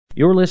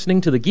You're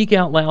listening to the Geek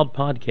Out Loud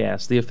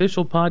podcast, the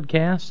official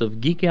podcast of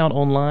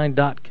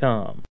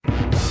geekoutonline.com.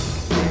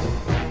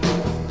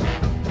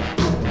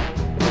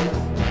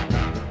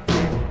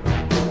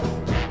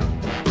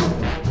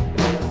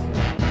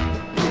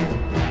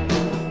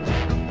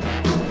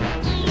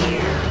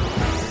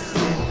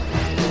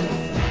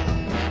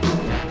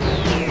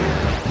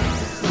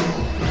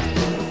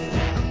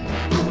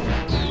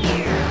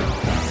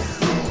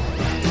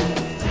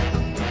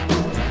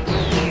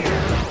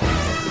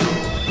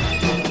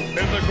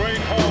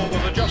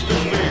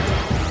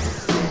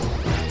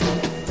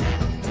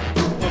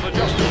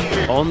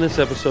 On this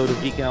episode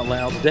of Geek Out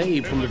Loud,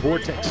 Dave from The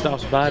Vortex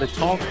stops by to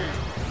talk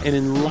and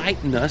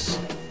enlighten us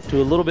to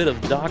a little bit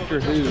of Doctor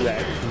Who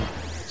action.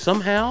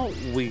 Somehow,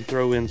 we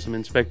throw in some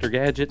Inspector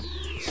Gadget,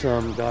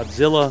 some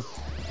Godzilla,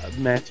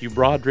 Matthew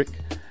Broderick.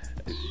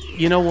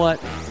 You know what?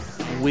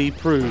 We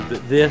prove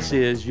that this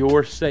is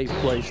your safe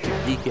place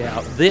to geek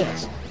out.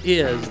 This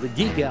is the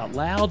Geek Out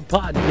Loud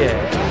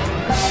podcast.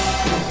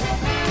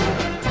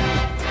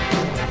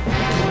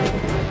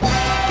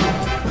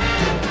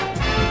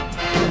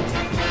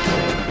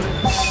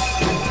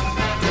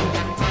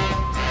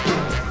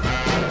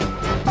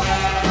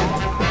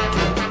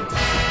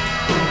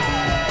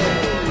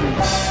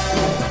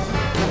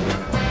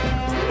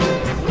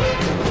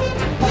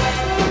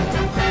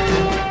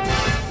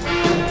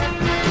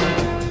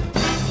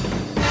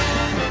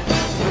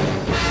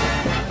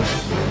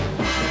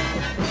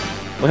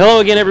 Well,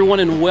 hello again, everyone,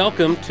 and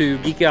welcome to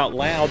Geek Out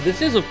Loud.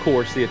 This is, of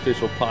course, the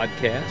official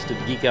podcast of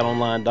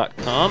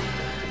geekoutonline.com.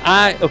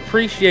 I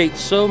appreciate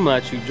so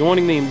much you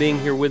joining me and being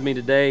here with me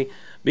today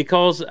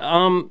because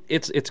I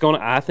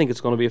think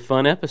it's going to be a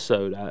fun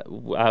episode.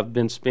 I've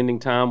been spending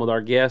time with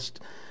our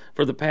guest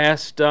for the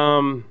past,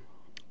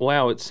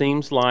 it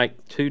seems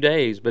like 2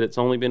 days, but it's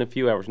only been a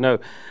few hours. No,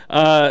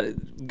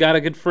 got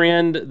a good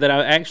friend that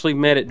I actually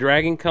met at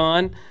Dragon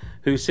Con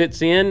who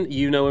sits in.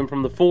 You know him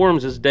from the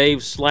forums as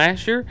Dave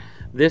Slasher.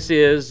 This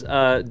is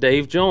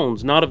Dave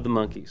Jones, not of the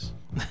Monkees.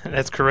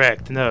 That's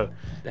correct. No.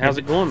 How's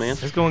it going, man?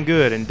 It's going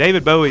good. And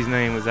David Bowie's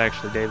name was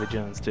actually David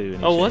Jones too.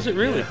 Oh, was it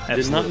really? Yeah, I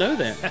did not know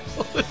that.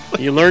 Absolutely.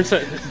 You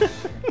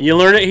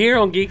learn it here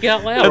on Geek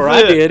Out Loud, or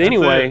I did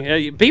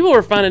anyway. People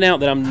are finding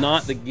out that I'm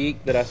not the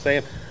geek that I say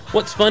I'm.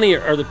 What's funny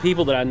are the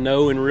people that I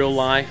know in real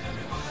life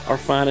are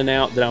finding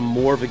out that I'm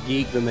more of a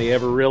geek than they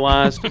ever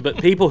realized. But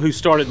people who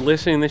started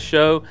listening to this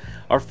show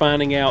are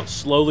finding out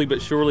slowly but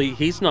surely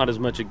he's not as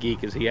much a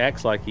geek as he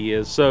acts like he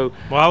is. So,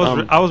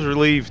 well, I was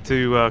relieved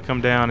to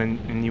come down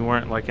and you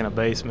weren't like in a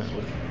basement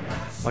with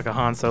like a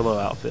Han Solo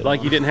outfit.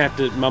 Like you didn't have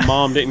to. My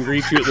mom didn't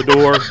greet you at the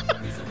door.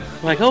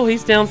 Like, oh,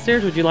 he's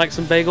downstairs. Would you like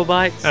some bagel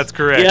bites? That's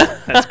correct. Yeah.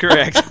 That's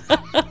correct.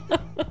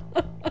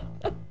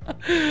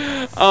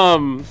 Here's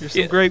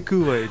some grape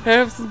Kool-Aid.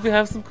 Have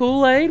some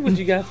Kool-Aid. Would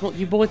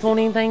you boys want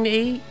anything to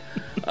eat?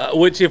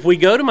 Which, if we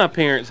go to my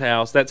parents'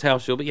 house, that's how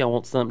she'll be. Y'all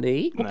want something to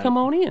eat? Well, come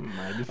on in.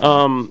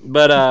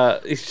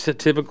 But it's a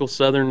typical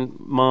Southern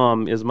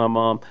mom is my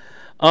mom.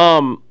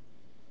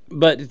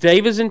 But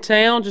Dave is in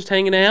town, just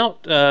hanging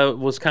out.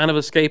 Was kind of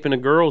escaping a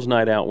girls'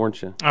 night out,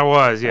 weren't you? I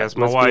was, yes.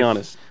 Let's be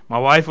honest. My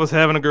wife was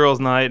having a girls'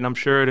 night, and I'm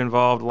sure it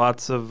involved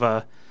lots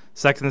of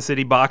Sex and the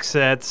City box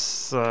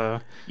sets.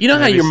 You know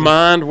how your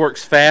mind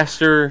works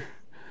faster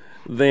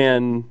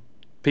than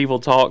people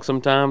talk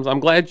sometimes? I'm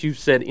glad you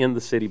said in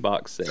the city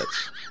box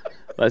sets.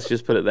 Let's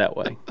just put it that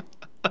way.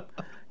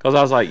 Because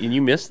I was like, and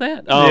you missed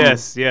that?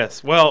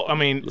 Yes. Well, I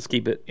mean, let's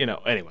keep it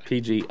anyway.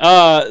 PG.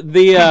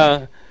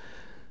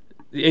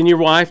 And your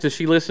wife, does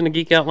she listen to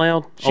Geek Out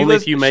Loud? Only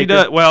if you make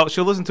her? Well,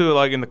 she'll listen to it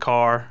like in the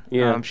car.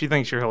 Yeah. She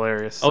thinks you're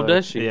hilarious. So. Oh,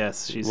 does she?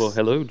 Yes. Well,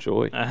 hello,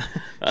 Joy.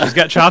 She's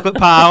got chocolate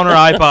pie on her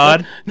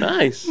iPod.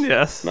 Nice.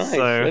 Yes. Nice.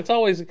 So. It's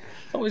always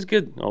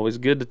good. Always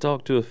good to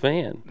talk to a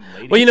fan.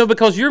 Ladies. Well,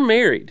 because you're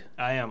married.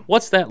 I am.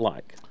 What's that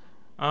like?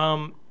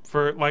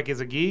 For like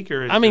as a geek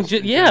or? I mean,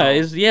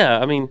 because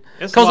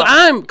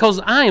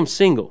I am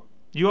single.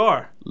 You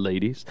are.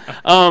 Ladies.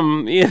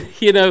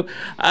 I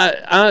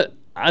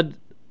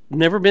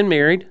never been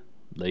married,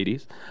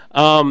 ladies.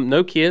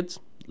 No kids,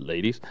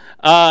 ladies.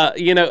 What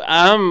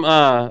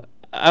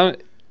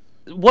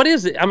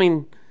is it? I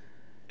mean,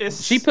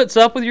 she puts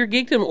up with your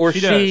geekdom,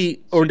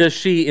 or does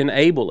she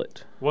enable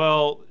it?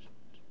 Well,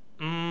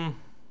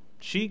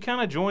 she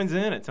kind of joins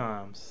in at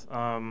times.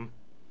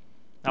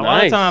 A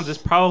lot of times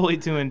it's probably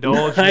to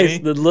indulge me.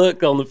 The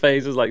look on the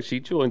face is like she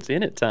joins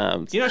in at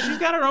times. She's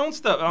got her own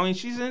stuff. I mean,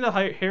 she's into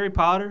Harry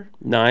Potter.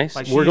 Nice.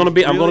 I'm going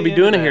to be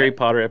doing a Harry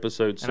Potter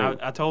episode soon.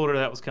 And I told her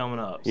that was coming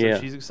up, so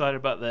she's excited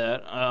about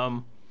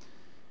that.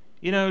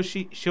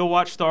 She'll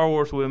watch Star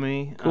Wars with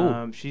me.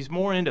 Cool. She's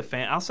more into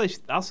I'll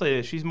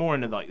say she's more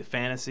into like the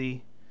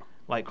fantasy,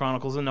 like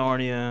Chronicles of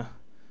Narnia,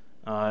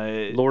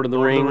 Lord of the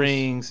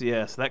Rings.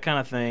 Yes, that kind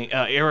of thing.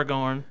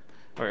 Aragorn.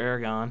 Or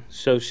Aragon.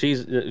 So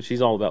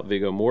she's all about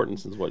Viggo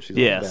Mortensen is what she's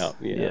all about.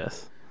 Yeah.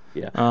 Yes.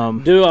 Yeah.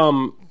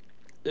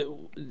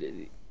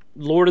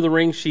 Lord of the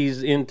Rings,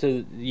 she's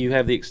into. You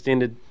have the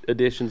extended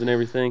editions and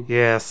everything.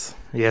 Yes,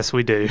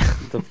 we do.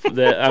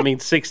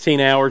 16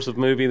 hours of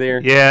movie there.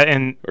 Yeah,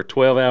 and or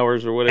 12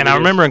 hours or whatever. And I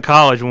remember in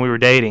college when we were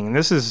dating, and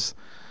this is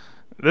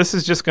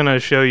just going to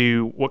show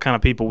you what kind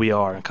of people we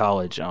are in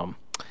college.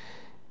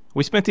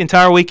 We spent the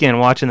entire weekend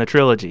watching the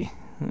trilogy.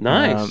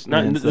 Nice.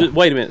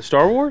 Wait a minute,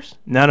 Star Wars?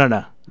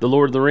 No. The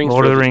Lord of the Rings.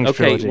 Lord trilogy. of the Rings okay,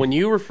 trilogy. When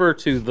you refer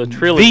to the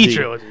trilogy,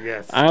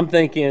 yes. I'm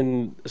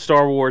thinking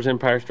Star Wars,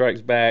 Empire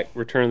Strikes Back,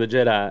 Return of the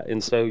Jedi,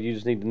 and so you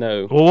just need to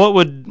know. Well, what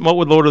would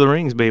Lord of the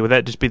Rings be? Would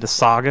that just be the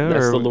saga?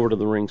 That's or? the Lord of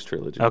the Rings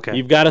trilogy. Okay.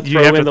 You've got to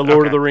throw in the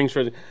Lord of the Rings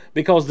trilogy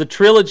because the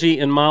trilogy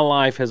in my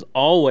life has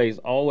always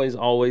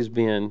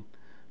been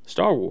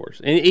Star Wars,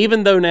 and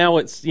even though now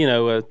it's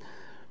a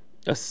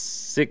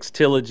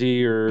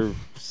sextilogy or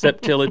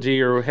septilogy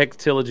or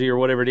hextilogy or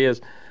whatever it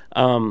is,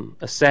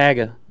 a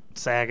saga.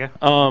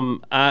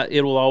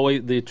 It will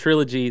always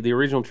the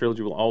original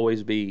trilogy will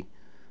always be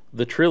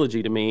the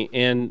trilogy to me.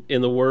 And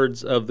in the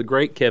words of the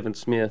great Kevin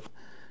Smith,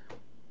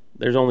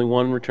 there's only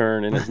one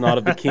return, and it's not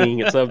of the king;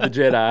 it's of the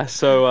Jedi.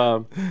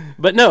 So,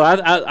 but no,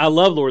 I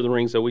love Lord of the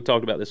Rings. Though we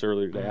talked about this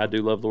earlier today, I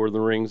do love Lord of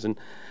the Rings, and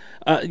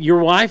your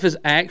wife is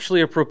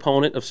actually a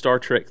proponent of Star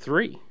Trek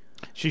 3.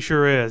 She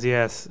sure is.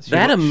 Yes,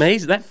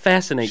 That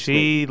fascinates me.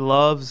 She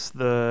loves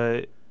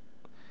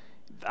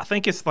I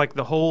think it's like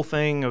the whole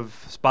thing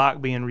of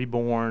Spock being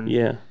reborn.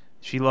 Yeah.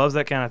 She loves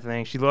that kind of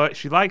thing. She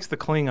likes the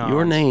Klingons.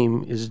 Your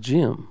name is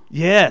Jim.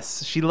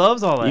 Yes, she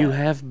loves all that. You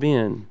have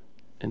been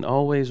and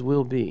always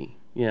will be.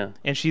 Yeah.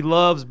 And she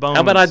loves Bones.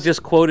 How about I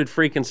just quoted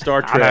freaking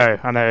Star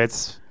Trek? I know.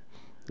 It's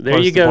there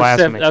you go.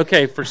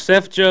 For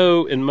Seth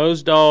Joe and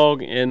Moe's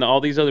Dog and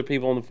all these other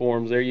people on the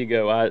forums, there you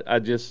go. I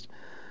just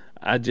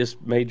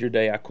made your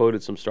day. I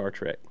quoted some Star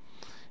Trek.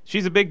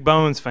 She's a big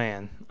Bones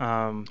fan.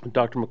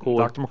 Dr. McCoy.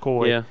 Dr.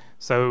 McCoy. Yeah.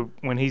 So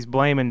when he's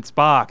blaming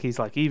Spock, he's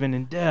like, even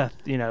in death,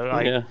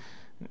 Yeah.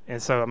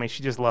 And so,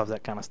 she just loves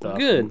that kind of stuff.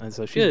 Good. And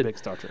so she's a big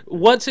Star Trek.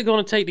 What's it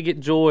going to take to get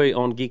Joy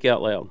on Geek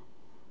Out Loud?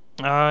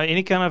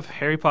 Any kind of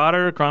Harry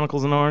Potter,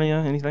 Chronicles of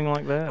Narnia, anything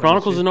like that.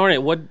 Chronicles of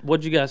Narnia.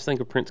 What'd you guys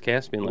think of Prince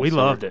Caspian last We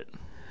summer? loved it.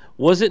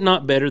 Was it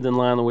not better than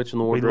Lion, the Witch,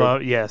 and the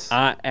Wardrobe? Yes.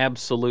 I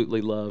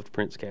absolutely loved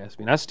Prince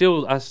Caspian.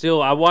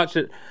 I watched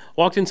it.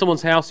 Walked in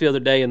someone's house the other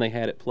day and they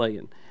had it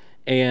playing,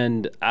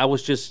 and I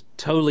was just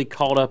totally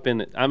caught up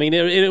in it.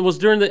 It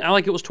was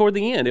it was toward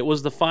the end. It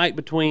was the fight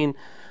between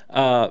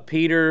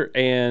Peter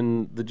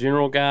and the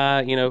general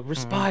guy.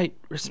 Respite,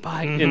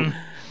 and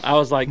I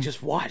was like,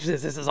 just watch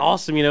this. This is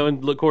awesome.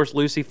 And of course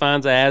Lucy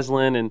finds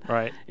Aslan,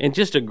 and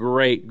just a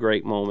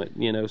great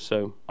moment.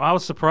 So I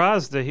was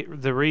surprised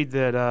to read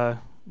that.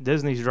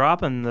 Disney's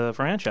dropping the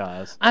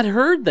franchise. I'd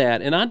heard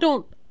that, and I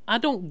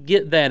don't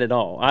get that at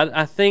all.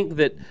 I think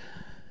that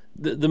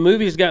the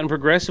movie's gotten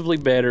progressively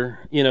better,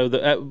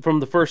 from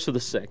the first to the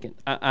second.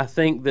 I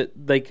think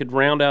that they could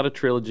round out a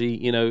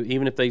trilogy,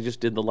 even if they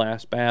just did The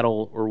Last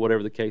Battle or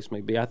whatever the case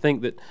may be. I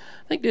think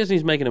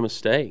Disney's making a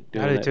mistake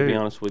doing that, to be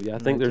honest with you. I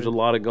think there's a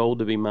lot of gold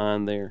to be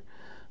mined there.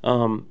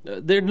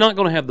 They're not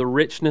going to have the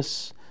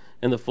richness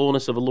and the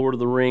fullness of a Lord of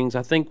the Rings.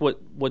 I think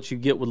what you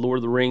get with Lord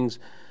of the Rings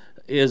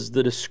is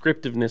the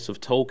descriptiveness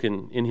of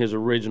Tolkien in his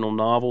original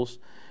novels,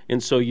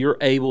 and so you're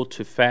able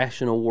to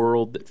fashion a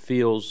world that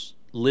feels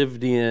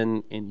lived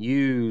in and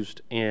used,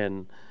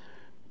 and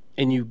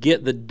you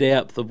get the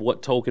depth of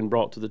what Tolkien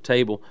brought to the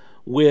table.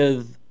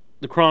 With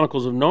the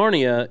Chronicles of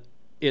Narnia,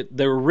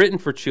 they were written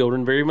for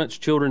children, very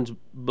much children's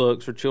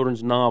books or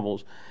children's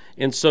novels,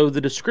 and so the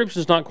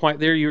description is not quite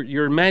there.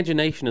 Your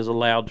imagination is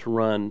allowed to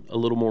run a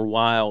little more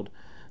wild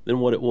than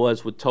what it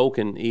was with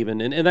Tolkien even.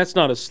 And that's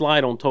not a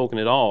slight on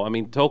Tolkien at all.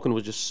 Tolkien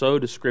was just so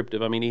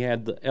descriptive. He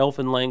had the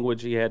elfin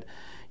language. He had,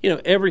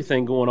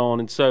 everything going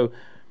on. And so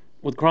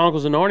with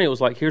Chronicles of Narnia, it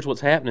was like, here's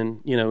what's happening,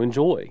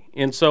 enjoy.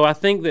 And so I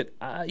think that,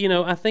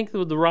 I think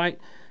with the right,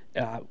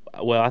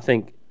 I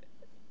think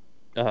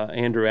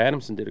Andrew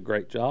Adamson did a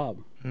great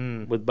job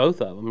with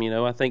both of them.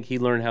 I think he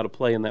learned how to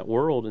play in that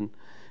world, and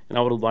I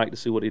would have liked to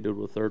see what he did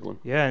with the third one.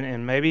 Yeah,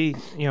 and maybe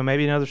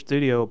another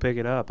studio will pick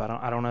it up.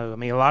 I don't know.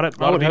 A lot of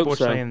people are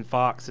saying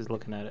Fox is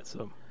looking at it.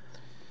 So,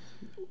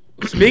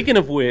 speaking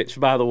of which,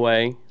 by the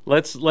way,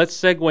 let's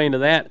segue into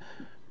that.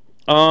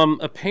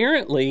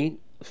 Apparently,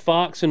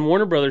 Fox and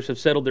Warner Brothers have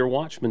settled their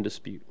Watchmen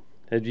dispute.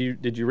 Did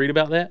you read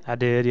about that? I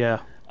did. Yeah.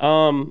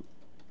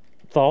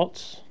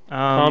 Thoughts?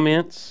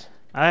 Comments?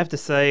 I have to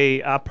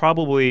say, I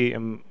probably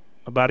am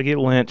about to get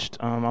lynched.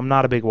 I'm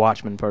not a big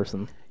Watchmen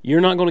person. You're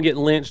not going to get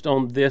lynched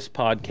on this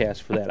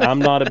podcast for that. I'm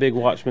not a big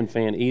Watchmen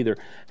fan either.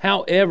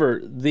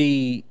 However,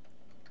 the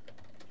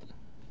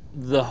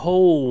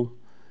whole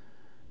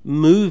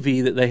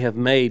movie that they have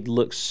made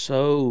looks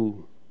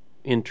so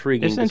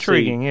intriguing. It's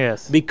intriguing,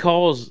 yes.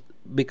 Because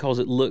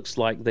it looks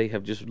like they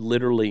have just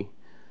literally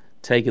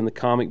taken the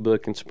comic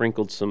book and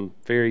sprinkled some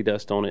fairy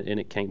dust on it, and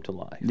it came to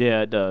life.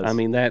 Yeah, it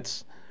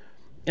does.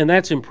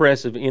 That's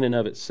impressive in and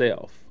of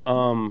itself.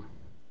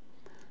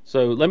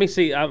 So let me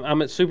see.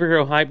 I'm at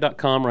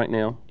superherohype.com right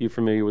now. You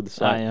familiar with the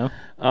site? I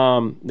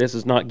am. This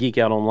is not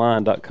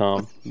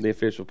geekoutonline.com, the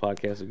official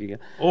podcast of Geek Out.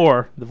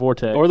 Or the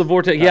Vortex. Or the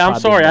Vortex. Yeah, I'm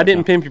sorry. I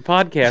didn't pimp your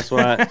podcast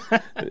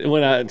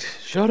when I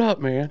shut up,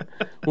 man.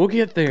 We'll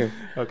get there.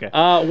 Okay.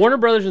 Warner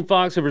Brothers and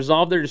Fox have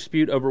resolved their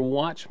dispute over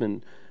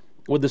Watchmen,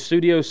 with the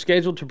studio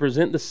scheduled to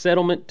present the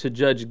settlement to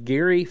Judge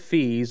Gary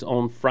Fees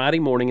on Friday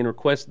morning and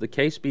request that the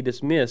case be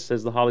dismissed,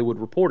 says The Hollywood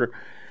Reporter.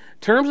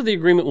 Terms of the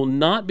agreement will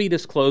not be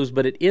disclosed,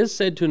 but it is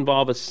said to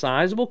involve a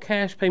sizable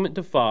cash payment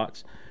to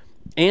Fox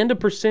and a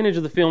percentage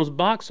of the film's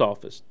box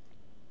office.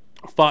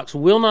 Fox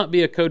will not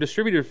be a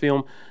co-distributor of the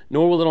film,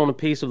 nor will it own a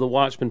piece of the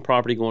Watchmen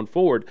property going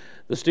forward.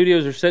 The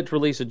studios are set to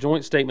release a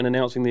joint statement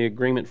announcing the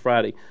agreement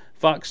Friday.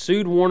 Fox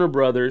sued Warner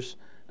Brothers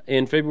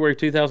in February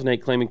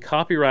 2008, claiming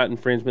copyright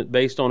infringement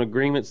based on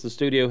agreements the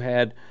studio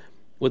had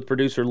with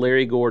producer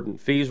Larry Gordon.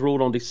 Fees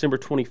ruled on December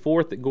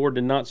 24th that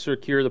Gordon did not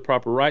secure the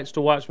proper rights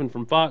to Watchmen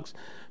from Fox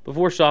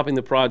before shopping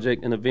the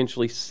project and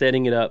eventually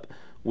setting it up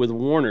with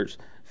Warner's.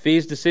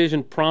 Fee's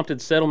decision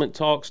prompted settlement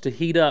talks to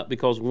heat up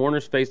because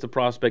Warner's faced the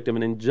prospect of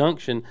an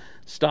injunction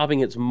stopping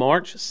its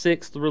March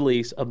 6th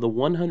release of the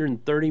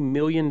 $130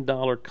 million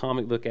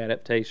comic book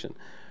adaptation.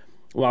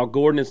 While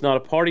Gordon is not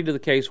a party to the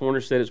case,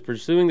 Warner said it's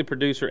pursuing the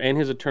producer and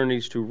his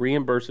attorneys to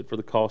reimburse it for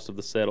the cost of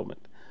the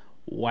settlement.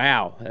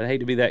 Wow, I'd hate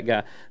to be that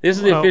guy. This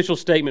is the official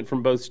statement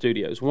from both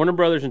studios. Warner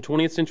Brothers and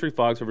 20th Century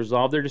Fox have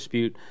resolved their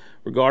dispute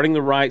regarding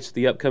the rights to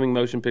the upcoming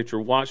motion picture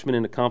Watchmen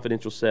in a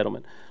confidential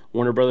settlement.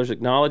 Warner Brothers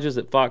acknowledges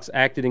that Fox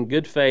acted in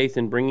good faith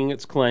in bringing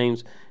its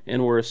claims which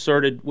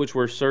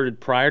were asserted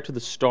prior to the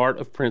start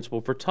of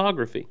principal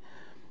photography.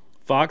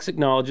 Fox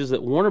acknowledges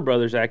that Warner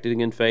Brothers acted in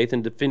good faith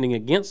in defending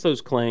against those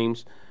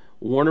claims.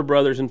 Warner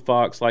Brothers and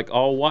Fox, like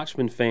all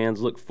Watchmen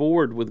fans, look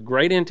forward with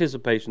great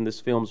anticipation to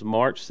this film's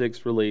March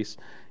 6th release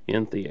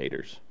in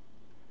theaters.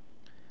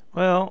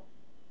 Well,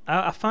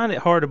 I find it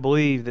hard to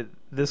believe that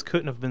this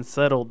couldn't have been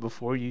settled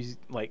before you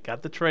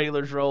got the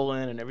trailers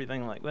rolling and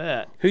everything like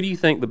that. Who do you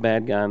think the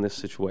bad guy in this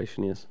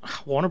situation is?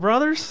 Warner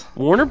Brothers?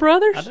 Warner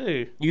Brothers? I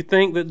do. You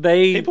think that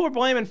they... People are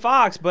blaming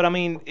Fox, but I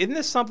mean, isn't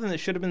this something that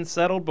should have been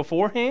settled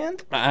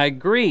beforehand? I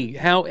agree.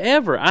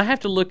 However, I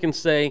have to look and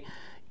say,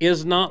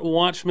 is not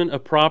Watchmen a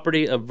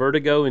property of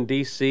Vertigo and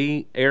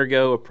DC,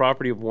 ergo a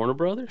property of Warner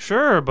Brothers?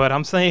 Sure, but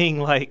I'm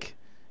saying,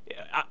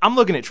 I'm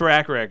looking at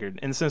track record,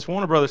 and since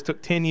Warner Brothers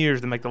took 10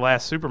 years to make the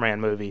last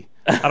Superman movie,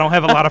 I don't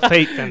have a lot of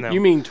faith in them.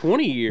 You mean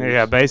 20 years?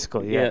 Yeah,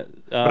 basically, yeah.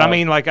 But I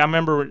mean, I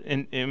remember,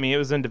 it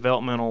was in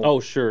developmental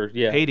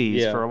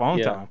Hades for a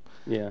long time.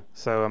 Yeah.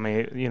 So, I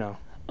mean,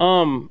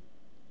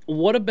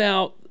 What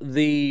about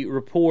the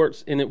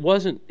reports, and it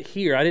wasn't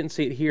here, I didn't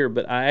see it here,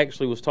 but I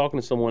actually was talking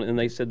to someone, and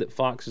they said that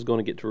Fox is going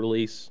to get to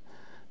release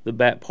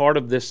part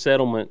of this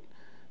settlement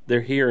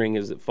they're hearing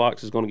is that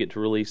Fox is going to get to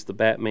release the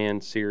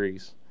Batman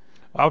series.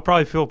 I would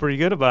probably feel pretty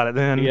good about it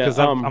then, because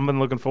I've been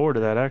looking forward to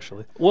that,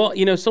 actually. Well,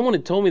 someone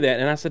had told me that,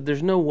 and I said,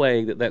 there's no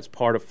way that that's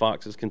part of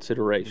Fox's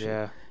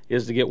consideration,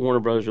 is to get Warner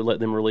Brothers to let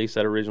them release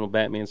that original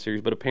Batman series,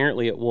 but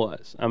apparently it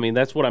was. I mean,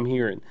 that's what I'm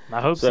hearing.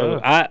 I hope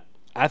so.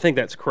 I think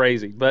that's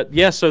crazy. But,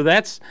 yeah, so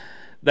that's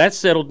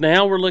settled.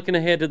 Now we're looking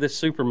ahead to this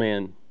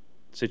Superman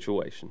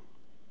situation.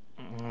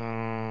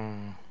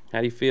 How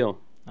do you feel?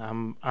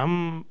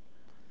 I'm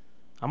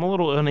a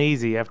little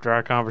uneasy after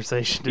our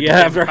conversation today.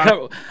 Yeah,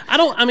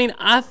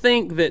 I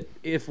think that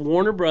if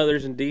Warner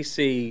Brothers and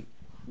DC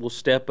will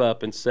step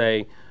up and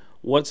say,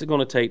 what's it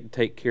going to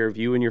take care of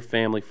you and your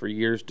family for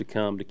years to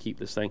come to keep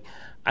this thing,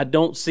 I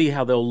don't see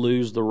how they'll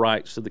lose the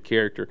rights to the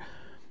character.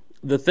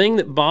 The thing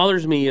that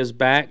bothers me is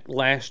back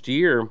last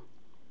year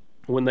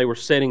when they were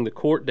setting the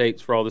court dates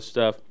for all this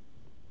stuff,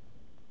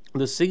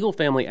 the Siegel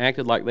family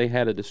acted like they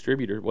had a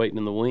distributor waiting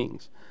in the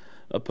wings,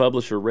 a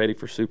publisher ready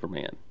for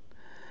Superman.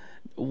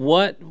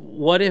 What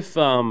if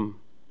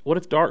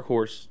Dark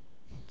Horse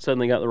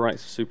suddenly got the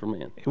rights to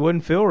Superman? It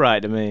wouldn't feel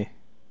right to me.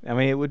 I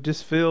mean, it would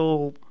just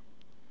feel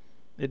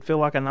like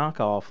a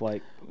knockoff.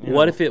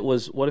 What if it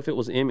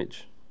was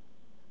Image,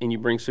 and you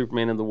bring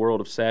Superman into the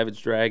world of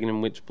Savage Dragon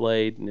and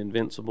Witchblade and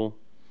Invincible?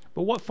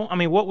 But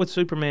what would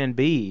Superman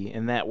be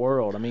in that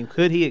world? I mean,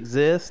 could he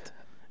exist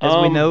as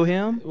we know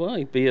him? Well,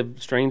 he'd be a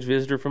strange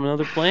visitor from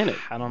another planet.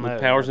 I don't know.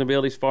 With powers and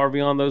abilities far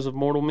beyond those of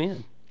mortal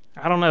men.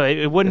 I don't know.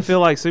 It wouldn't feel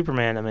like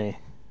Superman to me.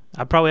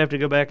 I'd probably have to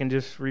go back and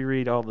just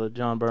reread all the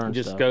John Byrne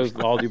stuff. Just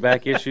go all the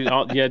back issues.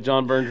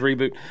 John Byrne's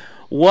reboot.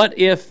 What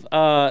if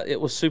it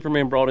was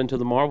Superman brought into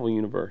the Marvel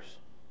universe?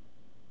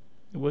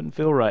 It wouldn't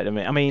feel right to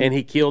me. I mean, and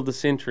he killed the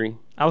Sentry.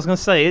 I was going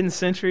to say, isn't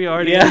Sentry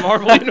already in the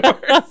Marvel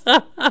universe?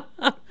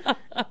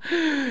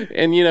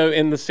 And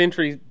and the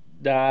Sentry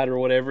died or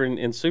whatever,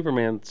 and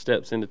Superman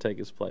steps in to take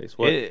his place.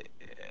 What?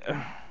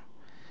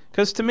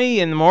 Because to me,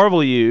 in the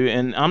Marvel U,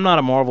 and I'm not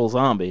a Marvel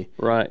zombie,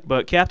 right?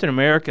 But Captain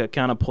America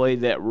kind of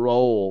played that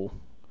role,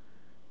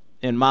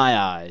 in my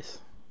eyes,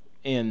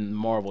 in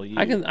Marvel U.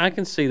 I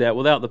can see that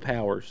without the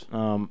powers.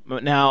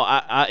 But now,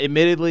 I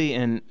admittedly,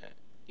 and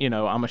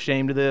I'm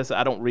ashamed of this,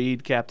 I don't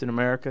read Captain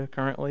America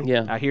currently.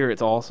 Yeah, I hear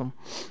it's awesome.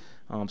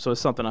 So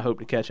it's something I hope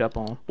to catch up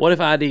on. What if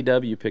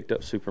IDW picked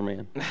up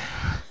Superman?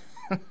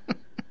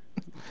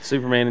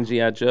 Superman and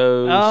G.I.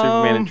 Joe,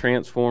 Superman and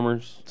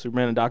Transformers,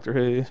 Superman and Doctor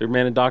Who.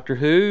 Superman and Doctor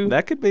Who.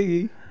 That could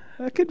be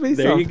There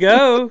something. you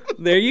go.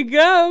 There you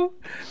go.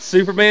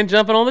 Superman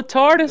jumping on the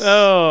TARDIS.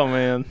 Oh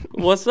man,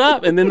 What's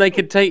up? And then he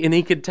could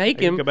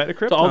take him go back to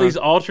to all Krypton. these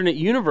alternate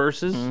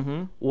universes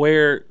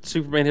where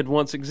Superman had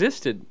once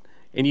existed,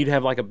 and you'd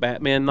have like a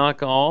Batman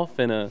knockoff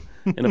and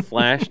a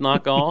Flash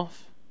knockoff,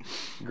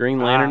 Green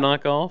Lantern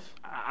knockoff.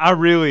 I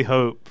really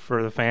hope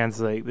for the fans'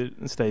 sake that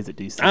it stays at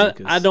DC.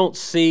 I don't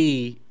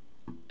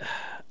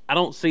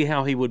see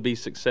how he would be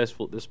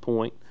successful at this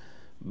point,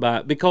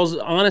 because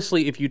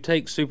honestly, if you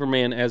take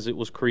Superman as it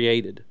was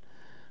created,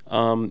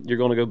 you're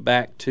going to go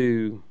back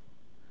to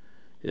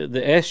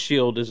the S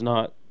Shield is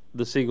not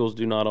the Seagulls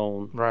do not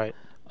own. Right.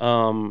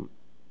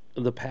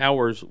 The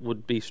powers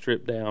would be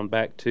stripped down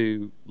back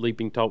to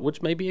leaping tall,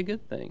 which may be a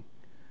good thing.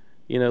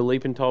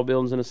 Leaping tall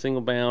buildings in a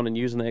single bound and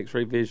using the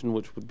X-ray vision,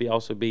 which would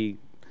also be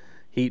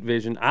heat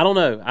vision. I don't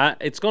know.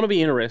 It's going to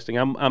be interesting.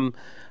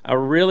 I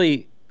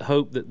really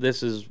hope that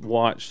this is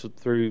watched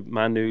through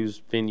my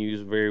news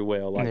venues very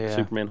well, like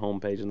Superman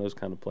homepage and those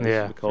kind of places.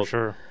 Yeah, because for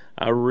sure.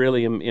 I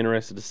really am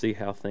interested to see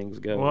how things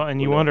go. Well,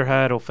 and you wonder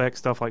how it'll affect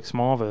stuff like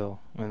Smallville.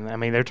 And I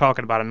mean, they're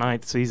talking about a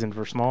 9th season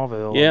for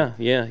Smallville.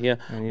 Yeah.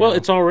 And, well,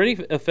 it's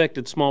already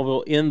affected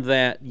Smallville in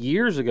that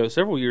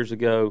several years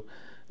ago,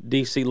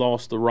 DC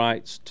lost the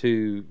rights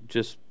to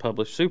just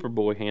publish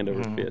Superboy hand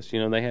over fist.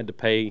 They had to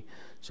pay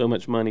so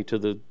much money to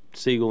the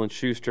Siegel and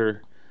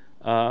Schuster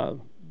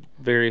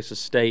various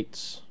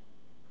estates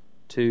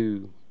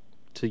to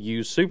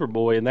use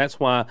Superboy, and that's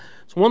why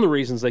it's one of the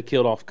reasons they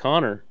killed off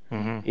Connor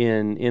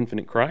in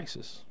Infinite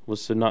Crisis,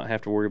 was to not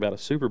have to worry about a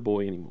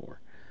Superboy anymore.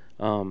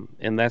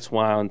 And that's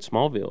why in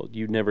Smallville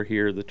you never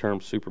hear the term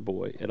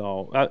Superboy at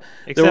all.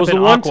 There was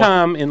one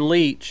time in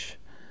Leech.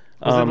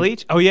 Was it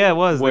Leech? Oh yeah, it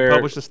was. They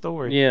published a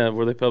story. Yeah,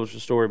 where they published a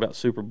story about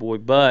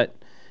Superboy, but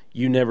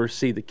you never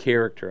see the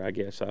character, I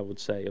guess I would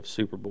say, of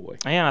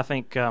Superboy. And I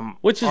think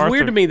which is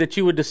weird to me that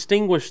you would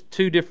distinguish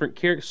two different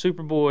characters,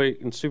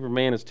 Superboy and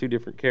Superman, as two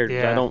different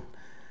characters. Yeah. I don't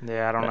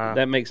know.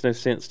 That makes no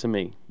sense to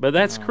me. But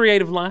that's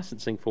creative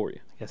licensing for you.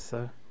 Guess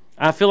so.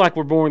 I feel like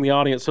we're boring the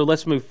audience, so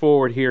let's move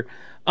forward here.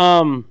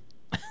 I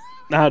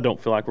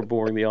don't feel like we're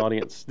boring the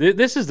audience.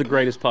 This is the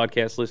greatest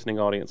podcast listening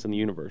audience in the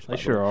universe. They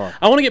sure are.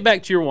 I want to get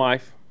back to your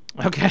wife.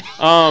 Okay.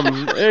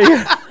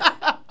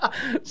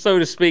 So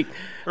to speak.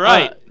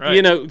 Right.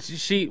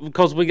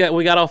 Because we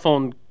got off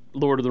on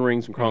Lord of the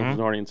Rings and Chronicles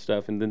of Narnia and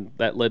stuff, and then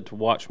that led to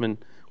Watchmen,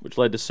 which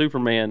led to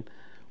Superman,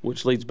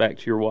 which leads back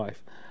to your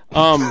wife.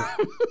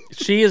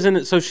 She's an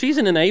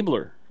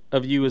enabler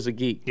of you as a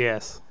geek.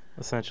 Yes,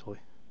 essentially.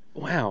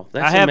 Wow,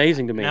 that's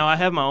amazing to me. Now I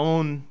have my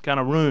own kind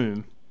of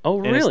room. Oh,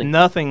 really? And it's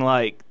nothing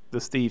like the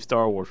Steve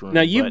Star Wars room.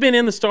 Now you've been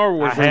in the Star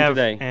Wars room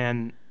today,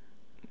 and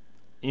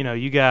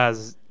you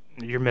guys,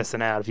 you're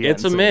missing out if you.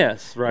 It's a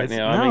mess right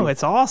now. No,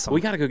 it's awesome.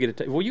 We got to go get a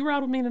table. Will you ride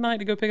with me tonight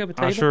to go pick up a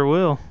table? I sure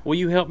will. Will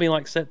you help me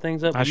set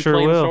things up? I sure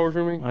will. In the Star Wars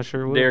room? I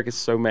sure will. Derek is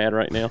so mad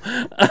right now.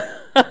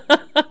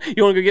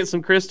 You want to go get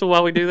some crystal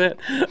while we do that?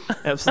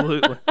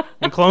 Absolutely.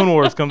 And Clone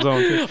Wars comes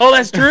on too. Oh,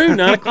 that's true.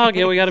 9:00.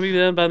 Yeah, we got to be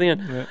done by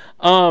then.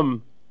 Yeah.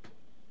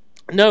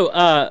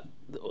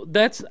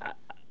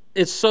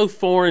 It's so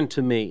foreign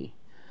to me,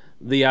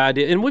 the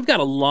idea, and we've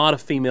got a lot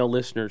of female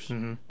listeners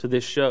to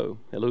this show.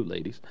 Hello,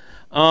 ladies.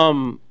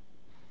 But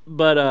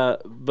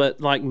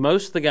like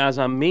most of the guys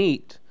I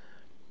meet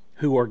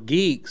who are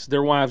geeks,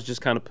 their wives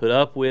just kind of put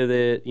up with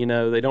it.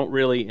 They don't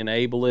really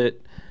enable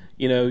it.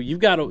 You've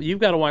got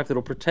a wife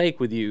that'll partake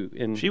with you,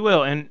 and she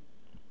will. And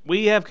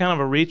we have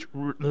kind of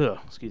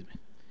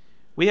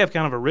We have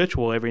kind of a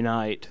ritual every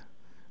night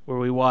where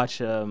we watch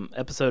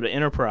episode of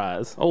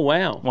Enterprise. Oh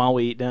wow! While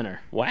we eat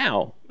dinner.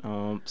 Wow.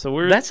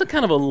 That's a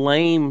kind of a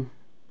lame.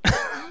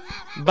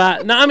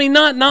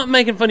 Not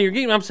making fun of your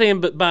geek. I'm saying,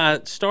 but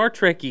by Star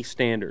Trekky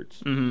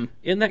standards,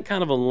 isn't that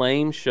kind of a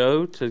lame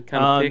show to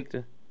kind of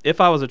pick?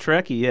 If I was a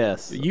Trekkie,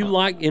 yes. You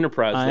like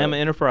Enterprise? I am an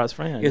Enterprise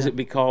fan. Is it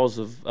because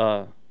of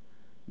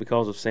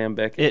Sam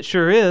Beckett? It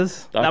sure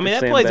is. Dr.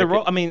 That Sam plays Beckett. a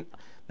role.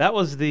 That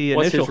was the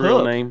What's initial his real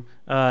hook. name?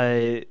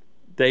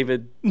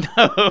 David. No.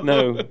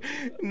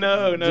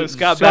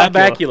 Scott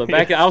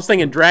Bakula. I was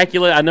thinking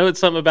Dracula. I know it's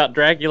something about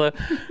Dracula.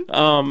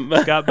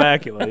 Scott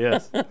Bakula,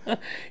 yes.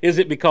 Is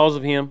it because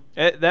of him?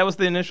 That was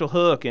the initial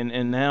hook,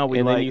 and now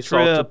we then you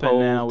saw Trip, and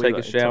now we take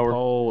a shower.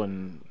 T'Pol,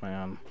 and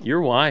man,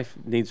 your wife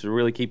needs to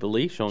really keep a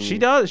leash on you. She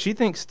does. She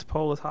thinks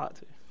T'Pol is hot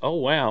too. Oh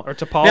wow! Or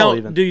T'Pol now,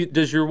 even.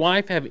 Does your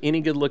wife have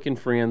any good-looking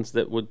friends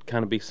that would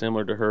kind of be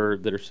similar to her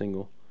that are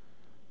single?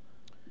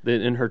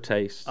 That in her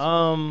taste?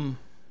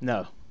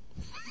 No.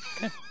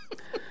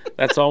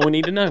 That's all we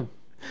need to know.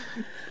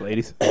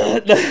 Ladies.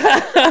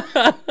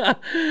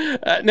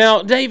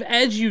 Now, Dave,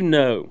 as you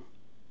know,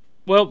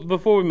 well,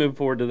 before we move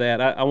forward to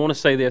that, I want to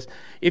say this.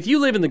 If you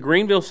live in the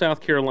Greenville,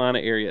 South Carolina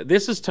area,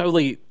 this is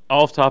totally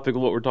off topic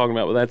of what we're talking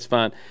about, but that's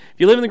fine. If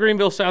you live in the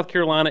Greenville, South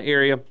Carolina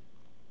area,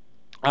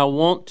 I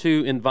want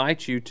to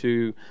invite you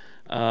to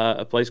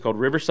a place called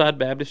Riverside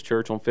Baptist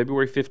Church on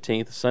February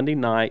 15th, Sunday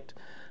night.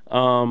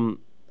 I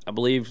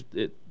believe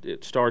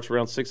it starts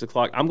around 6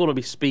 o'clock. I'm going to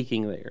be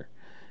speaking there,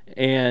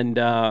 and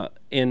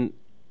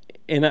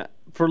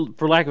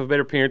for lack of a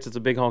better appearance, it's a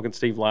Big Honkin'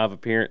 Steve live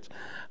appearance.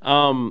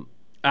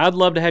 I'd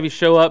love to have you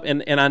show up,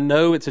 and I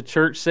know it's a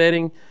church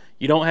setting.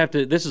 You don't have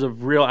to. This is a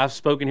real. I've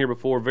spoken here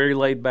before. Very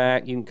laid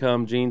back. You can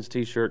come, jeans,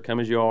 t-shirt, come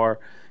as you are,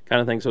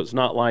 kind of thing. So it's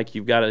not like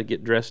you've got to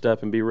get dressed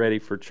up and be ready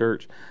for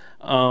church.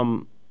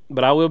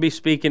 But I will be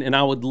speaking, and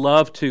I would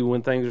love to,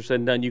 when things are said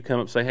and done, you come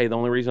up and say, "Hey, the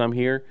only reason I'm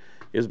here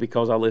is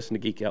because I listen to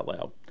Geek Out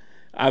Loud."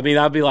 I mean,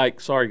 I'd be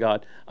like, "Sorry,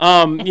 God,"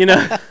 you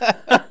know.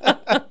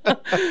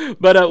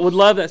 But would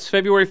love. That's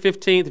February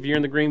 15th. If you're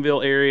in the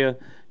Greenville area,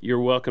 you're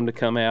welcome to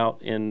come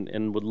out,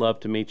 and would love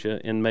to meet you.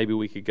 And maybe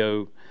we could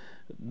go.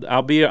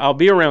 I'll be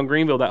around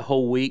Greenville that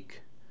whole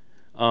week.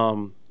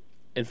 In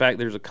fact,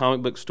 there's a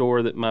comic book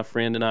store that my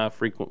friend and I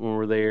frequent when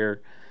we're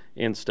there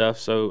and stuff.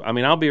 So, I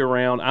mean, I'll be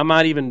around. I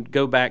might even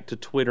go back to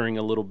Twittering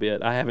a little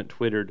bit. I haven't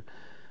Twittered.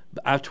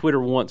 I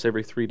Twitter once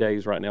every 3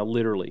 days right now,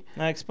 literally.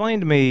 Now, explain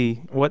to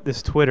me what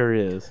this Twitter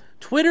is.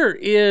 Twitter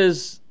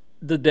is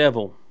the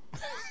devil.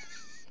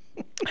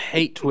 I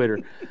hate Twitter.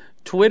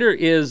 Twitter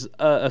is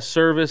a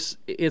service.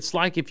 It's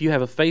like if you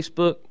have a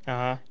Facebook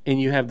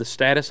and you have the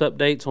status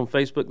updates on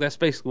Facebook. That's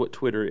basically what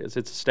Twitter is.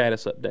 It's a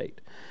status update.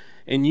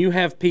 And you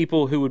have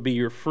people who would be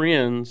your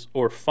friends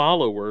or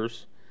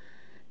followers,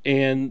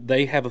 and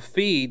they have a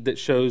feed that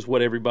shows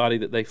what everybody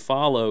that they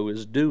follow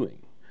is doing.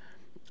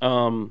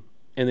 And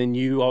then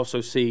you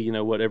also see,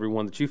 what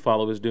everyone that you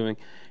follow is doing.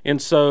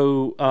 And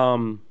so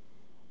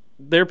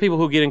there are people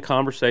who get in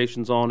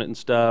conversations on it and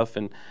stuff,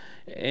 and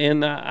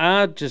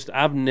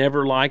I've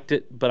never liked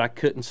it, but I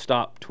couldn't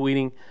stop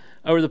tweeting.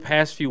 Over the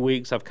past few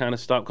weeks, I've kind of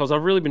stopped because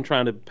I've really been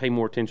trying to pay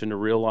more attention to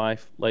real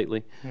life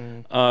lately,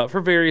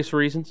 for various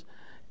reasons,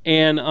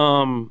 and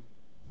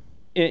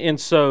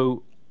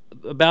so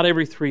about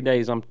every 3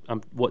 days I'm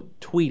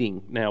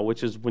tweeting now,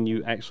 which is when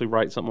you actually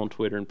write something on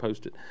Twitter and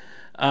post it.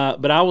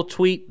 But I will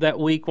tweet that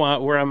week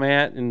where I'm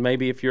at, and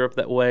maybe if you're up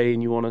that way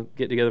and you want to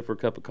get together for a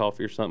cup of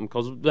coffee or something,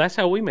 because that's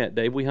how we met,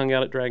 Dave. We hung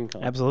out at Dragon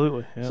Con.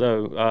 Absolutely. Yeah.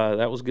 So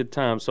that was a good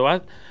time.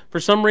 So for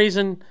some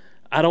reason,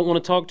 I don't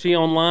want to talk to you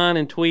online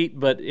and tweet,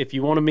 but if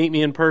you want to meet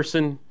me in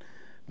person,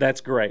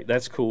 that's great.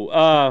 That's cool.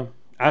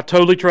 I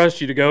totally trust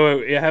you to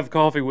go have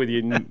coffee with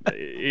you,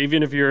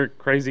 even if you're a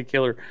crazy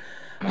killer.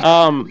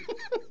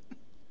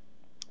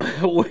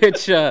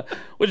 Which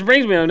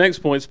brings me to the next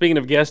point. Speaking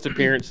of guest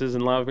appearances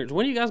and live appearances,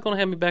 when are you guys going to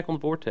have me back on the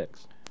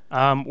Vortex?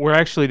 We're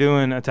actually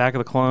doing Attack of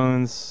the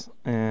Clones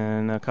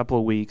in a couple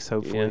of weeks,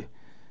 hopefully.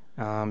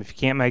 Yeah. If you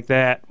can't make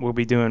that, we'll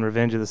be doing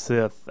Revenge of the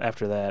Sith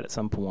after that at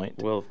some point.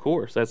 Well, of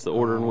course. That's the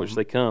order in which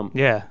they come.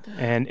 Yeah.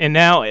 And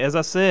now, as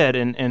I said,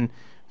 and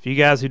for you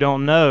guys who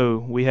don't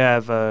know, we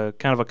have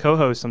kind of a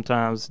co-host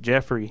sometimes,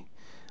 Jeffrey.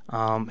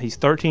 He's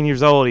 13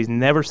 years old. He's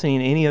never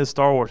seen any of the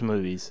Star Wars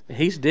movies.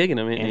 He's digging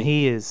them, isn't and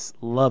he is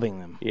loving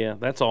them. Yeah,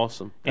 that's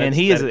awesome. That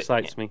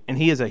excites me. And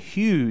he is a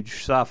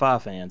huge sci-fi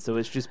fan, so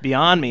it's just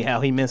beyond me how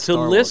he missed Star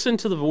Wars. So listen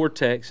to the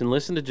Vortex and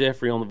listen to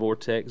Jeffrey on the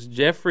Vortex.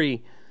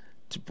 Jeffrey,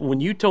 when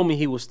you told me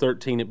he was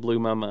 13, it blew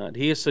my mind.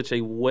 He is such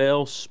a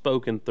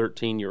well-spoken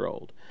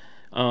 13-year-old.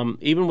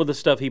 Even with the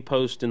stuff he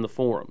posts in the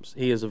forums,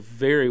 he is a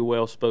very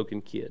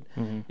well-spoken kid.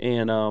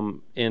 Mm-hmm.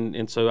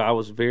 And so I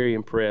was very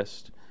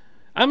impressed.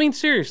 I mean,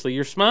 seriously,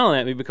 you're smiling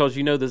at me because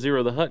you know the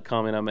Zero the Hutt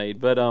comment I made,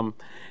 but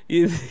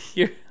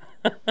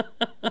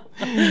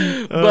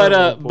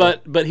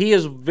but he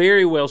is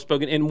very well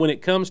spoken. And when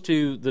it comes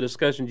to the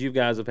discussions you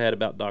guys have had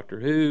about Doctor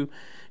Who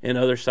and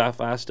other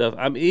sci-fi stuff,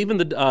 I mean, even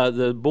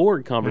the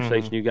board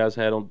conversation you guys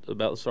had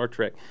about Star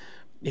Trek,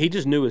 he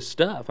just knew his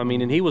stuff. I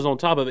mean, and he was on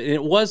top of it. And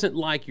it wasn't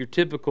like your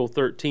typical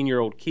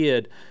 13-year-old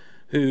kid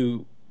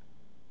who.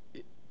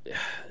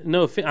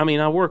 I mean,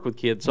 I work with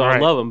kids, so I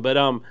love them,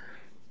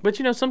 But,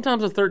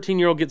 sometimes a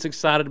 13-year-old gets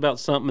excited about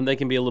something and they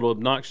can be a little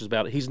obnoxious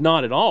about it. He's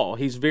not at all.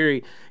 He's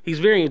very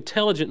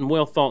intelligent and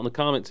well thought in the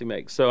comments he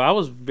makes. So I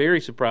was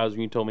very surprised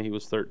when you told me he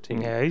was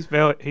 13. Yeah, he's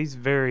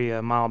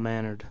very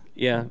mild-mannered.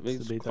 Yeah,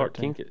 he's Clark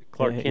Kent.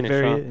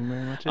 Very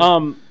much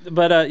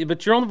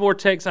but you're on the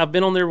Vortex. I've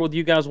been on there with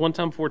you guys one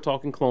time before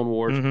talking Clone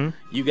Wars.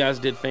 Mm-hmm. You guys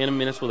did Phantom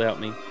Menace without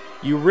me.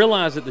 You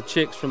realize that the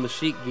chicks from the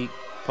Chic Geek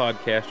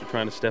podcast are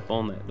trying to step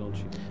on that, don't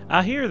you?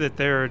 I hear that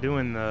they're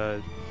doing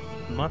the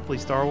monthly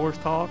Star Wars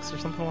talks or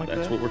something like that.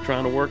 That's what we're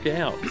trying to work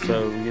out.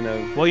 So,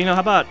 Well, how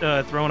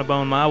about throwing a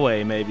bone my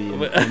way, maybe,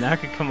 and I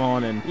could come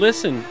on and...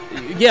 Listen,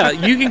 yeah,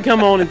 you can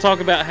come on and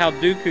talk about how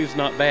Dooku's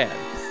not bad.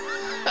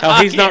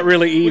 How he's not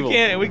really evil.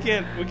 We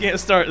can't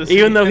start this.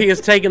 Even though he has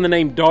taken the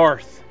name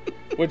Darth,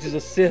 which is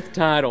a Sith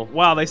title.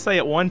 Wow, they say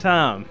it one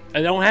time.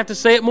 I don't have to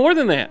say it more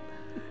than that.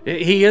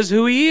 He is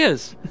who he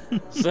is.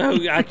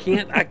 So I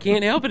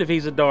can't help it if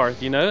he's a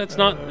Darth, It's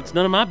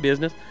none of my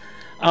business.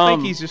 I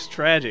think he's just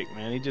tragic,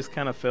 man. He just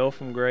kind of fell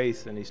from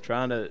grace, and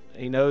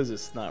he knows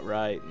it's not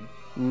right.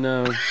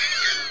 No.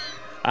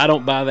 I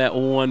don't buy that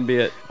one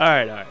bit. All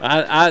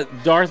right.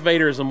 Darth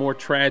Vader is a more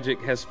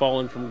tragic, has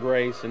fallen from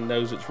grace, and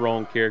knows it's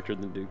wrong character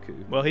than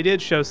Dooku. Well, he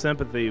did show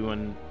sympathy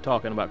when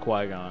talking about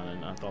Qui-Gon,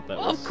 and I thought that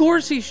was... Of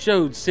course he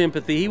showed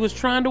sympathy. He was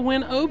trying to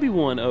win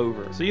Obi-Wan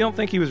over. So you don't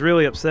think he was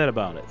really upset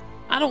about it?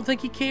 I don't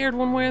think he cared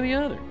one way or the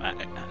other.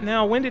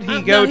 Now, when did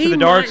he go to the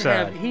dark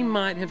side? He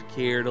might have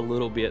cared a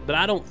little bit, but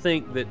I don't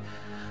think that...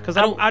 Because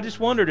I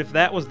just wondered if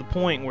that was the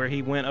point where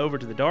he went over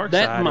to the dark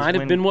side. That might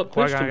have been what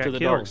pushed Qui-Gon him to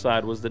the dark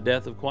side, was the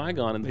death of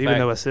Qui-Gon. And even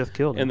though a Sith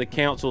killed him. And the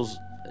Council's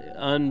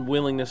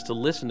unwillingness to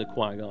listen to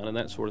Qui-Gon and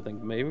that sort of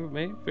thing.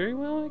 Maybe very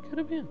well it could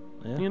have been.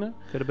 Yeah. You know?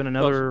 Could have been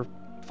another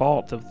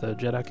fault of the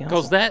Jedi Council.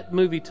 Because that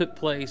movie took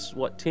place,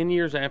 10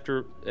 years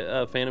after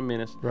Phantom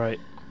Menace. Right.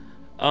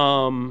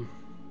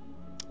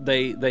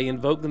 They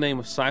invoked the name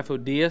of Sifo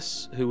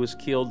Dyas, who was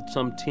killed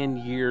some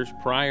 10 years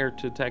prior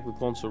to Attack of the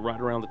Clones, so right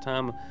around the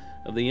time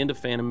of the end of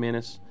Phantom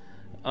Menace.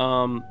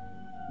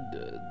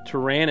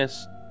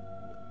 Tyrannus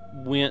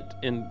went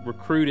and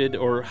recruited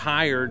or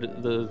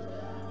hired the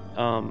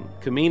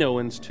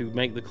Kaminoans to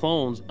make the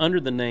clones under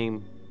the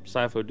name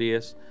Sifo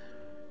Dyas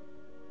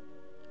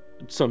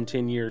some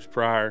 10 years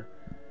prior.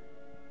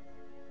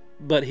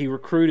 But he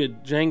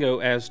recruited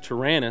Jango as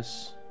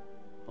Tyrannus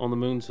on the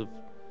moons of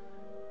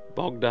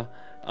Bogda,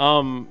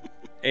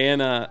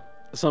 and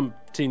some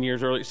 10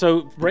 years earlier.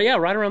 So, yeah,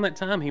 right around that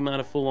time, he might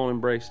have full-on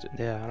embraced it.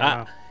 Yeah, I don't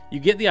know. You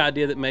get the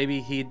idea that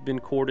maybe he'd been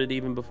courted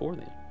even before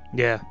then.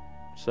 Yeah.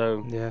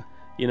 So, yeah,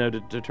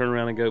 to turn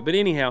around and go. But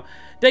anyhow,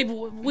 Dave,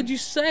 would you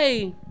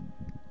say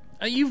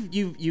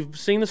you've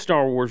seen the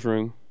Star Wars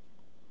Room?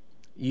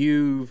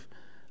 We've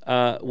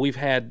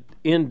had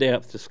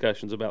in-depth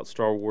discussions about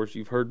Star Wars.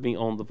 You've heard me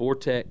on The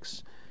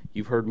Vortex.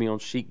 You've heard me on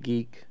Chic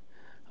Geek.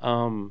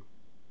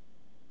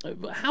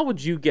 How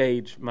would you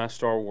gauge my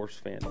Star Wars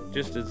fandom,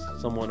 just as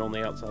someone on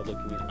the outside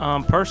looking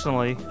in?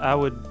 Personally, I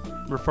would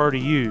refer to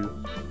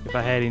you if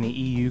I had any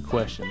EU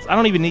questions. I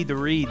don't even need to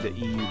read the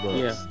EU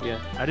books. Yeah.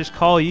 I just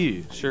call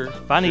you. Sure.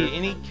 If I need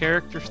any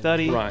character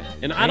study, right?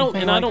 And I don't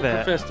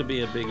profess to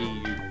be a big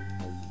EU.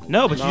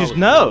 No, but you just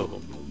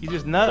know. You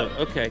just know.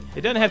 So, okay.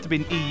 It doesn't have to be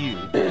an EU.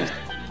 Just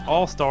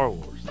all Star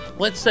Wars.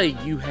 Let's say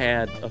you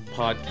had a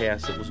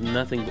podcast that was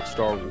nothing but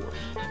Star Wars.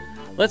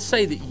 Let's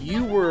say that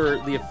you were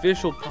the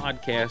official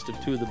podcast of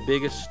two of the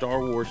biggest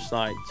Star Wars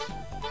sites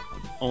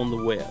on the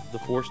web,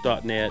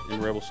 theforce.net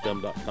and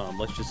rebelscum.com.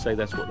 Let's just say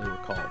that's what they were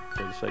called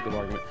for the sake of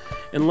argument.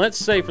 And let's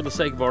say, for the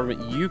sake of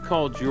argument, you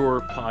called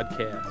your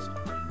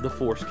podcast The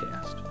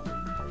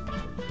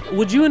Forcecast.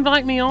 Would you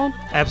invite me on?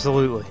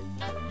 Absolutely.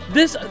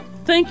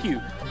 Thank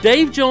you.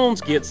 Dave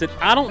Jones gets it.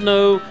 I don't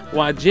know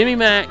why Jimmy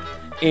Mack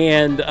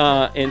and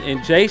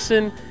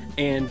Jason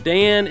and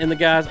Dan and the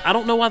guys, I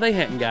don't know why they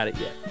hadn't got it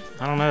yet.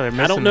 I don't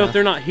know. I don't know if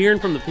they're not hearing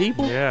from the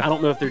people. Yeah. I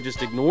don't know if they're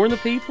just ignoring the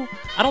people.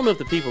 I don't know if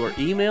the people are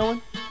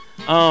emailing.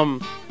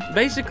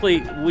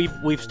 Basically,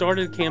 we've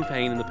started a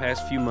campaign in the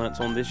past few months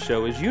on this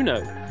show, as you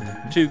know,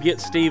 to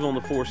get Steve on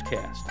the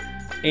Forcecast.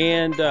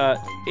 And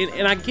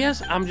I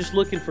guess I'm just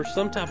looking for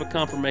some type of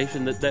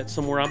confirmation that that's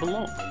somewhere I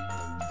belong.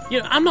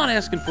 I'm not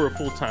asking for a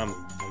full-time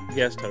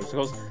guest host,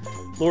 because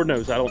Lord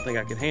knows I don't think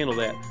I could handle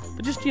that.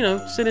 But just,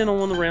 sit in on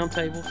one of the round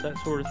tables, that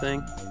sort of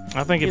thing.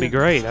 I think it'd be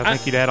great. I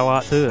think you'd add a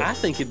lot to it. I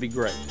think it'd be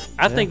great.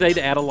 I think they'd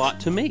add a lot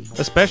to me.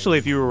 Especially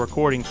if you were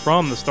recording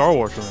from the Star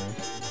Wars room.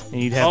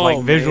 And you'd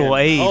have visual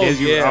aid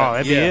as you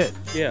that'd be it.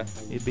 Yeah.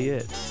 It'd be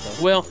it.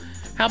 So. Well,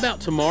 how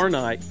about tomorrow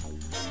night?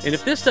 And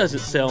if this doesn't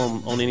sell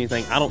them on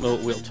anything, I don't know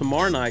it will.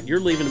 Tomorrow night,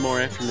 you're leaving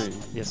tomorrow afternoon.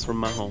 Yes. From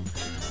my home.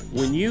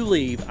 When you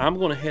leave, I'm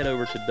going to head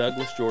over to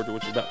Douglas, Georgia,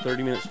 which is about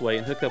 30 minutes away,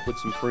 and hook up with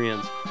some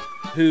friends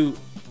who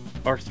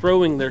are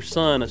throwing their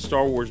son a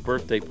Star Wars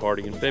birthday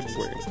party in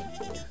February.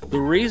 The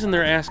reason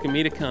they're asking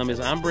me to come is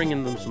I'm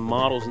bringing them some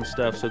models and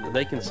stuff so that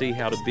they can see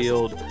how to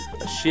build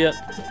a ship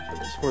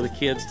for the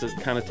kids to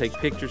kind of take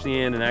pictures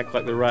in and act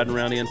like they're riding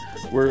around in.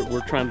 We're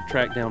trying to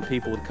track down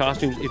people with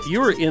costumes. If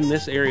you're in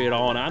this area at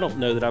all, and I don't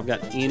know that I've got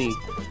any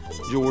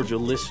Georgia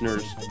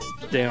listeners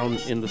down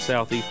in the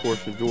southeast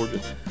portion of Georgia,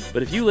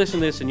 but if you listen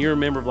to this and you're a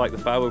member of like the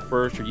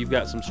 501st, or you've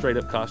got some straight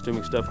up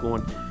costuming stuff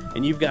going,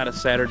 and you've got a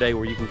Saturday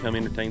where you can come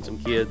entertain some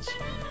kids,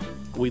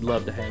 we'd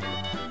love to have you.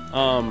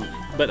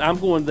 But I'm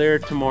going there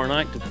tomorrow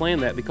night to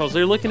plan that, because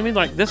they're looking at me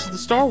like, this is the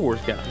Star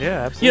Wars guy.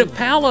 Yeah, absolutely.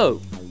 Paolo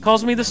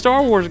calls me the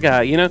Star Wars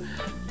guy.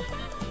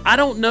 I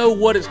don't know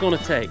what it's going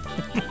to take.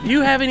 Do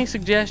you have any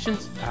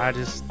suggestions? I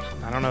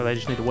don't know. They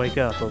just need to wake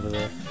up over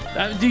there.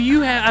 Do you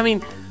have,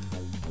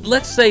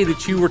 let's say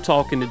that you were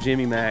talking to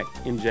Jimmy Mack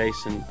and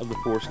Jason of the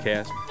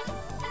Forcecast.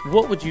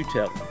 What would you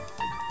tell them?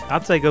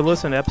 I'd say go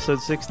listen to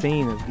episode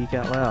 16 of Geek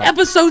Out Loud.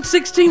 Episode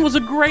 16 was a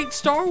great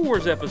Star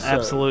Wars episode.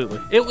 Absolutely.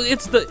 It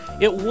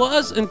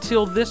was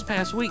until this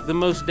past week the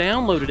most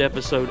downloaded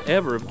episode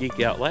ever of Geek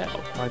Out Loud.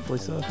 Rightfully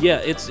so. Yeah,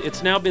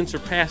 it's now been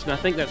surpassed, and I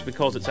think that's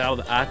because it's out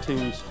of the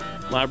iTunes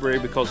library,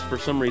 because for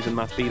some reason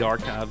my feed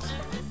archives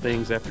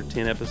things after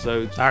 10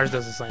 episodes. Ours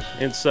does the same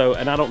thing.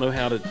 And I don't know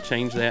how to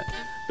change that.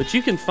 But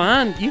you can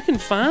find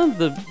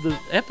the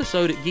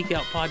episode at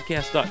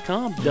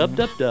geekoutpodcast.com,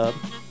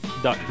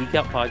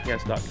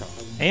 www.geekoutpodcast.com.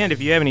 And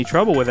if you have any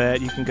trouble with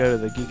that, you can go to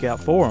the Geek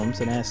Out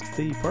forums and ask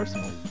Steve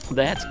personally.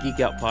 That's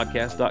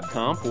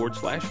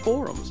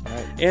geekoutpodcast.com/forums.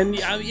 Right. And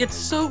it's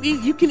so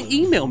easy. You can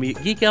email me at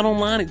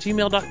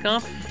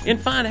geekoutonline@gmail.com and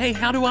find, hey,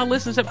 how do I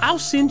listen to stuff? I'll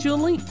send you a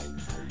link.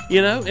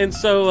 And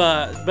so,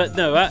 but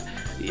no,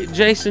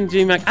 Jason,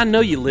 G-Mac, I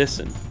know you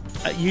listen.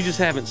 You just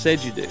haven't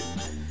said you do.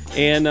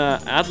 And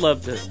I'd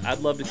love to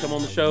come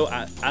on the show.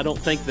 I don't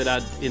think that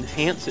I'd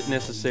enhance it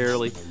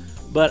necessarily,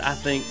 but I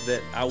think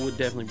that I would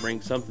definitely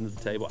bring something to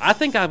the table. I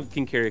think I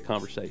can carry a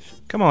conversation.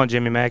 Come on,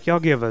 Jimmy Mac. Y'all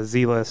give a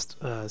Z-list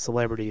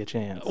celebrity a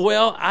chance.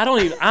 Well,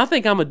 I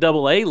think I'm a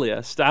double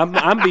A-list. I'm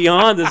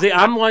beyond the Z.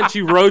 I'm once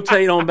you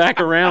rotate on back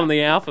around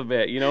the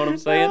alphabet. You know what I'm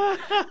saying?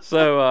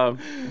 So,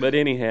 but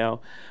anyhow.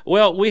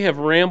 Well, we have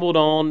rambled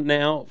on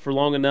now for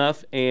long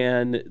enough,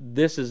 and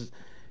this is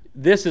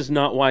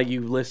not why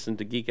you listen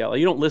to Geek Out Loud.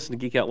 You don't listen to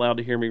Geek Out Loud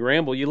to hear me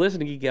ramble. You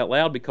listen to Geek Out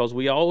Loud because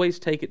we always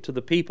take it to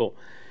the people.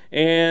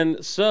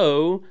 And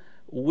so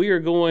we are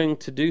going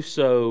to do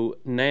so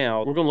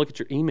now. We're going to look at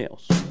your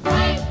emails.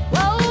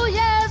 Whoa,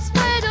 yes,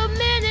 wait a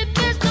minute,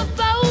 Mr.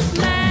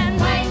 Postman.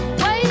 Wait,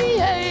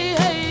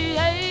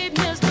 hey,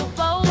 Mr.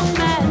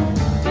 Postman.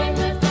 Hey,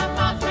 Mr.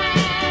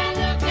 Postman,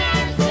 look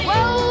and see.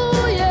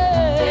 Whoa,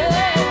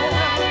 yeah.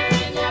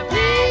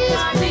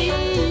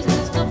 Please,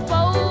 Mr.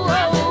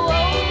 Postman.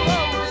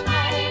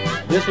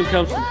 This one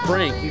comes from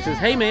Frank. He says,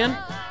 hey, man,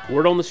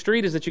 word on the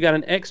street is that you got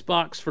an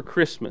Xbox for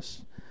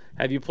Christmas.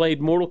 Have you played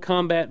Mortal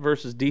Kombat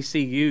versus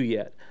DCU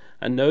yet?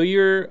 I know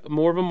you're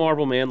more of a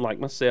Marvel man like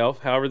myself.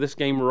 However, this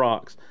game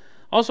rocks.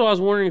 Also, I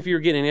was wondering if you were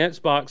getting an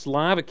Xbox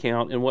Live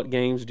account and what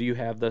games do you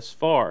have thus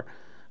far?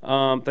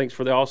 Thanks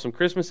for the awesome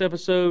Christmas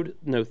episode.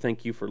 No,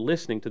 thank you for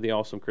listening to the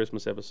awesome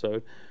Christmas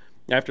episode.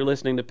 After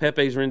listening to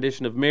Pepe's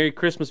rendition of Merry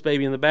Christmas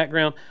Baby in the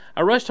background,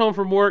 I rushed home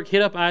from work,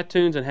 hit up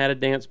iTunes, and had a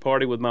dance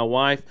party with my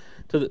wife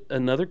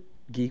another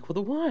geek with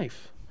a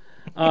wife,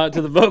 to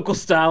the vocal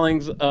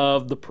stylings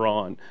of The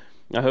Prawn.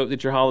 I hope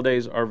that your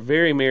holidays are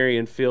very merry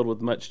and filled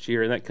with much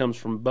cheer. And that comes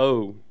from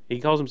Bo. He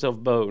calls himself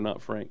Bo,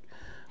 not Frank.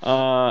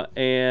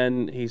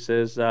 And he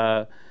says,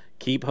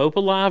 keep hope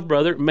alive,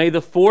 brother. May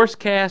the Force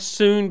cast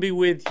soon be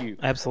with you.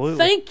 Absolutely.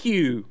 Thank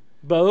you,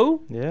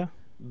 Bo. Yeah.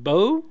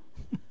 Bo?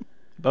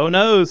 Bo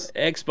knows.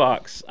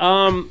 Xbox.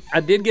 I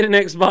did get an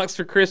Xbox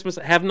for Christmas.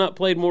 I have not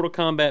played Mortal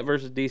Kombat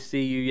versus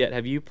DCU yet.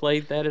 Have you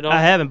played that at all?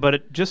 I haven't,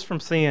 but just from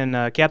seeing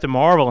Captain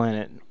Marvel in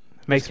it,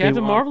 makes Is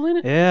Captain Marvel in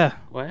it? Yeah.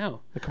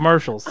 Wow. The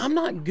commercials. I'm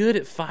not good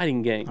at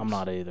fighting games. I'm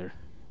not either.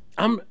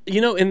 And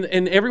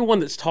everyone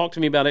that's talked to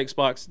me about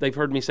Xbox, they've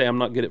heard me say I'm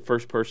not good at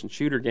first-person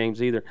shooter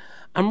games either.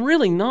 I'm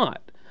really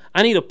not.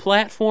 I need a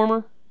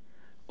platformer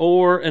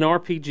or an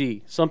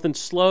RPG, something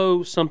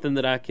slow, something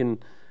that I can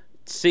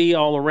see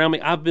all around me.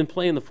 I've been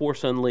playing The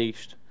Force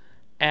Unleashed.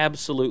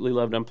 Absolutely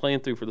loved it. I'm playing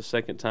through for the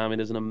second time.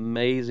 It is an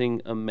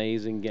amazing,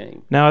 amazing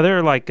game. Now, are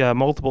there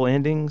multiple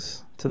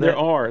endings to that? There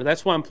are.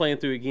 That's why I'm playing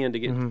through again to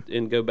get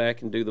and go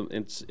back and do them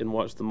and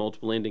watch the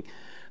multiple ending,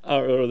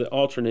 or the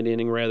alternate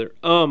ending rather.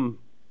 I'm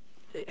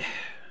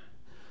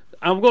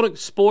going to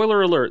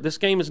spoiler alert. This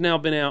game has now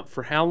been out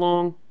for how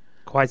long?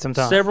 Quite some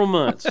time. Several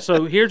months.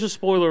 So here's a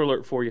spoiler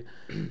alert for you.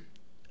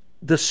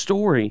 The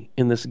story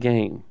in this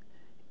game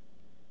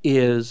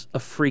is a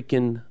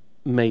freaking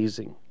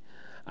amazing.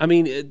 I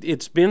mean,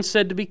 it's been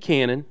said to be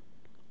canon,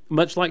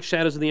 much like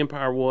Shadows of the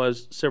Empire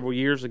was several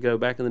years ago,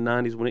 back in the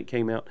 90s when it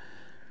came out.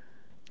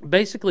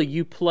 Basically,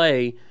 you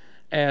play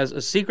as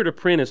a secret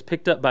apprentice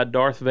picked up by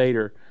Darth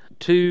Vader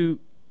to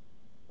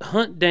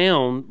hunt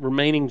down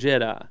remaining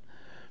Jedi.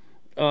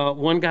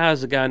 One guy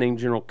is a guy named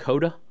General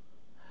Coda.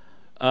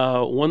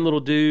 One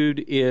little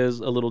dude is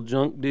a little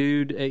junk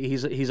dude.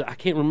 He's I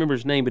can't remember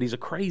his name, but he's a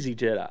crazy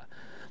Jedi.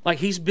 Like,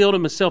 he's built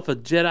himself a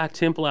Jedi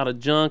temple out of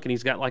junk, and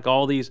he's got like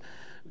all these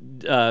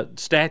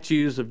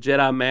statues of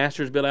Jedi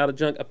Masters built out of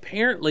junk.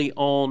 Apparently,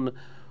 on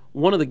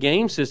one of the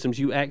game systems,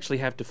 you actually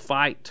have to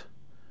fight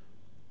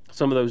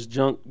some of those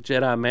junk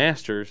Jedi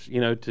Masters,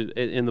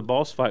 in the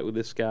boss fight with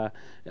this guy.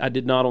 I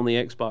did not on the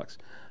Xbox.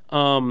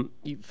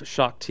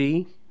 Shaak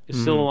Ti is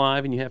still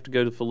alive, and you have to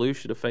go to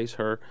Felucia to face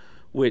her,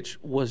 which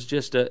was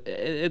just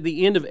at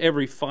the end of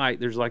every fight,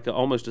 there's like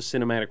almost a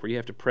cinematic where you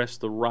have to press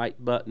the right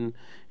button,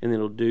 and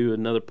it'll do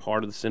another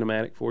part of the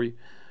cinematic for you.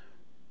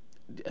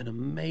 An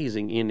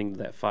amazing ending to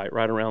that fight,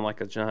 right around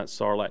like a giant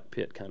Sarlacc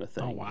pit kind of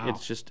thing. Oh, wow.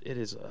 It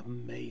is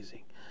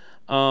amazing.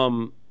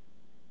 And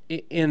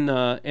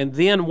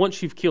then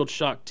once you've killed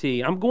Shaak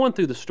Ti, I'm going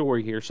through the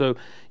story here, so you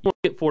want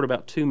to get forward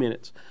about 2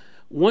 minutes.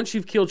 Once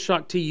you've killed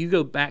Shaak Ti, you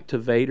go back to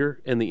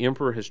Vader, and the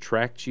Emperor has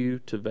tracked you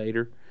to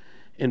Vader,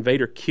 and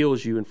Vader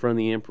kills you in front of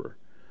the Emperor.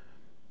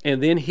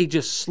 And then he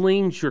just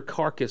slings your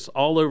carcass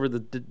all over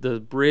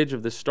the bridge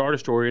of the Star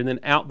Destroyer and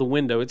then out the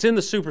window. It's in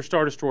the Super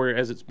Star Destroyer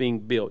as it's being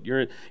built.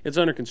 It's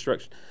under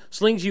construction.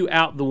 Slings you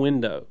out the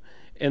window,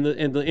 and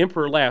the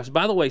Emperor laughs.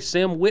 By the way,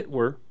 Sam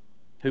Witwer,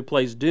 who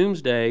plays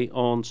Doomsday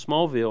on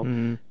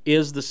Smallville,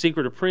 is the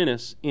secret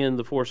apprentice in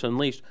The Force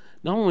Unleashed.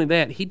 Not only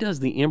that, he does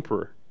the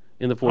Emperor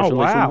in The Force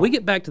Unleashed. Wow. When we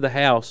get back to the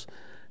house,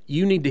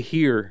 you need to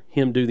hear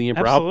him do the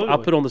Emperor. I'll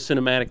Absolutely. put on the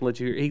cinematic and let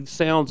you hear. He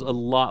sounds a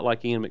lot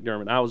like Ian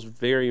McDermott. I was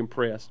very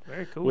impressed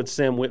Very cool. with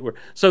Sam Witwer.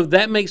 So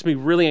that makes me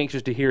really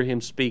anxious to hear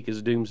him speak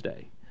as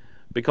Doomsday,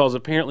 because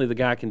apparently the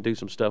guy can do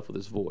some stuff with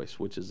his voice,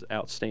 which is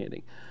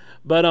outstanding.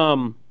 But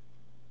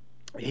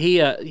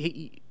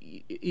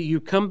you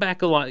come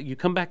back a lot. You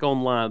come back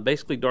online.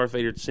 Basically, Darth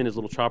Vader sent his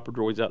little chopper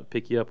droids out to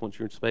pick you up once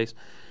you're in space,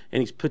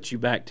 and he's put you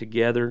back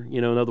together.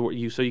 In other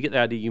words, so you get the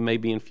idea you may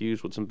be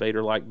infused with some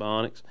Vader-like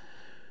bionics,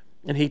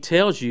 and he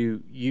tells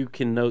you you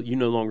no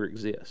longer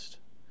exist,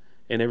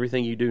 and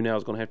everything you do now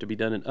is going to have to be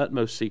done in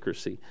utmost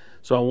secrecy.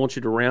 So I want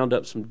you to round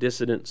up some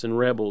dissidents and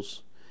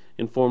rebels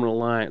and form an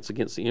alliance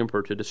against the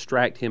Emperor to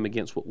distract him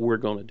against what we're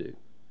going to do.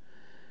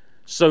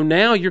 So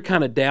now you're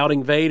kind of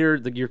doubting Vader.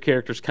 Your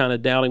character's kind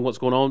of doubting what's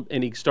going on,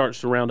 and he starts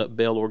to round up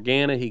Bail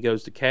Organa. He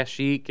goes to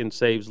Kashyyyk and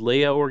saves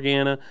Leia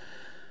Organa.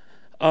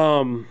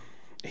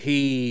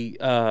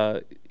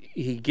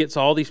 He gets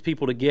all these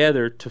people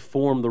together to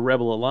form the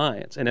Rebel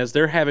Alliance, and as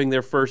they're having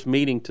their first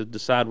meeting to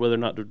decide whether or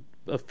not to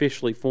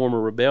officially form a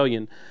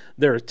rebellion,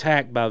 they're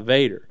attacked by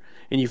Vader.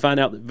 And you find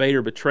out that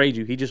Vader betrayed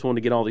you. He just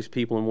wanted to get all these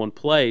people in one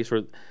place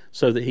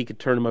so that he could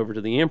turn them over to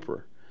the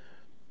Emperor.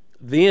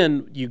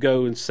 Then you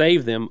go and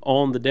save them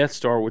on the Death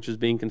Star, which is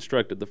being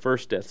constructed, the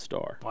first Death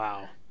Star.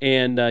 Wow.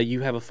 And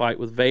you have a fight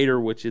with Vader,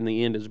 which in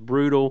the end is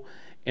brutal.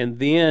 And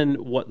then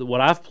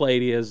what I've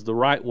played is the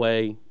right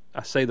way.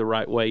 I say the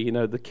right way,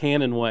 the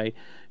canon way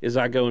is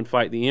I go and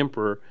fight the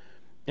Emperor.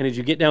 And as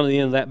you get down to the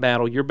end of that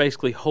battle, you're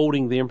basically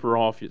holding the Emperor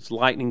off. It's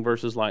lightning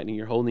versus lightning.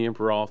 You're holding the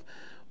Emperor off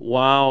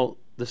while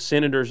the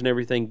senators and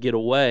everything get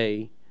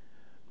away,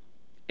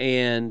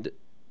 and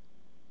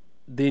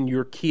then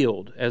you're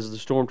killed as the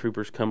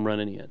stormtroopers come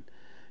running in.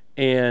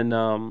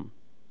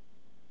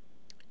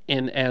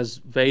 And as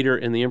Vader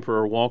and the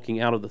Emperor are walking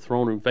out of the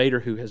throne room,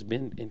 Vader, who has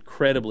been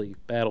incredibly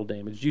battle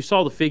damaged, you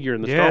saw the figure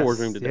in the Star Wars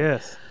room today.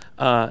 Yes.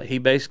 He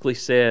basically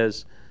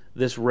says,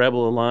 this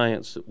Rebel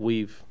Alliance that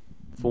we've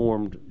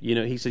formed,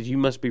 he says, you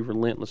must be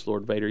relentless,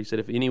 Lord Vader. He said,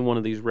 if any one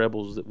of these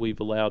rebels that we've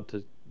allowed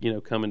to,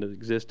 come into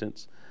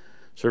existence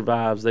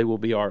survives, they will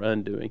be our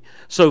undoing.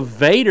 So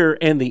Vader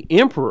and the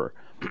Emperor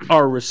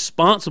are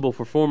responsible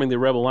for forming the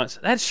Rebel Alliance.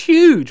 That's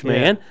huge,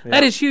 man. Yeah.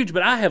 That is huge.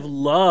 But I have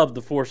loved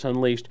The Force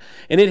Unleashed,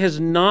 and it has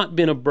not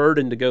been a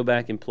burden to go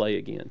back and play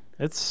again.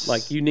 It's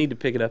Like, you need to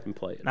pick it up and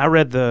play it. I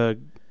read the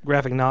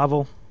graphic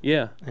novel.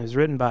 Yeah. It was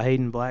written by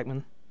Hayden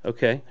Blackman,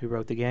 Okay. who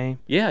wrote the game.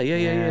 Yeah.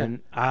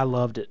 And I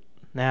loved it.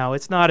 Now,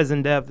 it's not as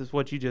in-depth as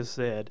what you just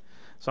said,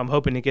 so I'm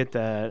hoping to get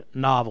the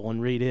novel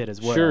and read it as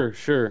well.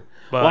 Sure.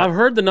 But- Well, I've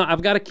heard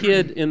I've got a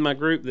kid in my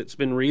group that's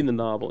been reading the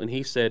novel, and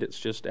he said it's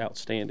just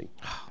outstanding.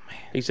 Oh, man.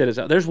 He said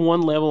there's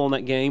one level on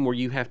that game where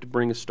you have to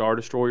bring a Star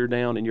Destroyer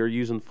down, and you're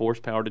using force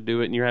power to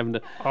do it, and you're having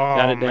to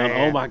got it down.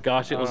 man. Oh my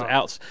gosh, it was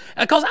out.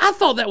 Because I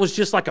thought that was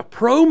just like a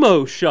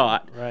promo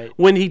shot Right.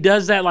 when he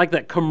does that, like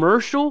that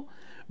commercial.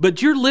 But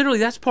you're literally,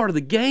 that's part of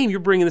the game. You're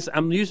bringing this.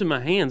 I'm using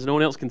my hands. No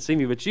one else can see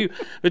me but you.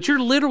 But you're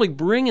literally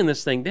bringing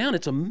this thing down.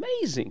 It's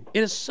amazing.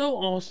 It is so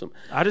awesome.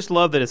 I just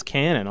love that it's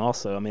canon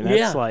also. I mean,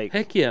 that's Yeah,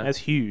 heck yeah. That's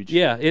huge.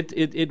 Yeah,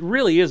 it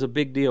really is a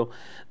big deal.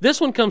 This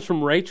one comes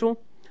from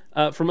Rachel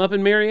from up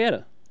in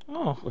Marietta.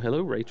 Oh, Well, hello,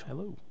 Rachel.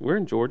 Hello. We're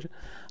in Georgia.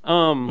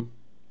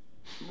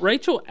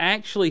 Rachel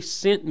actually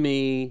sent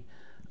me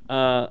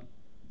an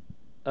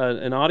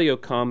audio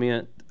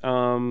comment,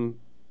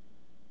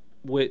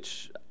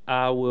 which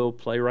I will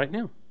play right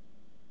now.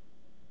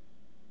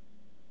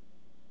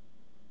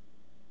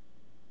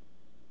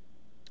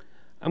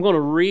 I'm going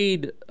to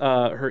read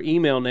her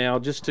email now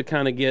just to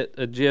kind of get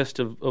a gist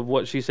of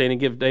what she's saying and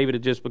give David a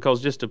gist,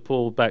 because just to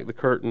pull back the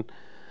curtain,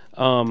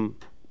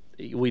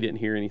 we didn't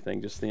hear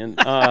anything just then.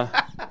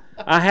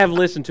 I have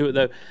listened to it,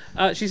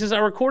 though. She says, I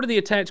recorded the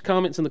attached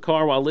comments in the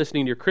car while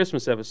listening to your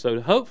Christmas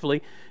episode.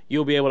 Hopefully,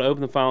 you'll be able to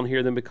open the file and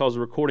hear them, because the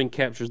recording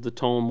captures the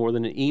tone more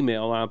than an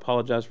email. I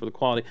apologize for the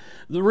quality.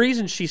 The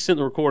reason she sent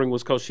the recording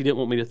was because she didn't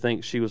want me to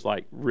think she was,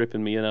 like,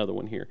 ripping me another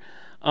one here.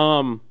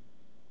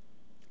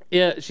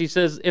 Yeah, she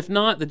says, if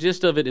not, the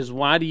gist of it is,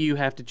 why do you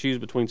have to choose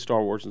between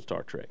Star Wars and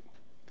Star Trek?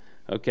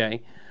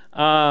 Okay.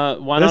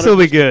 this will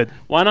be good.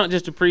 Why not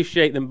just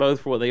appreciate them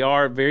both for what they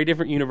are? Very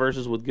different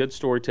universes with good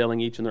storytelling,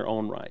 each in their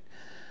own right.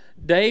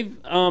 Dave,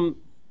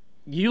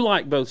 you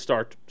like both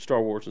Star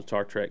Wars and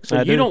Star Trek, so I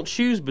you do. don't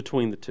choose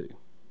between the two.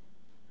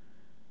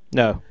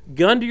 No,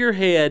 Gun to your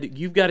head,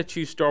 you've got to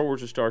choose Star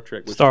Wars or Star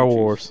Trek. Which Star do you choose?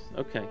 Wars.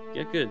 Okay,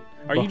 yeah, good.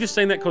 Are you just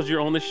saying that because you're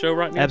on this show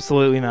right now?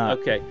 Absolutely not.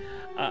 Okay.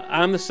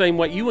 I'm the same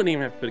way. You wouldn't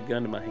even have to put a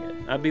gun to my head.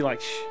 I'd be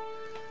like,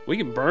 we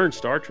can burn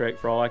Star Trek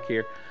for all I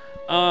care.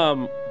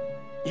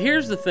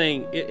 Here's the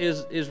thing,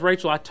 is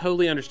Rachel, I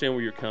totally understand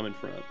where you're coming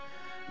from.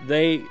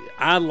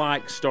 I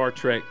like Star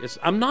Trek.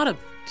 I'm not a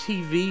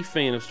TV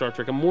fan of Star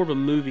Trek. I'm more of a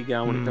movie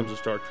guy when it comes to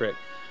Star Trek.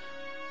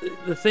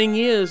 The thing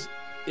is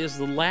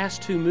the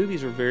last two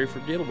movies are very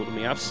forgettable to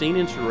me. I've seen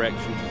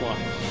Insurrection twice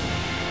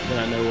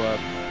that I know of.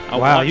 I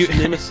watched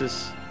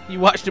Nemesis. You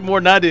watched it more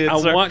than I did, I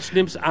sir. watched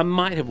Nemesis. I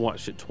might have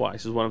watched it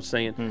twice, is what I'm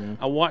saying.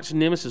 I watched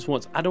Nemesis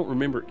once. I don't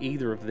remember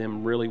either of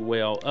them really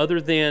well,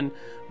 other than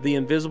the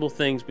invisible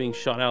things being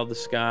shot out of the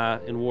sky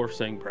and Worf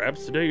saying,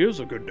 "Perhaps today is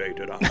a good day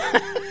to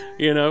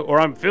die," or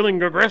 "I'm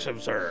feeling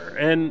aggressive, sir."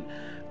 And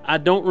I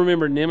don't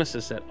remember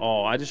Nemesis at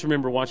all. I just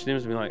remember watching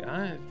Nemesis and being like,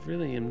 I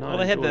really am not. Well,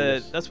 they had enjoying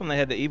this. that's when they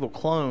had the evil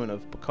clone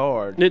of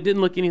Picard. And it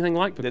didn't look anything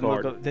like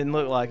Picard. Didn't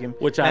look like him.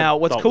 Which I now,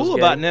 what's thought was cool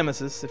about gay.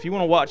 Nemesis, if you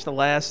want to watch the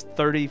last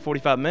 30,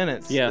 45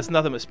 minutes, Yeah. it's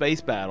nothing but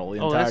space battle the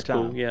Oh, entire that's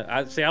time. cool. Yeah,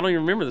 I don't even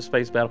remember the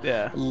space battle.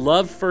 Yeah.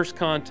 Love First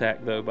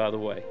Contact though. By the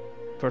way,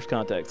 First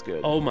Contact's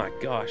good. oh my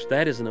gosh,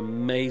 that is an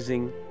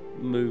amazing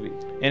movie.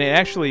 And it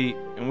actually,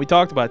 and we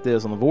talked about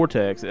this on the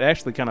Vortex, it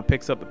actually kind of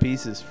picks up the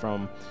pieces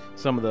from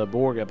some of the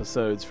Borg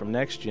episodes from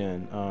Next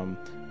Gen,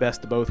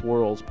 Best of Both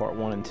Worlds, Part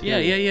 1 and 2. Yeah,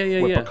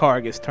 Where yeah.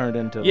 Picard gets turned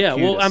into Yeah,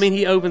 the well, Cutis. I mean,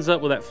 he opens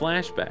up with that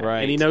flashback, Right.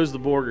 and he knows the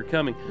Borg are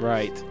coming.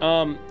 Right.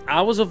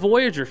 I was a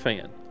Voyager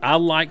fan. I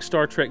like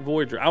Star Trek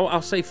Voyager.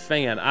 I'll say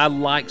fan. I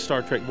like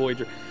Star Trek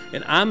Voyager,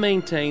 and I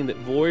maintain that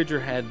Voyager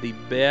had the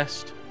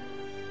best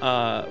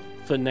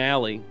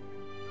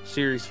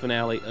series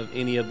finale of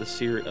any of the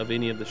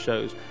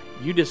shows.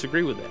 You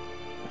disagree with that?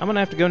 I'm going to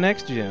have to go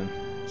Next Gen.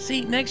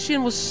 See, Next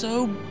Gen was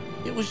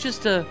it was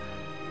just a.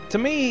 To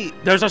me,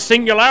 There's a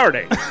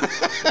singularity.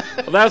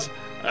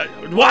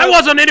 Why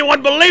wasn't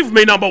anyone believe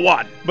me? Number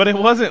one. but it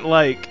wasn't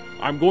like,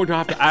 I'm going to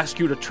have to ask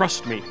you to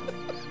trust me,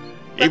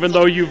 even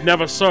though you've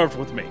never served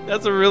with me.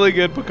 that's a really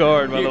good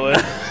Picard, by the way.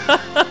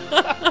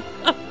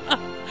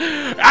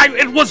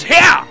 It was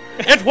here.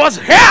 It was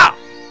here.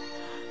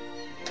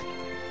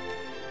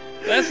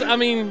 That's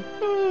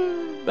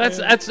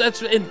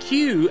in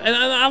Q, and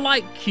I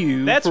like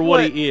Q That's for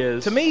what he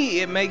is. To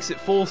me, it makes it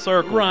full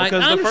circle. Right,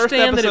 Because I the first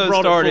understand that it episode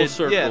brought it full started.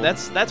 circle. Yeah,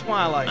 that's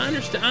why I like I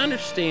it.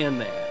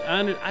 understand that.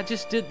 I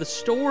just did the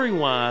story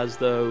wise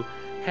though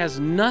has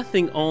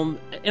nothing on,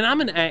 and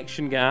I'm an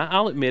action guy.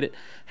 I'll admit it.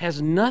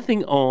 Has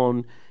nothing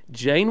on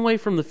Janeway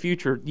from the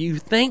future. You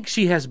think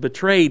she has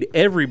betrayed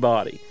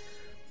everybody,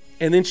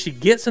 and then she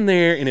gets in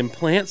there and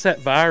implants that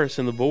virus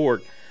in the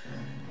Borg,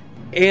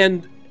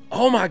 and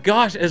oh my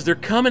gosh, as they're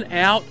coming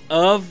out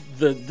of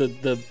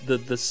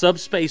the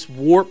subspace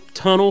warp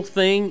tunnel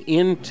thing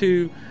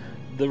into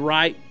the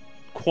right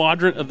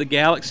quadrant of the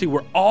galaxy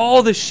where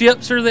all the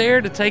ships are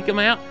there to take them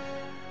out,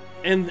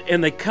 and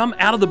they come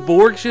out of the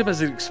Borg ship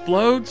as it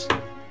explodes.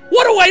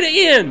 What a way to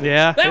end!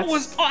 Yeah, that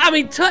was,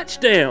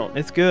 touchdown.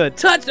 It's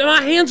good.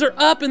 My hands are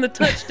up in the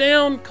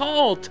touchdown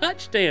call.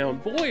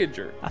 Touchdown,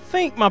 Voyager. I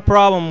think my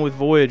problem with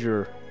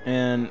Voyager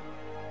and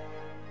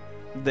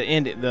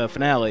the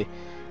finale,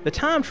 the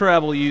time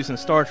travel use in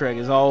Star Trek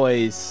is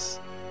always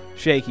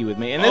shaky with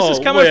me. And this is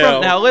coming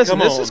from, now listen,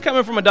 this is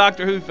coming from a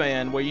Doctor Who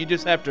fan where you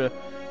just have to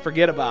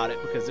forget about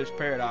it because there's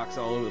paradox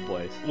all over the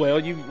place.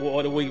 Well,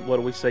 what do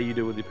we say you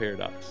do with the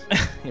paradox?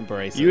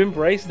 Embrace You it.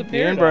 embrace the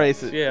paradox. You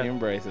embrace it. Yeah. You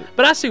embrace it.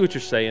 But I see what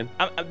you're saying.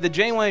 The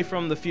Janeway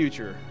from the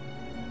future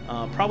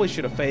probably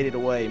should have faded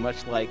away,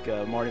 much like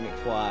Marty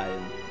McFly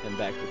in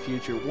Back to the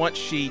Future. Once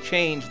she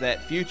changed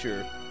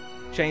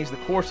the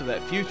course of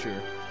that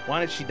future, why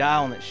did she die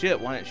on that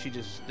ship? Why didn't she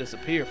just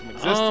disappear from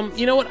existence?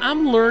 You know what?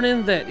 I'm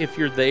learning that if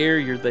you're there,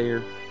 you're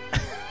there.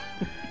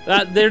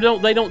 They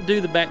don't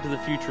do the Back to the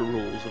Future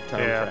rules of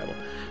time travel.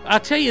 I'll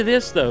tell you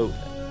this though,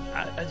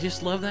 I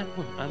just love that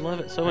one. I love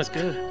it so much.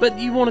 good. But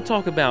you want to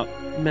talk about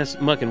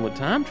mucking with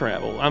time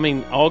travel? I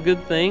mean, All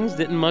Good Things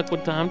didn't muck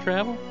with time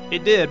travel.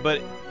 It did,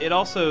 but it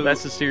also...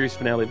 That's the series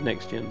finale of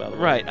Next Gen, by the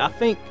way. Right. I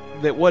think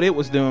that what it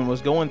was doing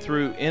was going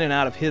through in and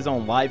out of his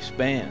own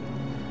lifespan.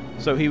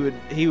 So he would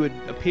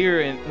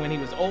appear when he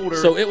was older.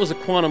 So it was a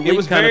quantum It leap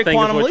was kind very of thing, is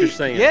quantum what leap. you're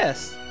saying.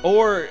 Yes.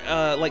 Or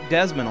like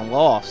Desmond on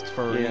Lost,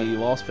 for Yeah. any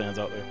Lost fans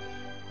out there.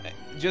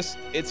 Just,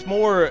 it's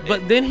more...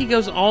 But then he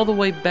goes all the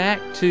way back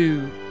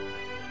to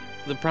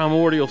the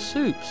primordial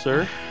soup,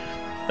 sir.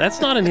 That's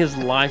not in his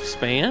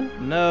lifespan.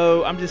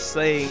 No, I'm just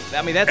saying...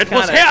 I mean, that's It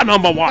kind was of... here,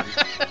 number one.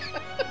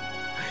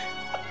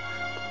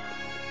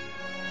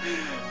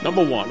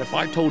 Number one, if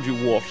I told you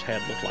Worf's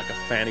head looked like a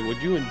fanny,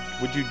 would you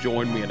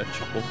join me in a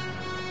chuckle?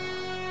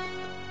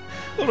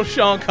 little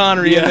Sean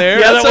Connery in there.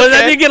 Yeah, That's I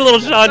okay. did get a little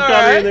Sean All Connery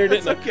right, in there,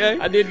 that's didn't okay.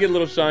 I? I did get a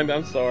little Sean.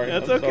 I'm sorry.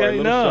 That's I'm okay. Sorry,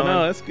 little No, Sean.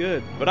 no, that's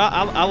good. But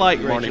I like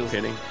Marnie Rachel's.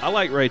 Penny. I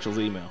like Rachel's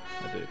email.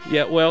 I do.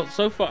 Yeah, well,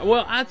 so far,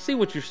 I see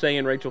what you're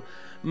saying, Rachel.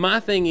 My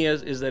thing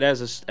is that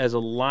as a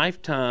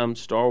lifetime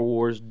Star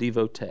Wars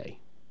devotee,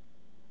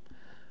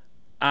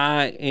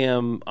 I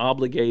am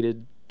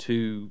obligated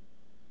to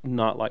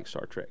not like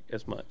Star Trek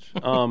as much.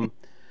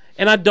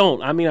 And I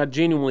don't. I mean, I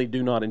genuinely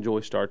do not enjoy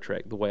Star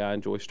Trek the way I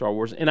enjoy Star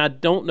Wars. And I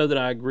don't know that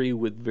I agree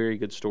with very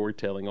good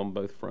storytelling on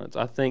both fronts.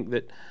 I think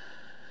that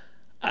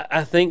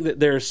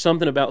there's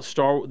something about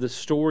the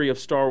story of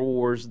Star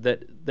Wars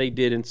that they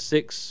did in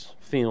 6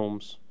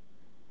 films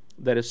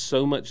that is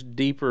so much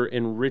deeper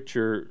and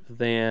richer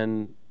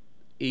than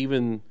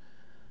even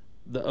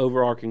the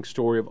overarching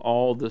story of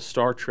all the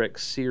Star Trek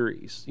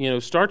series. You know,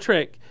 Star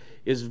Trek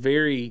is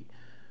very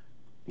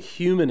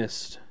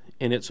humanist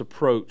in its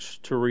approach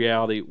to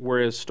reality,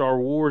 whereas Star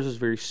Wars is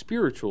very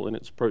spiritual in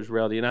its approach to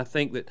reality. And I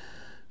think that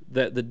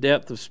the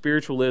depth of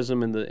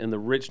spiritualism and the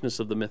richness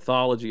of the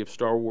mythology of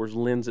Star Wars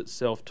lends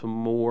itself to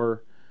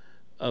more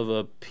of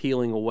a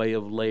peeling away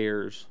of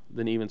layers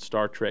than even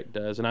Star Trek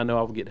does. And I know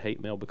I'll get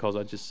hate mail because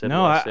I just said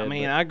No, what I I said.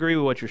 mean, I agree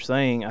with what you're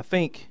saying. I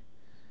think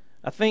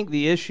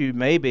the issue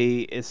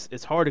maybe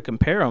it's hard to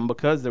compare them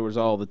because there was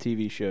all the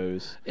TV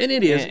shows. And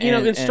it is.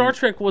 And Star and-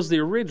 Trek was the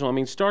original. I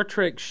mean, Star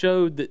Trek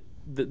showed that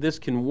this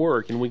can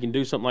work and we can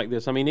do something like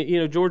this. I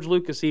mean, George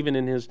Lucas, even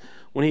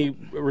when he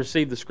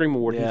received the Scream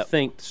Award, Yep. he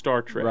thanked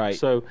Star Trek. Right.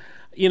 So,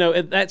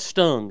 that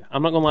stung.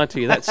 I'm not going to lie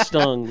to you. That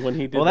stung when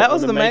he did Well, that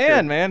was when the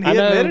maker- man. He I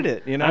know- admitted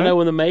it, you know? I know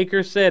when the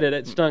maker said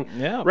it stung.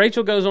 Yeah.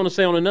 Rachel goes on to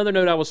say, on another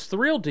note, I was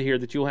thrilled to hear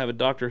that you'll have a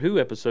Doctor Who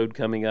episode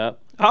coming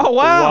up. Oh,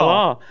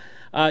 wow.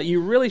 Voila. You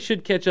really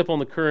should catch up on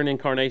the current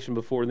incarnation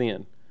before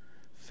then.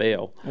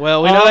 Fail.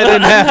 Well, we know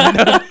that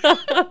didn't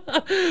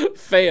happen.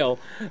 Fail.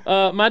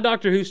 My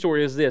Doctor Who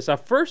story is this. I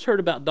first heard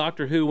about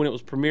Doctor Who when it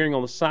was premiering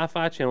on the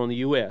Sci-Fi Channel in the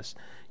U.S.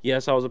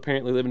 Yes, I was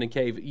apparently living in a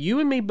cave. You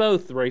and me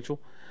both, Rachel.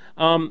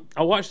 I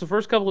watched the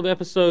first couple of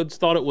episodes,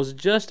 thought it was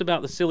just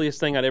about the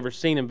silliest thing I'd ever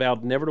seen, and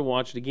vowed never to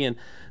watch it again.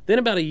 Then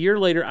about a year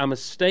later, I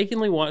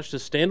mistakenly watched a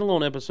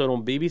standalone episode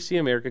on BBC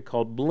America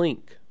called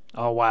Blink.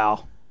 Oh,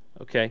 wow.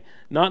 Okay,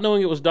 not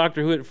knowing it was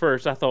Doctor Who at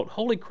first, I thought,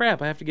 holy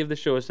crap, I have to give this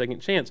show a second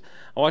chance.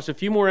 I watched a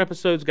few more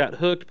episodes, got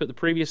hooked, put the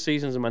previous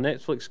seasons in my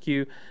Netflix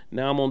queue.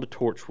 Now I'm on to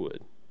Torchwood,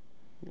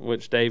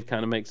 which Dave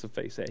kind of makes a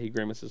face at. He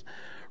grimaces.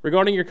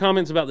 Regarding your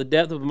comments about the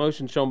depth of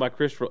emotion shown by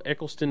Christopher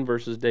Eccleston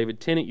versus David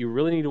Tennant, you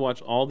really need to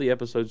watch all the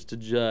episodes to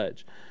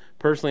judge.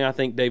 Personally, I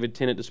think David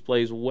Tennant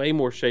displays way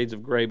more shades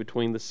of gray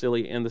between the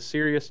silly and the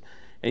serious,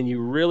 and you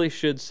really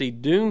should see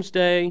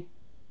Doomsday,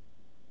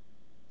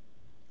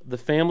 The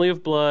Family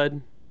of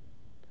Blood,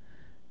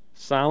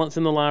 Silence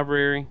in the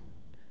Library.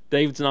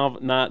 David's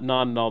not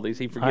nodding all these.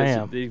 He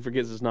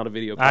forgets it's not a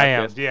video podcast. I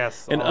am,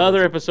 yes. And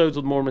other episodes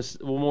with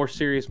more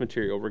serious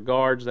material.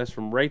 Regards. That's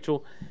from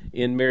Rachel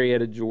in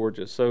Marietta,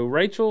 Georgia. So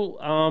Rachel,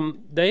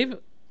 Dave,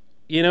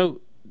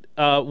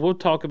 we'll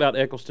talk about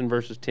Eccleston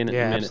versus Tennant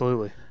in a minute.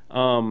 Absolutely.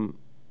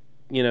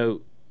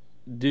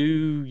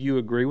 Do you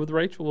agree with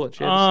Rachel? What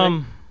she had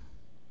to say?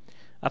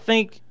 I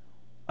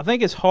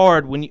think it's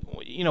hard when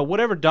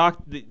whatever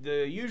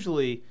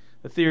usually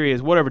the theory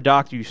is whatever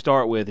doctor you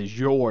start with is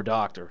your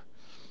doctor.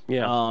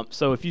 Yeah.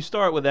 So if you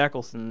start with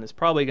Eccleston, it's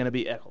probably going to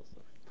be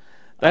Eccleston.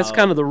 That's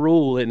kind of the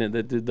rule, isn't it?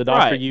 That the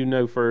doctor Right. you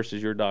know first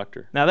is your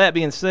doctor. Now that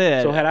being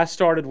said, So had I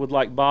started with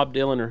like Bob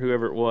Dylan or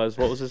whoever it was,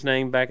 what was his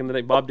name back in the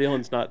day? Bob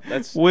Dylan's not.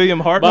 That's William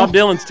Hartnell. Bob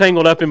Dylan's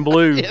Tangled Up in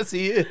Blue. Yes,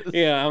 he is.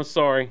 Yeah, I'm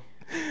sorry.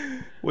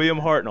 William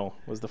Hartnell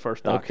was the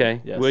first doctor.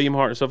 Okay, Yes. William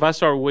Hartnell. So if I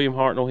start with William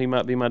Hartnell, he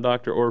might be my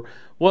doctor. Or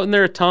wasn't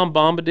there a Tom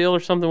Bombadil or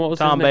something? What was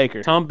Tom his name?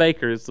 Baker. Tom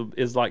Baker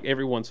is like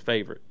everyone's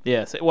favorite.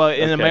 Yes. Well,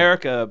 in Okay.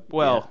 America,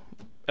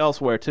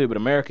 elsewhere too, but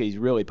America, he's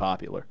really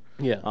popular.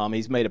 Yeah.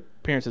 He's made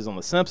appearances on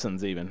The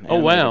Simpsons even. Oh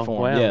wow, animated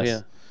form. wow,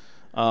 Yes.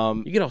 yeah.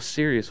 You get all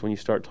serious when you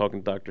start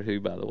talking Doctor Who.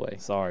 By the way,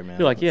 Sorry, man.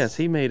 you're like, yes,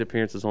 he made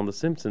appearances on The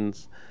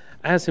Simpsons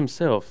as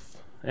himself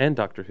and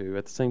Doctor Who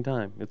at the same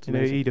time. It's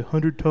amazing. eat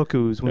 100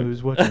 tacos when he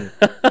was watching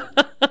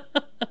it.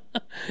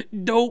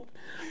 Dope.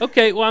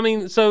 Okay, well, I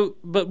mean,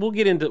 but we'll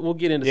get into some of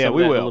that in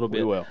a little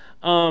bit. We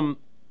will.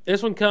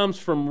 This one comes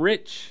from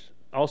Rich,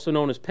 also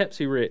known as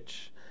Pepsi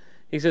Rich.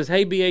 He says,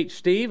 "Hey, BH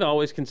Steve, I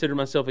always consider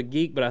myself a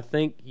geek, but I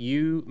think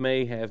you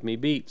may have me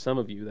beat. Some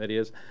of you, that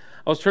is.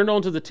 I was turned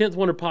on to the 10th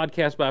Wonder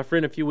podcast by a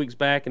friend a few weeks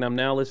back, and I'm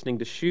now listening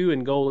to Shoe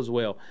and Goal as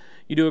well.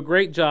 You do a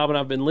great job, and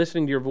I've been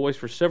listening to your voice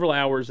for several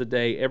hours a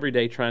day, every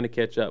day, trying to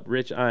catch up.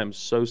 Rich, I am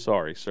so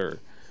sorry, sir.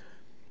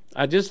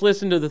 I just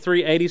listened to the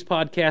 380s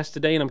podcast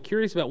today, and I'm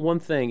curious about one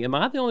thing. Am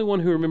I the only one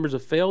who remembers a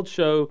failed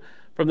show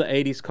from the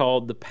 80s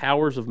called The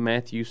Powers of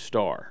Matthew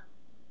Starr?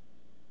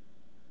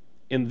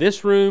 In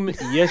this room,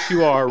 yes,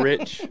 you are,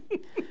 Rich.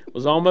 It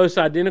was almost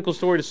identical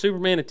story to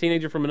Superman. A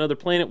teenager from another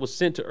planet was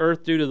sent to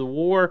Earth due to the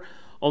war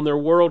on their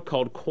world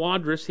called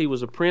Quadris. He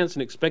was a prince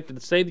and expected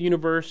to save the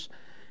universe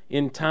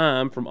in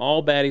time from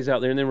all baddies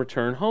out there and then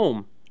return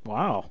home.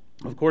 Wow.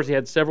 Of course, he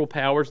had several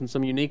powers and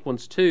some unique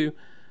ones, too.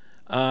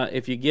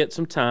 If you get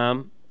some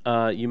time,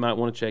 you might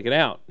want to check it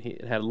out.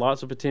 It had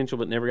lots of potential,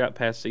 but never got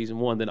past season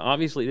 1. Then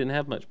obviously it didn't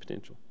have much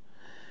potential.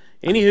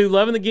 Anywho,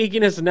 loving the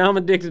geekiness, and now I'm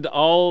addicted to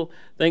all.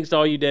 Thanks to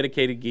all you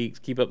dedicated geeks.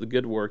 Keep up the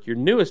good work. Your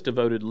newest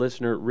devoted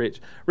listener, Rich.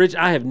 Rich,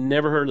 I have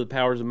never heard of the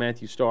Powers of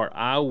Matthew Starr.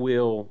 I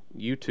will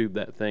YouTube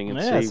that thing and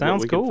see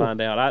what we can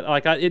find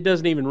out. It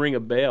doesn't even ring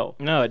a bell.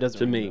 No, it doesn't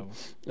to ring me. a bell.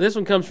 This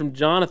one comes from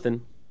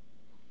Jonathan.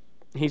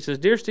 He says,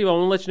 "Dear Steve, I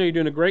want to let you know you're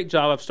doing a great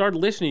job. I've started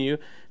listening to you,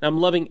 and I'm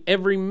loving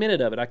every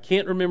minute of it. I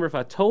can't remember if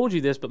I told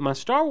you this, but my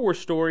Star Wars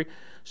story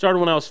started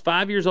when I was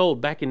 5 years old,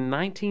 back in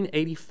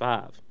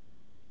 1985,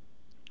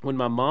 when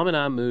my mom and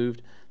I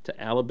moved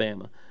to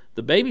Alabama.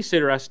 The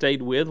babysitter I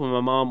stayed with when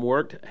my mom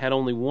worked had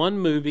only one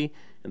movie,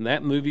 and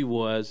that movie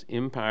was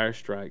Empire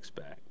Strikes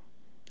Back.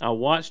 I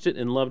watched it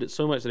and loved it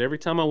so much that every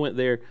time I went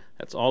there,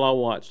 that's all I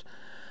watched.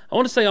 I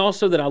want to say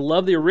also that I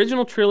love the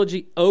original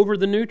trilogy over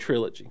the new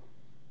trilogy.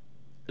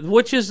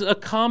 which is a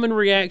common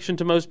reaction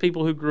to most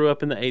people who grew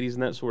up in the 80s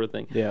and that sort of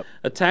thing. Yep.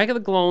 Attack of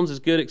the Clones is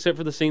good except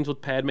for the scenes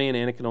with Padme and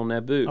Anakin on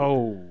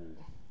Naboo.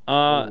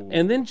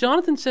 And then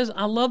Jonathan says,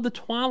 I love the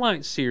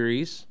Twilight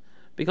series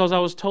because I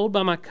was told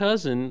by my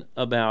cousin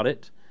about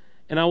it,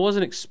 and I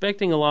wasn't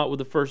expecting a lot with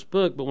the first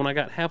book, but when I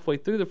got halfway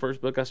through the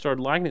first book, I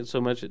started liking it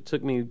so much it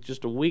took me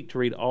just a week to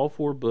read all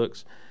 4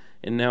 books,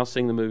 and now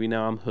seeing the movie,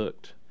 now I'm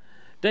hooked.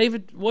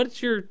 David,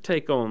 what's your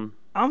take on...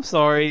 I'm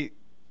sorry.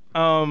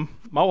 My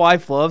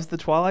wife loves the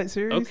Twilight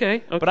series.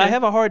 Okay. But I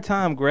have a hard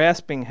time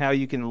grasping how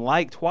you can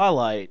like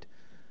Twilight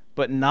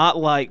but not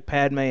like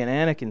Padme and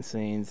Anakin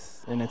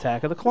scenes in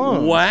Attack of the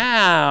Clones.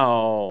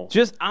 Wow.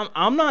 Just,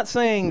 I'm not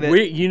saying that...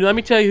 Let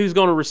me tell you who's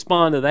going to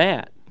respond to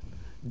that.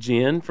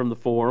 Jen from the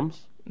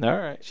forums. All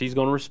right. She's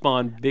going to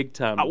respond big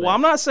time to that. Well,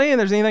 I'm not saying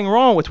there's anything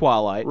wrong with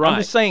Twilight. Right. I'm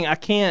just saying I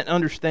can't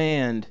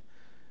understand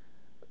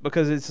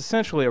because it's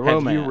essentially a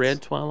romance. Have you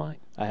read Twilight?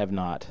 I have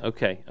not.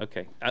 Okay.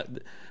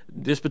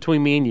 Just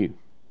between me and you,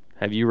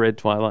 have you read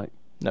Twilight?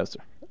 No, sir.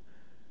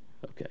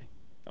 Okay.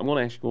 I'm going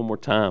to ask you one more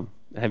time.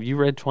 Have you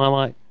read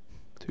Twilight?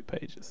 2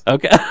 pages.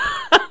 Okay.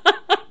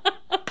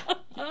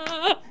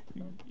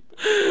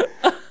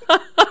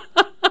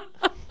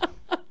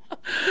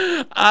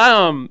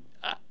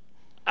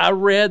 I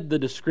read the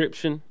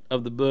description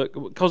of the book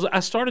because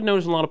I started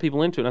noticing a lot of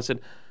people into it. And I said,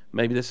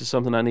 maybe this is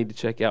something I need to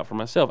check out for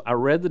myself. I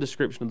read the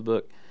description of the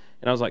book,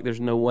 and I was like,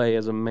 there's no way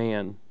as a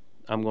man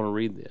I'm going to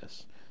read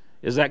this.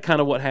 Is that kind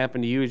of what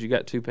happened to you as you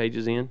got 2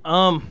 pages in?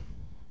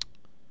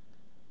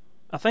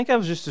 I think I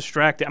was just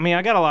distracted. I mean,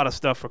 I got a lot of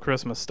stuff for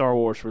Christmas, Star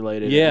Wars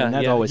related. Yeah, and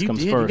that always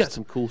comes first. You got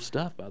some cool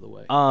stuff, by the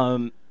way.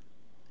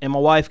 And my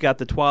wife got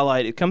the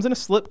Twilight. It comes in a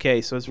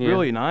slipcase, so it's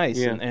really nice.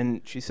 Yeah. And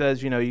she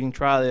says, you can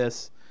try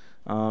this.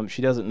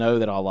 She doesn't know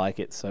that I'll like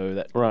it, so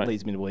that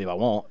leads me to believe I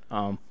won't.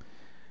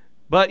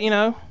 But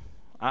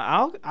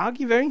I'll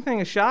give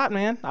anything a shot,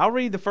 man. I'll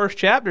read the first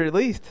chapter at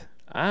least.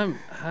 But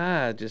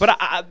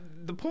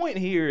the point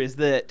here is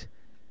that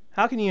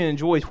how can you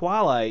enjoy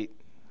Twilight,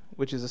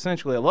 which is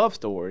essentially a love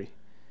story,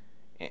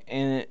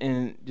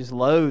 and just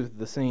loathe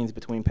the scenes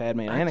between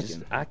Padme and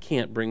Anakin? I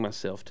can't bring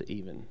myself to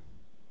even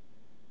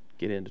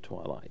get into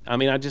Twilight. I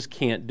mean, I just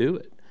can't do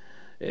it,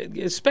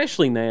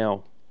 especially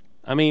now.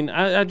 I mean,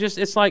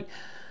 it's like,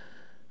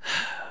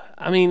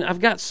 I mean, I've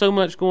got so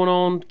much going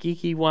on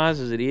geeky-wise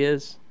as it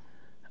is,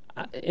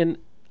 and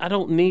I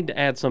don't need to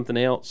add something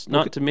else,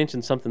 not to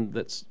mention something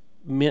that's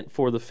meant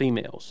for the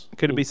females.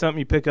 Could it be something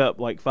you pick up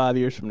like 5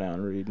 years from now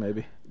and read,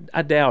 maybe?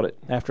 I doubt it.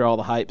 After all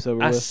the hype's over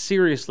with? I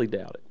seriously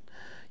doubt it.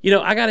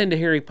 I got into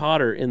Harry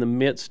Potter in the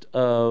midst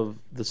of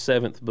the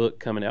 7th book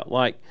coming out,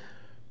 like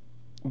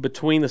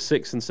between the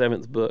 6th and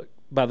 7th book.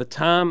 By the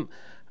time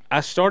I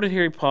started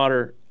Harry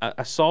Potter, I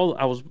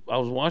was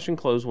washing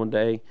clothes one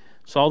day,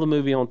 saw the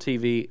movie on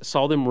TV,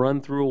 saw them run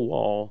through a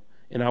wall,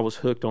 and I was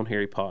hooked on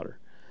Harry Potter.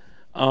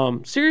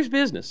 Serious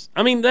business.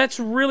 I mean, that's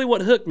really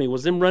what hooked me,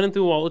 was them running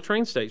through a wall at the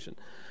train station.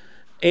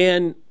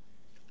 And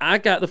I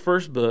got the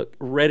first book,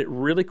 read it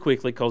really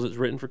quickly because it's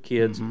written for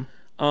kids.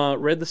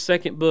 Mm-hmm. Read the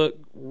 2nd book,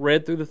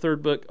 read through the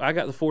 3rd book. I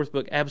got the 4th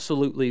book,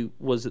 absolutely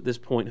was at this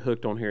point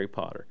hooked on Harry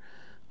Potter.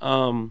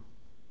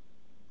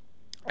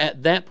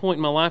 At that point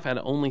in my life, I'd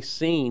only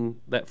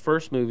seen that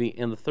first movie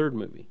and the 3rd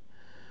movie.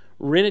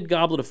 Rented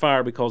Goblet of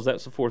Fire because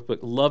that's the 4th book.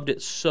 Loved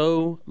it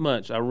so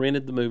much. I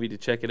rented the movie to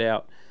check it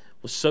out.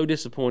 Was so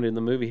disappointed in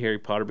the movie Harry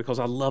Potter because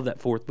I love that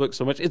 4th book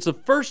so much. It's the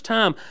first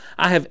time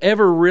I have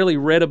ever really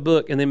read a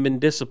book and then been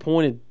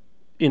disappointed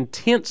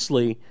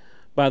intensely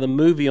by the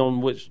movie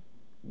on which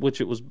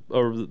it was,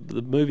 or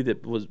the movie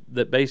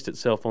that based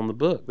itself on the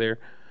book there,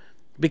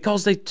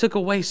 because they took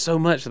away so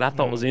much that I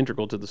thought was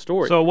integral to the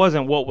story. So it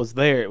wasn't what was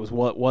there; it was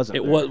what wasn't.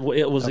 It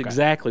was okay.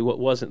 Exactly what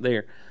wasn't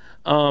there.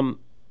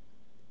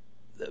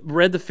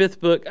 Read the 5th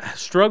book,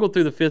 struggled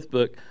through the 5th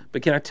book,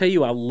 but can I tell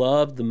you I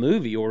loved the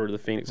movie Order of the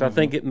Phoenix. Mm-hmm. I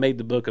think it made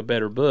the book a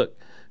better book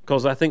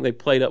because I think they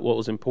played up what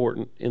was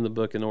important in the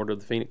book in Order of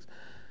the Phoenix.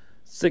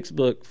 6th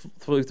book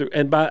flew through,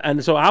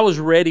 and so I was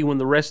ready when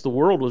the rest of the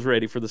world was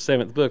ready for the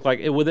 7th book. Like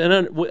within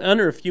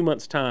under a few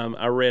months' time,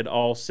 I read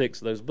all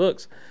 6 of those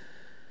books.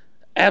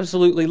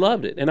 Absolutely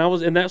loved it,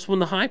 and that's when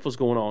the hype was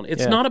going on.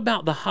 It's not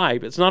about the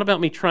hype. It's not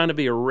about me trying to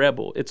be a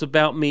rebel. It's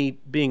about me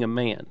being a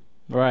man.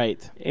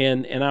 Right.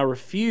 And I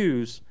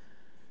refuse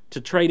to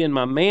trade in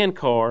my man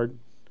card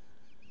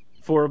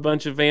for a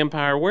bunch of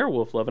vampire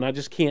werewolf love, and I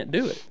just can't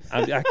do it.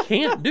 I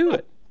can't do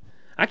it.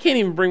 I can't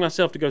even bring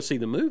myself to go see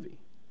the movie.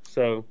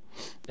 So,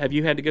 have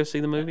you had to go see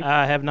the movie?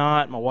 I have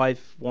not. My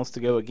wife wants to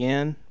go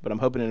again, but I'm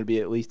hoping it'll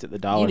be at least at the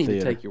Dollar Theater. You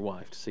need to take your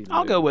wife to see the movie.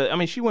 I'll go with. I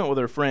mean, she went with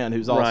her friend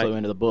who's also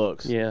into the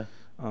books. Yeah.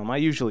 I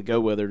usually go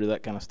with her to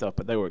that kind of stuff,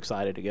 but they were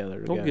excited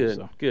together. Oh,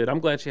 good, good. I'm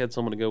glad she had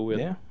someone to go with.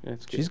 Yeah,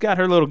 that's good. She's got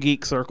her little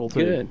geek circle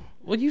too. Good.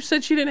 Well, you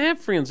said she didn't have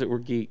friends that were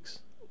geeks.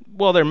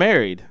 Well, they're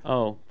married.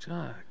 Oh,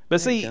 God. But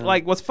see,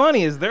 like, what's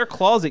funny is they're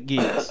closet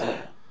geeks.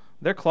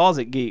 They're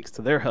closet geeks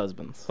to their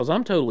husbands. Because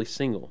I'm totally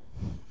single,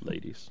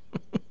 ladies.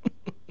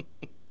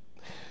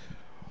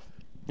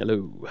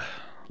 Hello,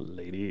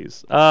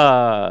 ladies.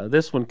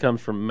 This one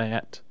comes from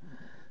Matt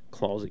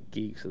closet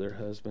geeks of their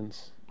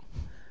husbands.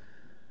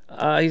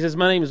 He says,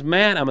 my name is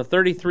Matt. I'm a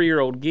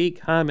 33-year-old geek.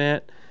 Hi,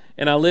 Matt.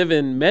 And I live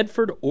in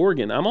Medford,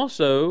 Oregon. I'm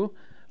also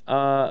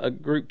a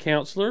group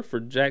counselor for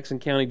Jackson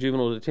County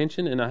Juvenile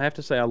Detention, and I have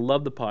to say I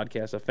love the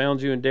podcast. I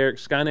found you and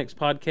Derek's Skynex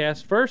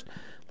podcast first.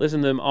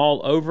 Listen to them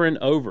all over and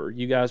over.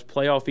 You guys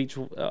play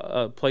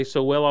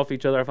so well off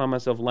each other. I find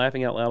myself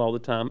laughing out loud all the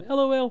time.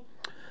 LOL.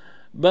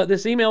 But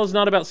this email is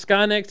not about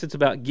Skynex. It's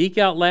about Geek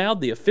Out Loud,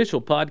 the official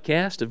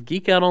podcast of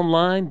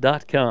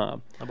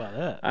GeekOutOnline.com. How about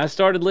that? I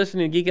started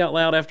listening to Geek Out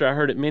Loud after I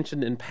heard it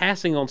mentioned in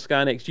passing on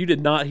Skynex. You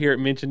did not hear it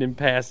mentioned in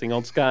passing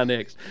on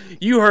Skynex.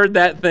 You heard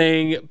that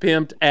thing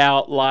pimped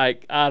out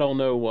like I don't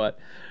know what.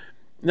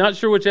 Not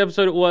sure which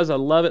episode it was. I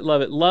love it,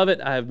 love it, love it.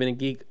 I have been a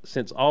geek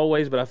since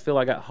always, but I feel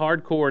I got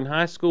hardcore in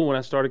high school when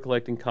I started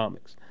collecting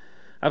comics.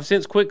 I've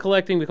since quit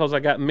collecting because I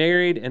got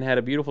married and had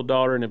a beautiful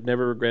daughter and have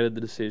never regretted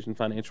the decision,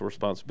 financial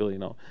responsibility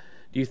and all.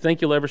 Do you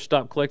think you'll ever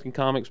stop collecting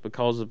comics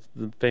because of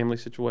the family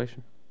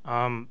situation?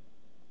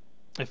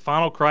 If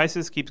Final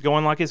Crisis keeps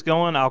going like it's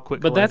going, I'll quit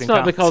But collecting that's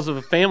not comics. because of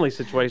a family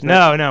situation.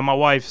 No, my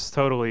wife's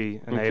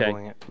totally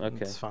enabling it. Okay.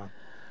 It's fine.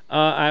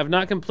 I have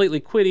not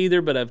completely quit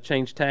either, but I've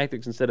changed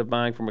tactics. Instead of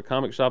buying from a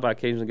comic shop, I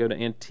occasionally go to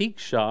antique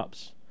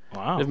shops.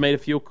 Wow. I've made a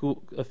few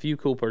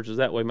cool purchases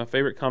that way. My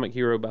favorite comic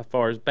hero by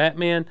far is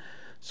Batman,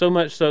 so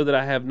much so that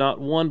I have not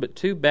one but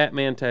two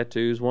Batman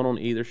tattoos, one on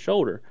either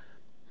shoulder.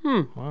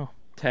 Wow.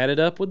 Tatted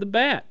up with the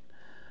bat.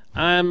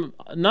 I'm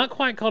not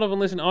quite caught up on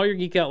listening to all your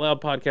Geek Out Loud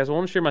podcasts. I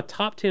want to share my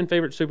top 10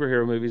 favorite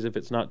superhero movies if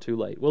it's not too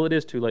late. Well, it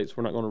is too late, so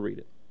we're not going to read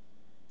it.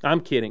 I'm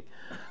kidding.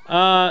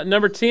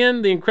 Number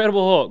 10, The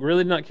Incredible Hulk.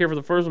 Really did not care for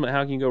the first one, but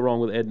how can you go wrong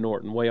with Ed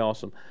Norton? Way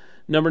awesome.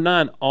 Number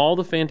 9, all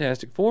the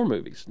Fantastic Four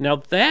movies. Now,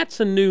 that's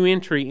a new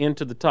entry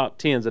into the top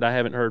 10s that I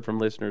haven't heard from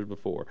listeners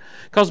before.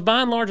 Because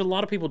by and large, a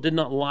lot of people did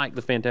not like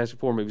the Fantastic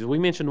Four movies. We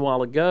mentioned a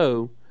while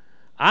ago,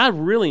 I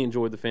really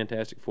enjoyed the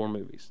Fantastic Four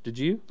movies. Did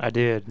you? I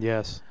did,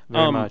 yes.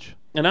 Very much.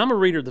 And I'm a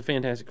reader of the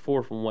Fantastic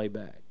Four from way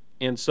back.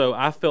 And so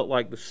I felt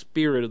like the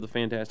spirit of the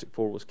Fantastic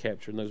Four was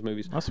captured in those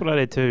movies. That's what I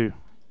did too.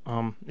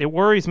 It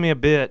worries me a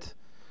bit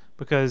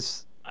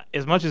because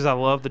as much as I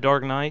love The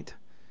Dark Knight,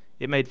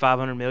 it made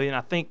 $500 million.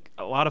 I think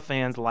a lot of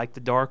fans like the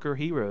darker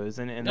heroes,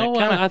 and that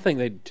kind of I think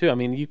they do too. I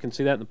mean, you can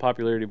see that in the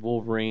popularity of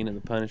Wolverine and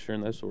the Punisher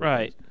and those sort of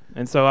right. things.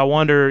 And so I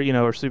wonder,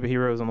 are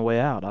superheroes on the way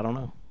out? I don't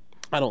know.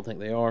 I don't think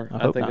they are. I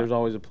I hope think not. there's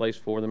always a place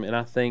for them, and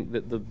I think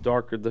that the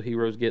darker the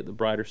heroes get, the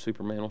brighter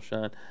Superman will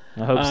shine.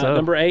 I hope so.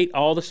 Number 8,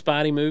 all the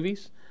Spidey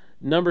movies.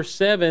 Number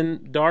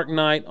 7, Dark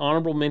Knight.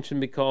 Honorable mention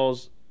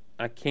because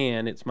I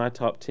can. It's my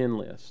top 10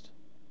 list.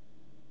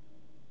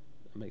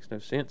 That makes no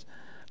sense.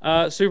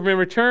 Superman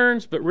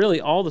Returns, but really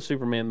all the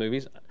Superman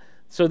movies.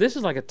 So this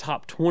is like a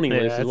top 20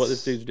 list is what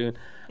this dude's doing.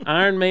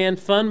 Iron Man,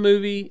 fun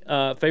movie.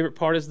 Favorite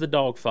part is the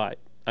dogfight.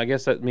 I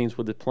guess that means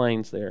with the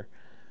planes there.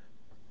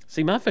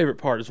 See, my favorite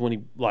part is when he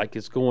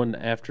is going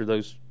after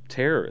those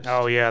terrorists.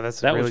 Oh yeah, that's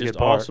that a really was just good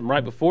part. awesome.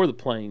 Right before the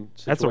plane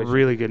situation. That's a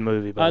really good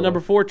movie. By the Number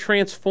way. 4,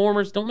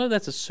 Transformers. Don't know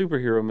that's a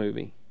superhero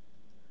movie.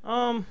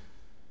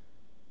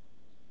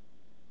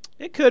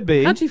 It could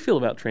be. How'd you feel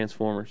about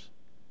Transformers?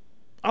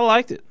 I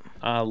liked it.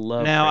 I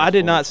love. Now I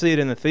did not see it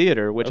in the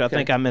theater, which I Okay.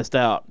 think I missed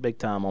out big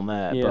time on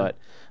that. Yeah.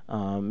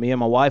 But me and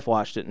my wife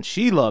watched it, and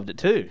she loved it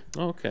too.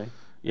 Okay.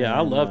 Yeah,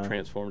 I And, love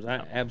Transformers. I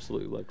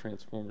absolutely love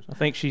Transformers. I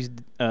think she's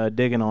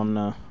digging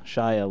on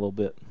Shia a little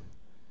bit.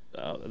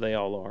 They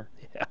all are.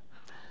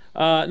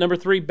 Yeah. Number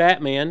 3,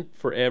 Batman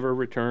Forever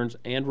Returns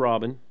and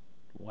Robin.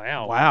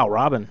 Wow. Wow,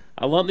 Robin.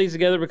 I lump these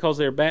together because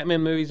they're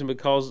Batman movies, and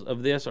because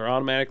of this are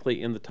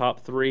automatically in the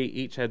top 3.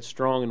 Each had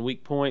strong and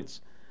weak points.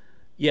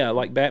 Yeah,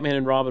 like Batman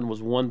and Robin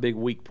was one big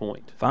weak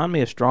point. Find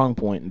me a strong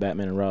point in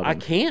Batman and Robin. I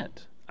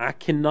can't. I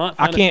cannot.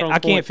 I Find a can't. strong I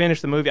can't point.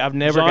 finish the movie. I've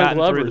never John gotten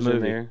Glover's through the in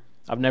movie. there.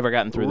 I've never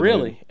gotten through the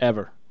Really? movie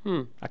ever.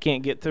 I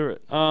can't get through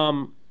it.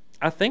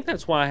 I think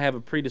that's why I have a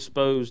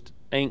predisposed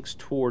angst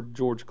toward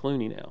George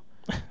Clooney now.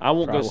 I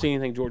won't go Probably. see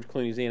anything George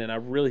Clooney's in, and I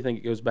really think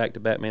it goes back to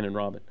Batman and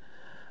Robin.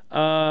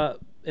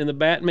 In the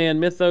Batman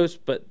mythos,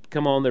 but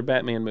come on, they're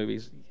Batman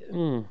movies.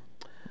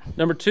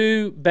 Number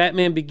 2,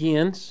 Batman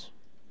Begins.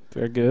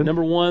 Very good.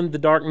 Number 1, The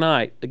Dark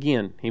Knight.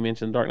 Again, he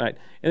mentioned The Dark Knight.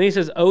 And then he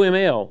says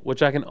OML,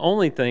 which I can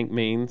only think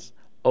means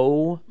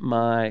Oh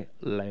My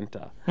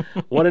Lanta.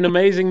 What an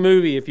amazing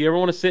movie. If you ever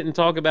want to sit and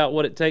talk about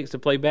what it takes to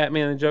play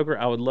Batman and Joker,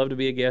 I would love to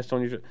be a guest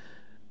on your show.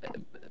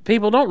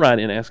 People, don't write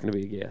in asking to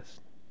be a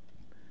guest.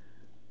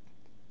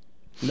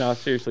 No,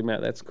 seriously,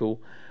 Matt, that's cool.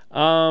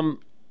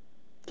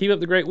 Keep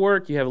up the great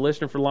work. You have a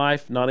listener for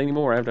life. Not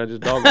anymore after I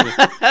just dogged you.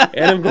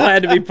 And I'm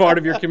glad to be part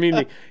of your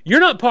community. You're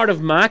not part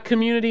of my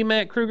community,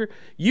 Matt Kruger.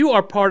 You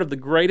are part of the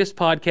greatest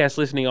podcast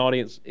listening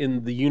audience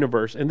in the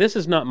universe. And this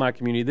is not my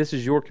community. This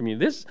is your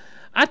community.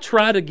 I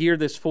try to gear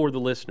this for the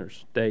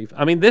listeners, Dave.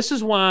 I mean, this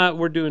is why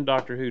we're doing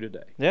Doctor Who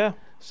today. Yeah.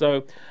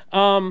 So,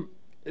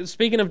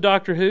 speaking of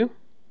Doctor Who,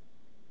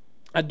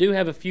 I do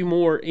have a few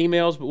more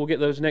emails, but we'll get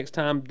those next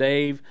time.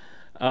 Dave,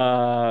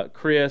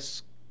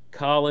 Chris,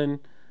 Colin,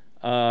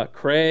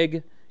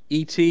 Craig,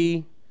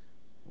 E.T.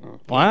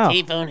 Wow.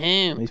 He phoned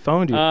him. He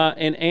phoned you.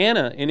 And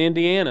Anna in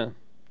Indiana.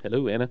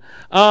 Hello, Anna.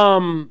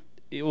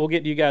 We'll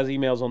get you guys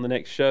emails on the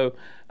next show.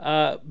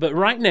 But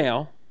right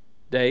now,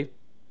 Dave,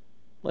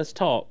 let's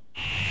talk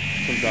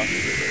some Doctor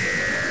Who.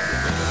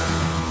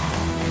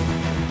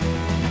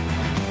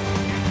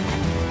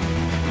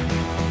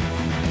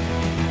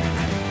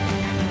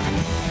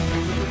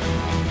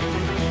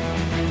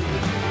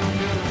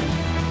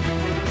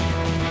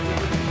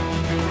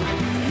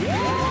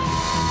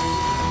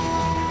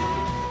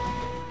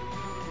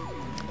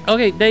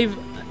 Okay, Dave,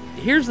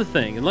 here's the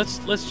thing, and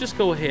let's just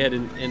go ahead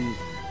and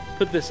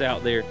put this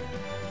out there.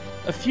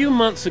 A few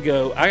months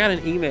ago, I got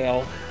an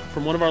email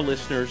from one of our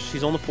listeners.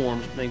 She's on the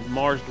forums, named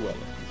Mars Dweller.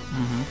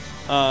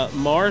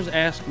 Mars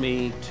asked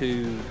me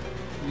to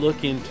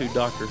look into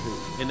Doctor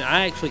Who, and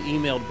I actually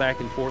emailed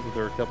back and forth with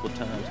her a couple of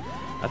times.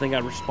 I think I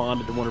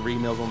responded to one of her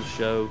emails on the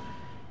show,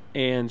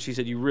 and she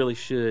said, you really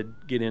should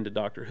get into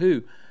Doctor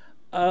Who.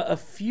 A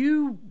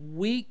few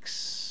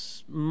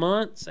weeks,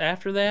 months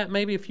after that,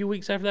 maybe a few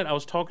weeks after that, I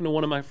was talking to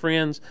one of my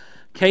friends,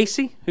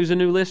 Casey, who's a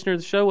new listener of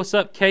the show. What's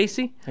up,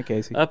 Casey? Hey,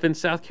 Casey. Up in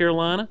South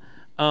Carolina.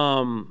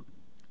 And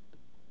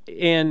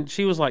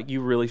she was like,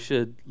 you really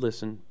should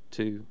listen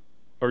to,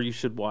 or you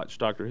should watch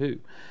Doctor Who.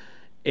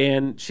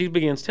 And she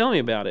begins telling me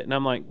about it. And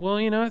I'm like, well,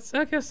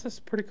 I guess that's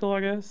pretty cool,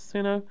 I guess,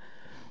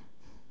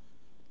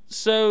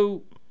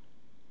 So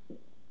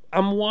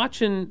I'm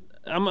watching,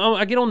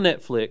 I get on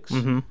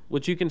Netflix,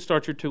 which you can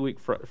start your 2-week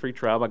free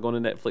trial by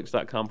going to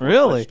netflix.com.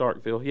 Really?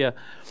 Starkville, yeah.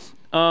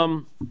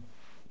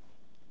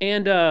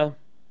 And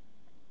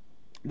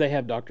they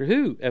have Doctor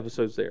Who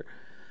episodes there.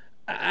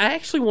 I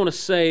actually want to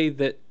say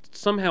that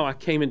somehow I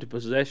came into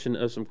possession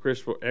of some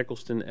Christopher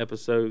Eccleston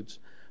episodes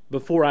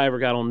before I ever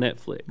got on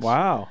Netflix.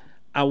 Wow.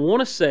 I want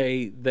to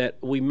say that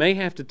we may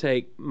have to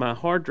take my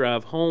hard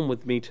drive home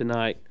with me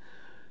tonight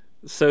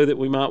so that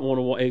we might want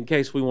to, in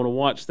case we want to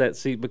watch that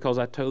season, because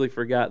I totally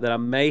forgot that I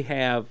may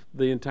have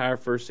the entire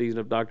first season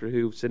of Doctor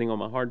Who sitting on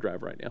my hard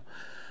drive right now,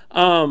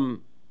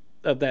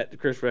 of that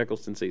Christopher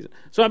Eccleston season.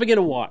 So I began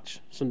to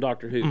watch some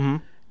Doctor Who.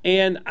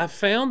 And I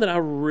found that I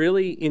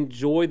really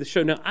enjoy the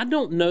show. Now, I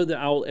don't know that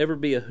I'll ever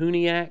be a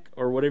Whoniac,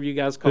 or whatever you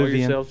guys call Whovian.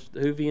 yourselves,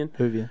 Whovian.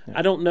 Whovian, yeah.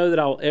 I don't know that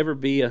I'll ever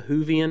be a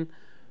Whovian,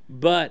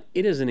 but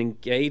it is an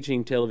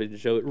engaging television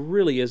show. It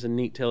really is a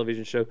neat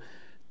television show.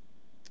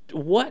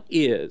 What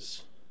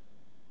is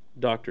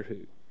Doctor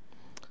Who?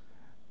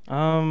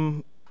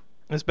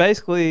 It's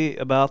basically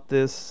about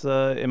this,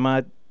 and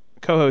my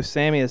co-host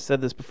Sammy has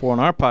said this before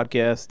on our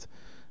podcast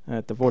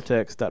at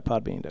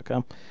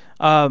thevortex.podbean.com.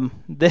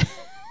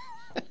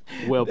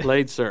 Well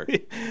played, sir.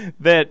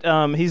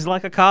 That he's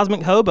like a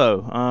cosmic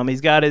hobo.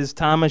 He's got his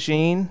time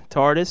machine,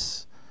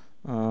 TARDIS,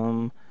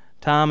 time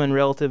and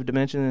relative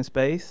dimension in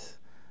space.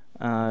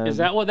 Is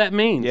that what that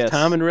means? Yes.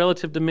 Time and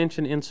relative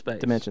dimension in space.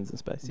 Dimensions in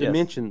space.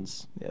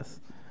 Dimensions. Yes.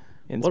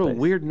 In What a space.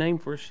 weird name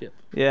for a ship.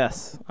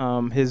 Yes.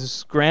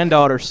 His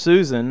granddaughter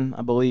Susan,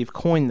 I believe,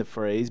 coined the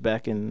phrase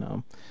back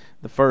in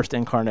the first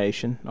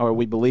incarnation, or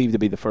we believe to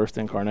be the first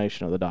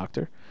incarnation of the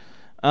Doctor.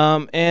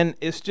 And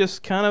it's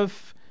just kind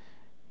of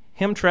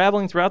him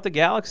traveling throughout the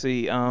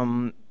galaxy,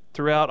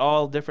 throughout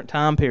all different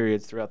time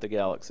periods throughout the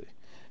galaxy.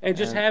 And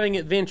just having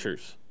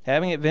adventures.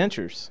 Having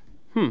adventures.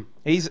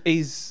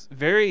 He's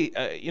very,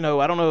 I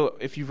don't know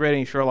if you've read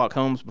any Sherlock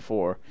Holmes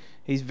before.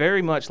 He's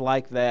very much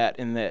like that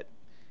in that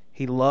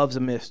he loves a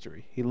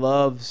mystery. He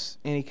loves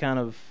any kind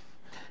of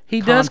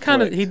He does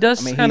conflict.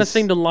 kind of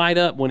seem to light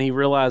up when he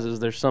realizes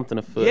there's something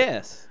afoot.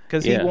 Yes,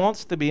 because Yeah. he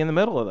wants to be in the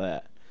middle of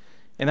that.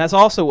 And that's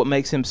also what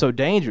makes him so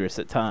dangerous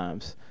at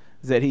times,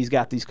 is that he's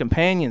got these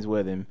companions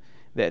with him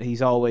that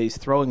he's always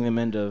throwing them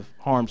into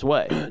harm's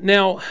way.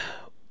 Now,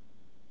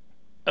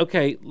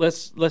 okay,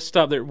 let's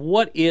stop there.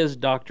 What is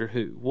Doctor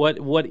Who?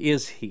 What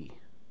is he?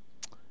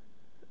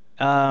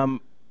 The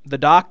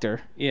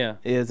Doctor Yeah.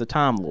 is a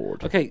Time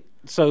Lord. Okay,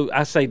 so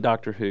I say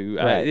Doctor Who.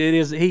 Right. It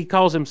is. He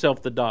calls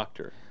himself the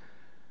Doctor.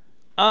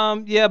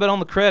 Yeah, but on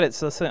the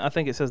credits, I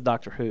think it says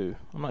Doctor Who.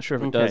 I'm not sure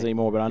if it does Okay.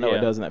 anymore, but I know Yeah.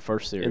 it does in that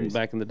first series.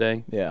 Back in the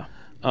day. Yeah.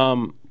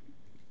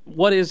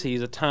 What is he?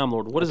 He's a Time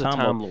Lord. What is a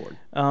Time Lord?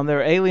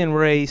 They're an alien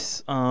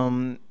race.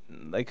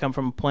 They come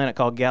from a planet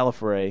called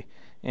Gallifrey,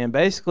 and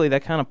basically they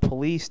kind of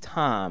police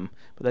time,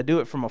 but they do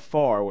it from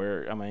afar.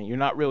 Where you're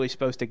not really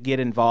supposed to get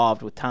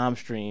involved with time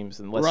streams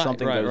unless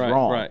something goes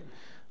wrong.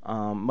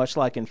 Right. Much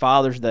like in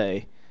Father's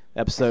Day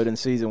episode in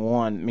season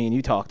 1, me and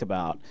you talked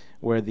about,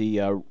 where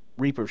the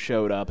Reapers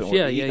showed up and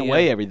were eating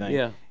away everything.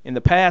 Yeah. In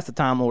the past, the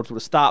Time Lords would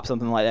have stopped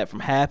something like that from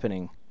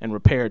happening and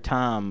repaired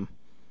time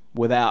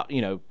without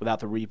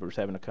the Reapers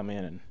having to come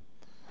in and.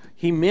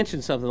 He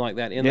mentioned something like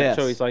that in Yes.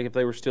 that show. He's like, if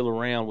they were still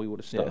around, we would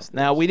have stopped. Yes.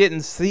 Now, we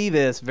didn't see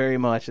this very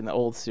much in the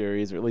old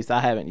series, or at least I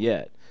haven't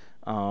yet.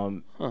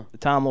 The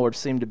Time Lords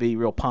seem to be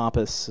real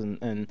pompous,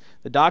 and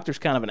the Doctor's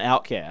kind of an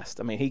outcast.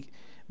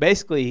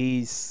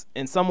 He's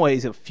in some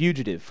ways a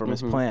fugitive from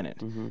his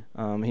planet.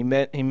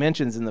 He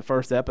mentions in the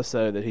first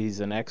episode that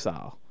he's an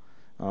exile.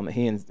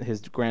 He and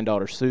his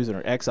granddaughter Susan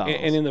are exiles.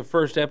 And in the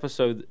first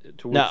episode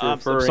to which No, you're I'm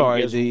referring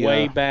sorry, is the,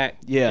 way back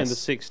yes. in the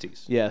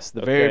 60s. Yes,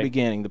 the Okay. very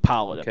beginning, the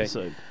pilot Okay.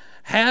 episode.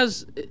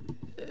 Has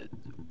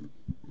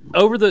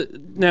over the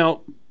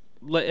now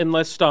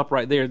let's stop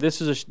right there.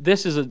 This is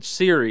a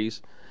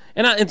series,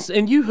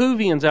 and you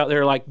Whovians out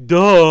there are like,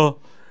 duh.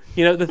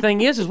 You know, the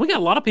thing is we got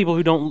a lot of people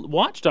who don't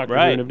watch Doctor Who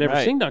and have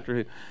never seen Doctor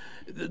Who.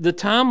 The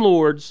Time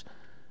Lords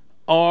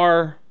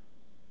are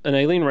an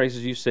alien race,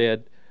 as you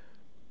said.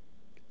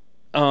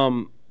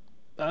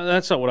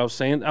 That's not what I was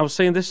saying. I was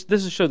saying this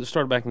is a show that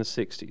started back in the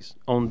 '60s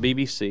on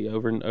BBC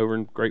over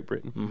in Great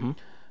Britain,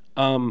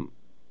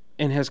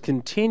 and has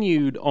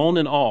continued on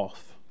and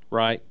off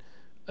right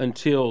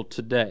until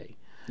today.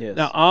 Yes.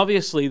 Now,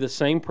 obviously, the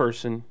same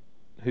person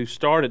who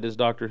started as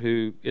Doctor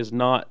Who is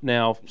not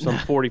now some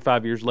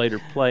 45 years later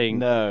playing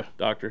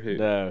Doctor Who.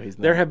 No, he's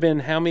not. There have been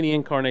how many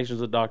incarnations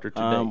of Doctor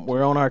today?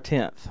 We're on our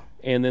 10th.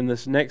 And then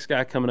this next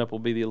guy coming up will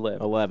be the 11th.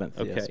 11th,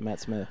 Okay. yes,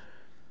 Matt Smith.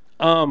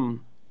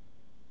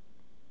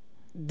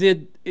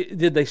 Did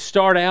they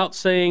start out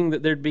saying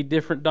that there'd be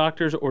different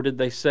doctors, or did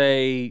they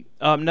say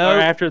No. or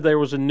after there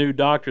was a new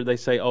doctor they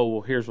say, oh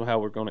well, here's how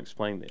we're going to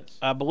explain this?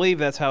 I believe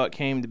that's how it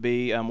came to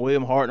be.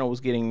 William Hartnell was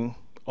getting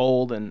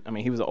old, and I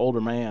mean he was an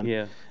older man.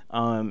 Yeah.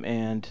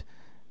 And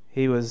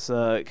he was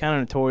kind of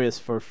notorious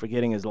for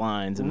forgetting his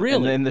lines. And,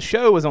 Really? And the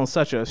show was on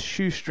such a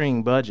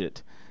shoestring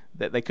budget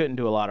that they couldn't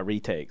do a lot of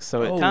retakes.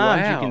 So at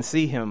times you can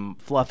see him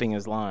fluffing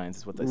his lines,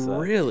 is what they say.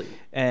 Really?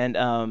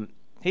 And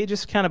he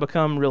just kind of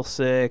become real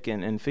sick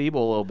and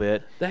feeble a little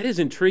bit. That is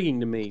intriguing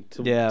to me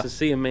to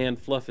see a man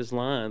fluff his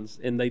lines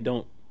and they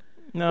don't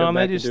No, go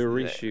they back just and do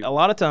a reshoot. a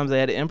lot of times they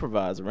had to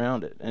improvise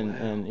around it,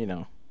 and you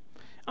know,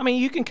 I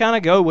mean, you can kind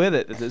of go with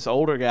it that this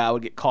older guy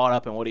would get caught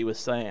up in what he was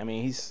saying. I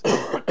mean,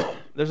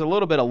 there's a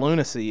little bit of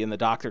lunacy in the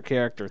Doctor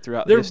character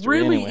throughout There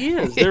history. really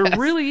anyway. is. There Yes.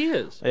 really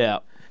is. Yeah,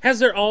 Has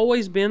there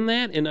always been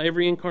that in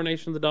every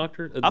incarnation of the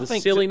Doctor? The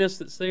think silliness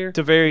that's there?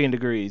 to varying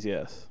degrees,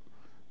 yes.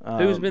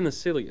 Who's been the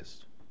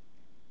silliest?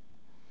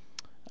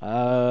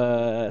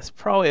 It's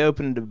probably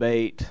open to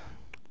debate.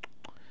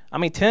 I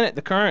mean, Tennant,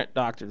 the current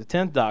Doctor, the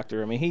 10th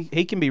Doctor. I mean,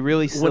 he can be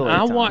really silly. When at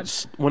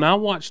times. I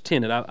watched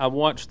Tenet, I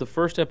watched the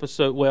first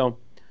episode. Well,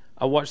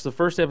 I watched the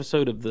first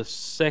episode of the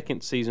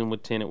second season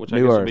with Tenet, which I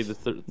New guess Earth.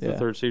 would be the Yeah.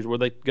 third season, where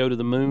they go to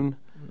the moon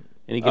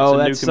and he gets a new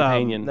that's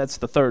companion. that's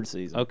the third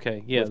season.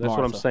 Okay, yeah, with that's what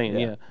I'm Martha, saying. yeah.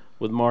 Yeah,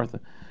 with Martha.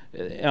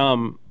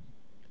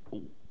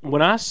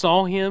 When I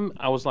saw him,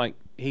 I was like,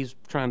 he's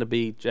trying to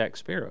be Jack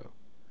Sparrow.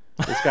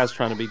 This guy's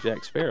trying to be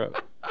Jack Sparrow.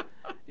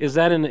 Is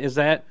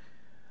that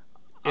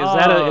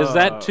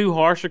too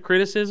harsh a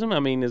criticism? I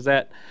mean, is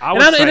that? I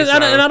would say so.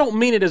 And I don't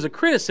mean it as a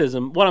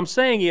criticism. What I'm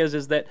saying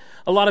is that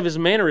a lot of his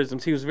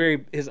mannerisms,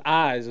 his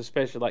eyes,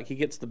 especially, like he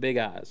gets the big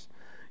eyes,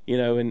 you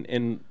know,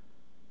 and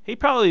He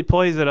probably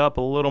plays it up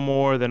a little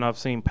more than I've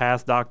seen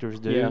past Doctors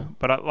do. Yeah.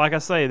 But like I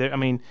say, I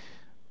mean,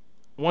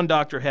 One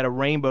Doctor had a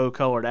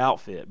rainbow-colored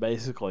outfit,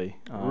 basically.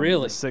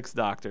 Really? The sixth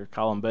Doctor,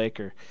 Colin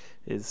Baker,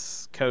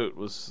 his coat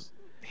was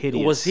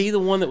hideous. was he the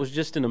one that was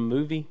just in a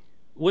movie?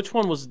 Which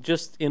one was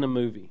just in a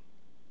movie?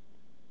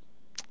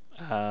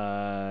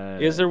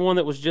 Is there one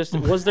that was just?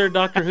 Was there a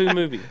Doctor Who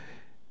movie?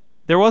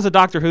 there was a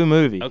Doctor Who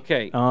movie.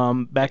 Okay.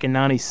 Back in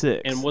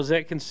 '96. And was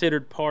that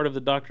considered part of the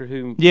Doctor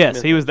Who? Yes,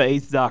 myth? he was the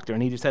eighth Doctor,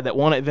 and he just had that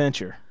one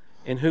adventure.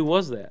 And who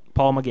was that?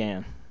 Paul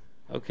McGann.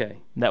 Okay.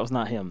 That was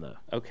not him, though.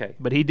 Okay.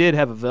 But he did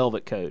have a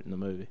velvet coat in the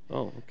movie.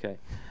 Oh, okay.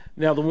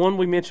 Now the one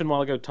we mentioned a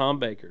while ago, Tom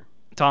Baker,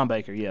 Tom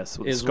Baker, yes,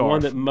 with is the scarf.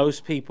 one that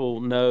most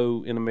people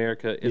know in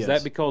America. Is Yes.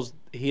 that because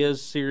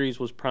his series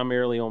was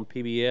primarily on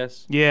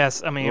PBS?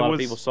 Yes, I mean, A lot it of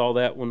was, people saw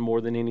that one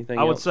more than anything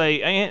I would else.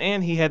 say,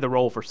 and he had the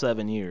role for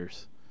 7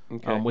 years,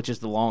 Okay. which is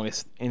the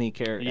longest any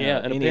character. Yeah,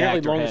 and any apparently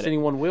actor longest had it.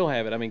 anyone will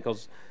have it. I mean,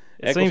 because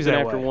It seems Eccleston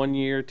that after way. 1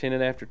 year,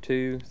 Tennant after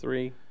 2,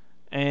 3.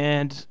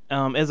 And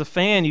as a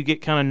fan, you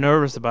get kind of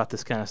nervous about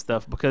this kind of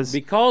stuff because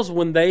Because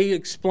when they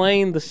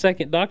explained the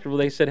second Doctor, well,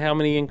 they said how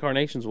many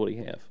incarnations would he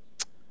have?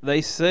 they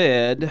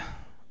said,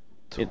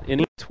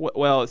 Any?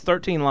 well, it's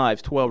 13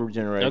 lives, 12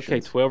 regenerations. Okay,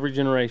 12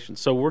 regenerations.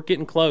 So we're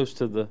getting close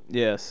to the.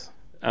 Yes.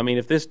 I mean,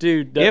 if this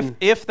dude doesn't.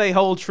 If they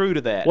hold true to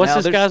that. What's Now,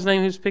 this there's- guy's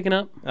name who's picking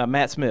up?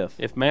 Matt Smith.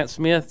 If Matt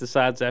Smith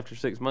decides after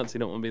 6 months he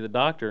don't want to be the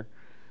Doctor,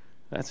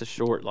 that's a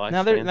short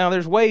lifespan. Now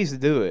there's ways to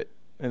do it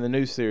in the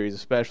new series,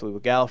 especially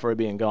with Gallifrey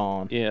being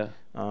gone. Yeah.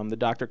 The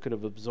Doctor could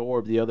have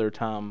absorbed the other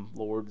Time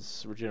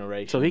Lord's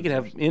regeneration. So he could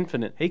have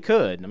infinite. He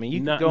could. I mean,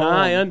 you could go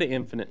nigh on. unto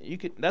infinite. You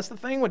could. That's the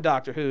thing with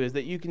Doctor Who is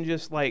that you can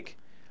just like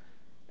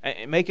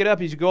make it up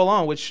as you go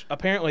along, which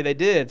apparently they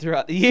did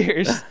throughout the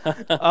years.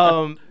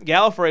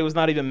 Gallifrey was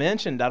not even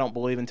mentioned, I don't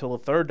believe, until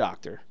the third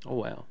Doctor. Oh,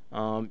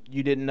 wow.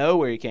 You didn't know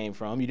where he came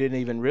from. You didn't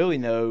even really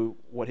know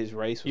what his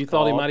race was. You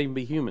thought he called. might even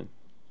be human.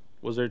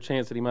 Was there a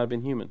chance that he might have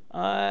been human?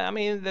 I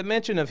mean, the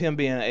mention of him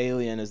being an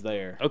alien is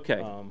there.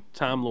 Okay.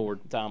 Time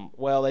Lord.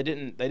 Well, they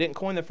didn't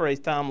coin the phrase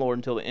Time Lord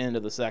until the end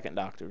of the second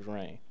Doctor's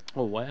reign,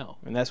 Oh, wow.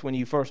 and that's when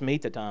you first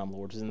meet the Time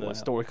Lords in the Wow.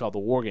 story called the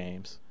War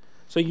Games.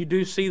 So you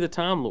do see the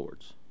Time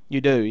Lords.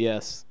 You do,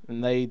 yes,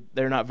 and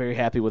they're not very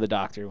happy with the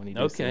Doctor when he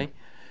does Okay. them.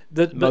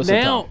 But Most of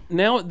the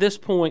now at this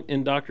point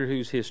in Doctor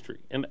Who's history,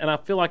 and I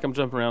feel like I'm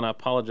jumping around. I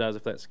apologize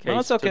if that's the case No,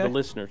 it's to okay. the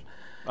listeners.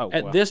 Oh,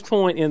 At well. this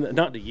point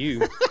not to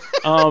you,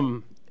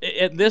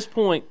 at this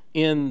point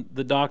in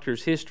the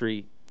Doctor's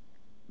history,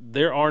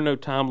 there are no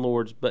Time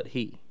Lords but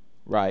he.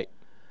 Right.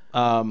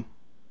 More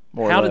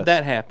or How did less.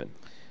 that happen?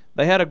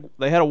 They had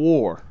a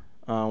war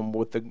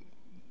with the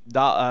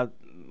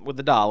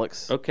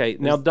Daleks. Okay,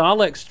 now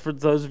Daleks, for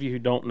those of you who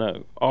don't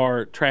know,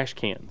 are trash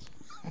cans.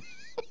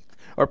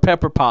 Or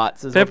pepper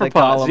pots is Pepper what they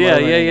call pots. them. Yeah,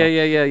 over in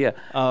England.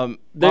 yeah.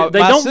 They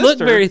My don't look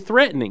sister- very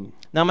threatening.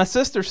 Now, my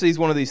sister sees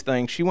one of these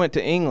things. She went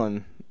to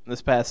England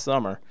this past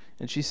summer,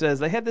 and she says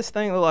they had this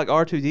thing that looked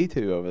like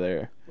R2-D2 over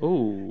there.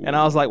 Ooh. And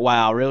I was like,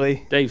 wow,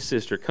 really? Dave's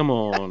sister, come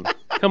on.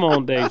 Come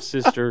on, Dave's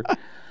sister.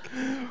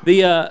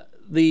 The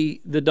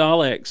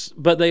Daleks,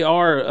 but they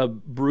are a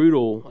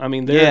brutal. I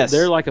mean, Yes.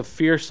 they're like a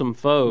fearsome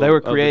foe. They were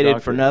of the created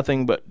Doctor. for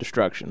nothing but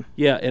destruction.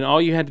 Yeah, and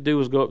all you had to do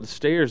was go up the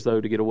stairs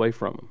though to get away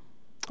from them.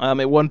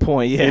 At one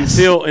point, yes.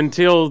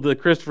 Until the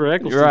Christopher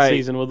Eccleston Right.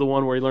 season was the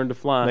one where he learned to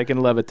fly. They can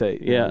levitate.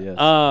 yeah.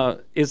 Yes.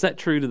 Is that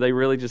true? Do they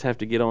really just have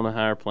to get on a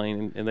higher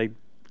plane and they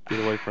get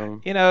away from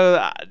them? You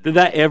know, Did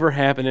that ever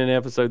happen in an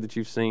episode that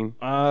you've seen?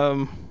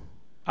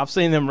 I've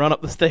seen them run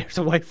up the stairs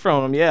away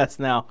from them. Yes.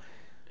 Now,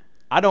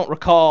 I don't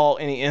recall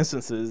any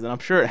instances, and I'm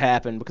sure it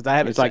happened because I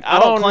haven't. It's like, I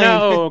don't oh claim,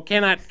 no,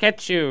 cannot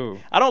catch you.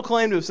 I don't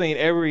claim to have seen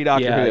every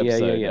Doctor Yeah, Who yeah,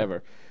 episode yeah.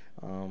 ever.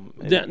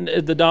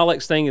 The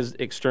Daleks thing is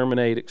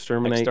exterminate.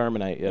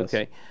 Exterminate. Yes.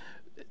 Okay.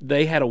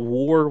 They had a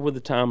war with the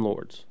Time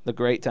Lords. The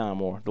Great Time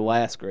War, the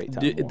last Great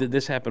Time War. Did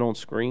this happen on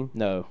screen?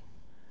 No,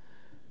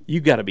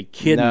 You got to be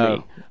kidding No.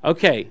 me.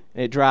 Okay.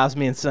 it drives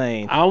me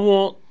insane. I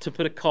want to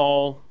put a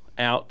call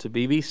out to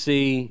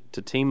BBC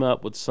to team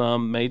up with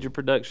some major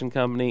production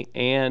company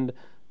and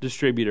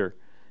distributor,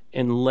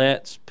 and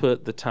let's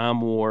put the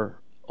Time War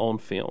on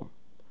film.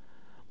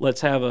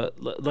 Let's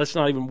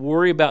not even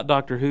worry about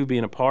Doctor Who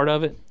being a part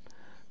of it.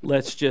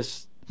 Let's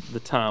just the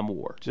Time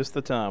War. Just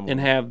the Time War. And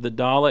have the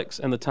Daleks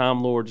and the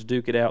Time Lords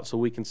duke it out so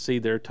we can see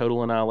their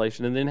total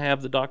annihilation, and then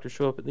have the Doctor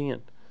show up at the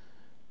end.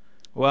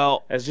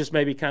 Well, As just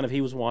maybe kind of he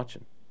was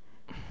watching.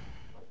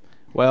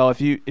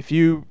 if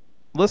you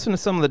listen to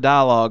some of the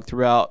dialogue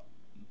throughout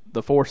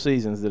the 4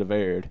 seasons that have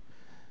aired,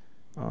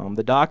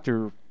 the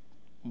Doctor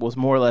was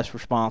more or less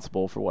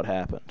responsible for what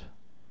happened.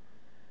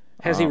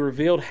 Has he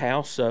revealed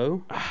how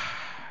so?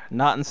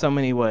 Not in so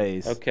many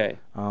ways. Okay.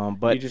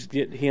 But You just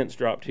get hints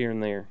dropped here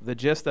and there. the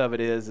gist of it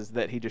is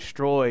that he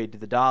destroyed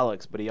the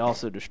Daleks, but he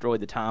also destroyed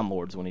the Time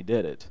Lords when he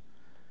did it.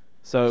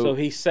 So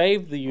he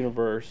saved the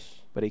universe,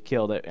 but he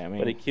killed it. I mean,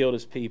 but he killed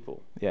his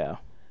people. yeah.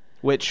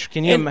 Which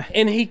can you?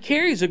 And he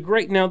carries a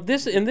great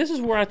this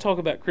is where I talk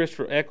about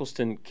Christopher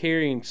Eccleston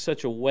carrying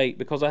such a weight,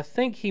 because I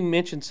think he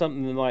mentioned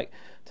something like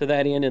to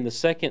that end in the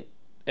second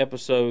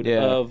episode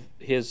Yeah. of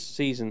his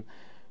season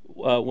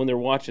when they're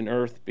watching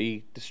Earth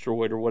be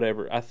destroyed or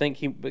whatever. I think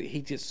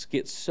he just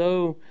gets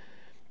so,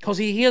 because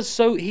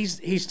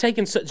he's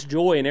taking such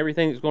joy in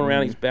everything that's going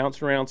around. He's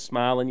bouncing around,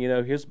 smiling.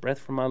 Here's breath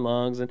from my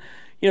lungs, and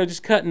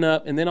just cutting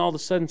up. And then all of a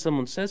sudden,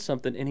 someone says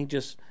something, and he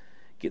just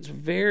gets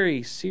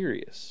very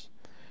serious.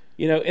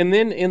 And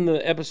then in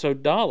the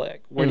episode Dalek,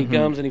 when he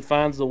comes and he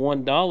finds the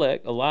one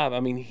Dalek alive, I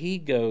mean, he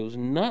goes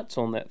nuts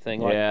on that thing.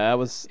 Like, yeah, that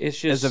was. it's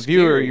just as a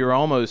viewer, scary. you're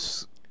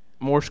almost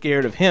more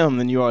scared of him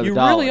than you are the You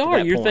Dalek. really at are.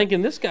 that You're point.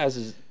 thinking this guy's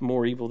is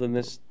more evil than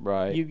this.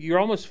 Right. You're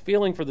almost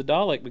feeling for the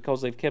Dalek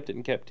because they've kept it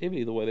in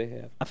captivity the way they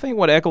have. I think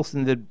what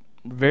Eccleston did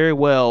very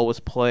well was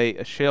play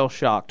a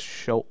shell-shocked.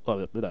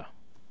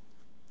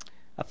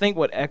 I think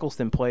what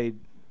Eccleston played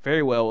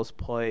very well was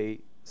play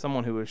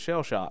someone who was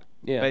shell-shocked.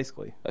 Yeah.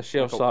 Basically. A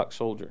shell-shocked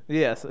soldier.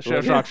 Yes, a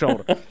shell-shocked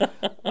shoulder.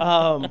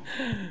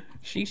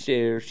 She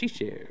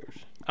shares.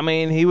 I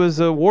mean, he was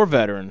a war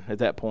veteran at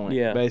that point.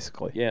 Yeah.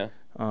 Basically. Yeah.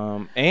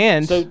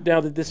 And So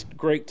now did this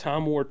great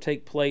Time War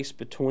take place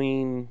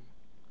between?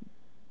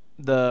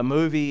 the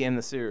movie and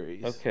the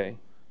series. Okay.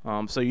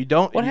 So you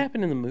don't. What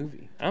happened in the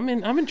movie? I'm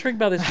intrigued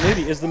by this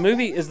movie. Is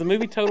the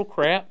movie total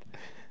crap?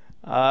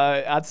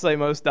 I'd say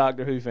most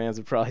Doctor Who fans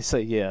would probably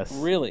say yes.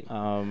 Really?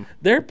 Um,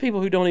 There are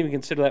people who don't even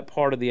consider that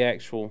part of the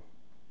actual.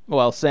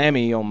 well,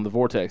 Sammy on the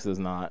Vortex is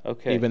not.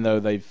 Okay. Even though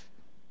they've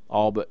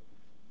all but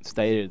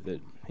stated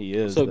that he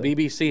is. So the-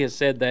 BBC has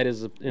said that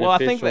is an Well, I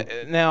think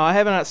official. that, now I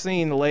have not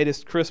seen the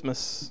latest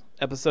Christmas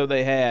episode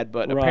they had,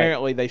 but Right.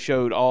 apparently they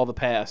showed all the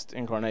past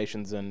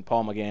incarnations, and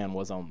Paul McGann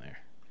was on there.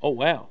 Oh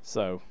wow.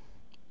 So,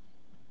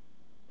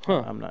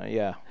 Huh. I'm not.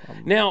 Yeah.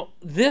 Now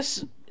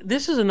this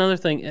is another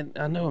thing, and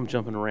I know I'm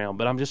jumping around,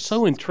 but I'm just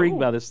so intrigued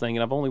by this thing,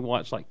 and I've only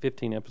watched like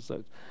 15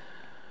 episodes.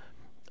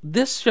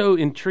 This show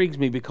intrigues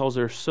me because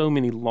there are so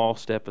many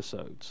lost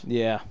episodes.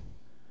 Yeah.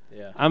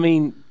 Yeah. I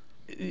mean,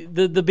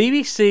 the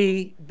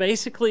BBC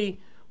basically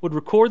would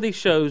record these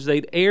shows,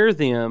 they'd air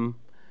them,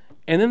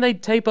 and then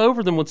they'd tape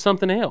over them with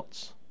something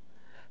else.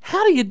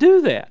 How do you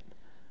do that?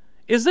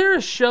 Is there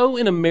a show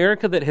in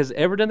America that has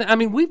ever done that? I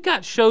mean, we've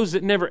got shows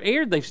that never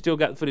aired, they've still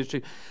got footage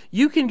too.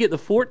 You can get the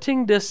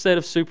 14-disc set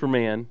of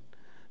Superman,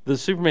 the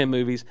Superman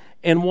movies,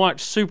 and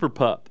watch Super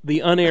Pup, the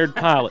unaired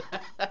pilot.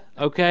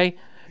 Okay?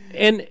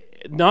 And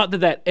not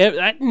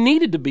that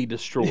needed to be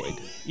destroyed,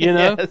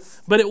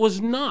 Yes. but it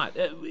was not.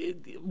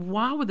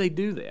 Why would they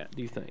do that,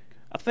 do you think?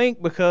 I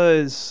think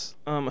because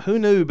who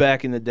knew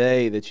back in the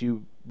day that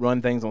you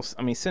run things on.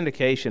 I mean,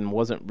 syndication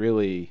wasn't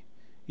really.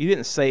 You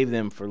didn't save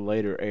them for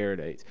later air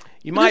dates.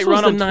 You might This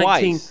was run the them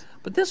twice.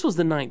 But this was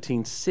the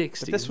 1960s.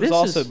 But this was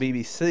also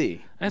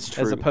BBC. That's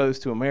true. As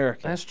opposed to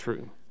American. That's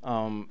true.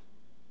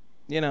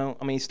 You know,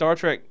 I mean, Star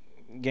Trek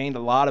gained a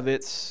lot of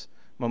its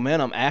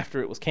momentum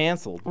after it was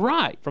canceled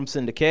Right. from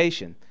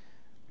syndication.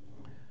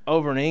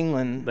 Over in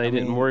England, They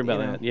didn't worry about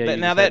that. Yeah,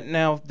 you said-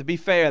 now to be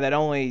fair, that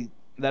only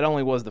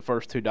was the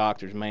first two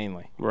Doctors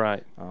mainly.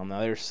 Right. Now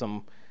there's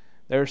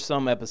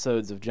some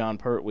episodes of John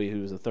Pertwee,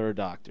 who was the third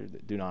Doctor,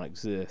 that do not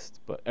exist,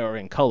 but are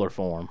in color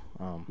form.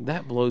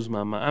 That blows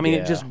my mind. I mean, Yeah.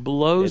 it just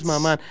blows my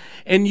It's- mind.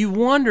 And you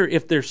wonder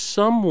if there's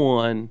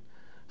someone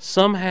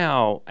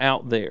somehow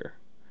out there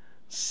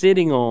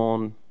sitting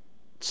on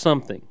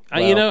something.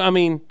 You know, I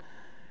mean,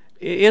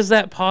 is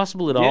that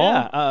possible at all?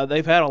 Yeah,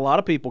 they've had a lot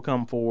of people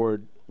come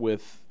forward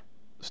with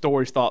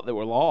stories thought that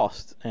were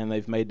lost, and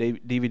they've made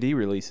DVD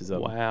releases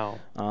of Wow.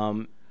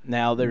 them.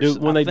 Now there's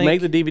When I they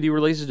make think- the DVD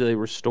releases, do they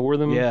restore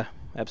them? yeah,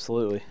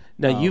 absolutely.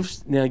 Now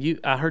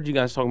I heard you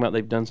guys talking about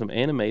they've done some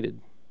animated.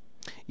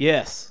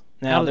 Yes.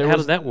 Now How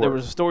does that There work?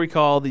 was a story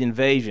called The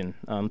Invasion,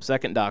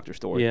 second Doctor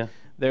story. Yeah.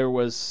 There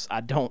was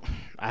I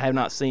have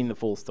not seen the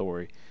full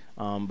story,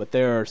 but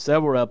there are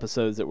several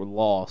episodes that were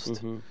lost,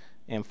 Mm-hmm.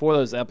 and for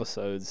those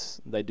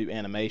episodes they do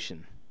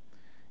animation,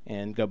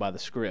 and go by the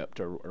script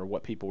or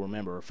what people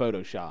remember or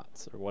photo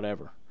shots or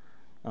whatever.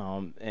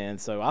 And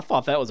so I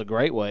thought that was a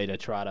great way to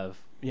try to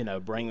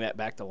bring that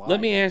back to life.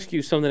 Let me ask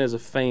you something as a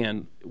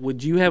fan.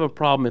 Would you have a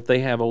problem if they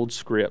have old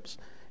scripts?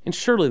 And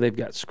surely they've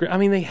got script. I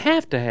mean, they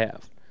have to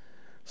have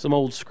some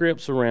old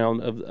scripts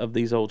around of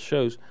these old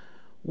shows.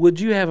 Would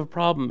you have a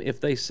problem if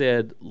they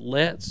said,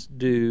 let's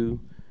do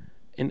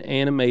an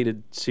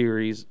animated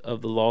series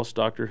of the Lost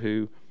Doctor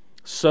Who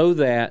so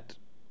that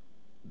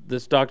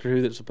this Doctor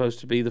Who that's supposed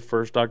to be the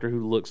first Doctor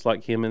Who looks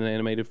like him in an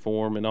animated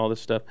form and all this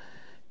stuff,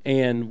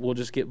 and we'll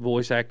just get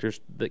voice actors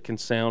that can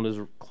sound as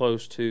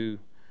close to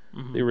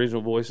the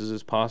original voices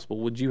as possible?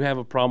 Would you have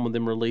a problem with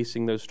them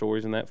releasing those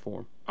stories in that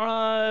form?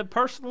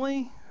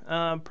 Personally,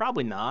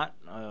 probably not.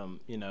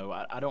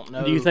 I don't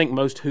know. Do you think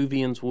most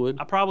Whovians would?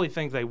 I probably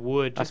think they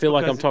would. I just feel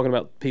like I'm because talking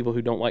about people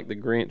who don't like the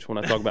Grinch when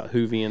I talk about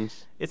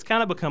Whovians. It's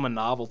kind of become a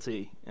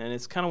novelty, and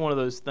it's kind of one of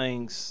those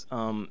things.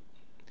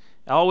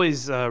 I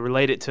always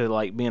relate it to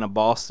like being a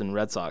Boston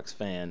Red Sox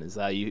fan. Is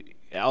that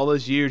all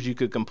those years you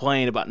could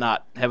complain about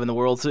not having the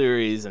World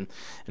Series and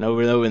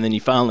over, and then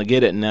you finally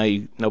get it, and now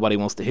nobody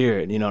wants to hear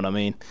it. You know what I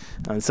mean?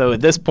 And so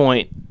at this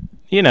point,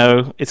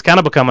 it's kind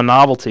of become a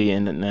novelty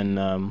and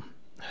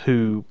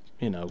Who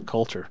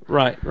culture.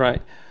 Right.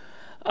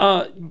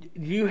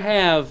 You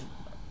have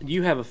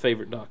a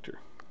favorite Doctor,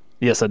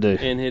 Yes, I do.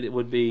 and it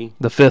would be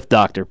The fifth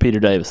Doctor, Peter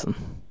Davison.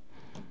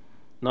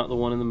 not the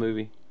one in the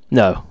movie,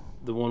 No,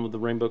 the one with the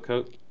rainbow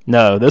coat.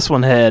 this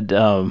one had.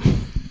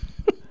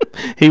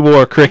 He wore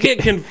a I cricket.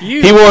 get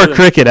confused. He wore a with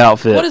cricket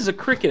outfit. What is a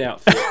cricket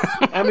outfit?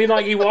 I mean,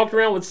 like he walked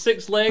around with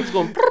 6 legs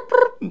going.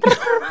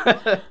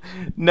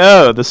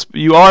 No,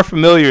 you are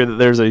familiar that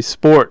there's a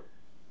sport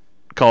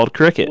called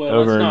cricket Well,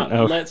 over.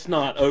 let's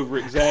not over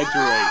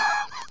exaggerate.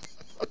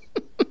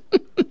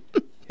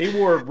 He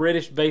wore a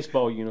British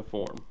baseball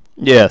uniform.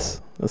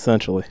 Yes,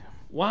 essentially.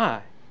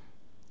 Why?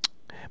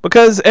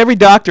 Because every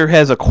Doctor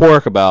has a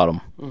quirk about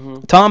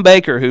him. Tom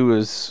Baker, who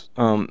was,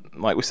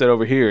 like we said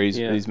over here, he's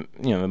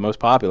the most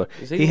popular.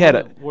 Is he He the had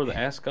one that wore the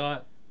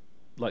ascot,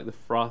 like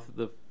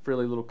the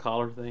frilly little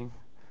collar thing?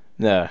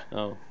 no,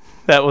 Oh,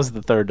 that was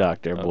the third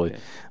Doctor, I believe.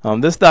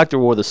 okay. This Doctor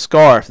wore the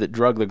scarf that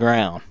drug the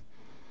ground.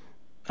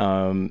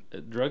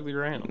 It drug the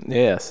ground.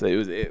 Yes, it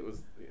was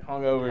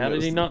hung over. How and it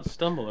did he was- not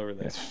stumble over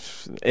there?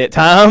 At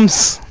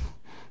times,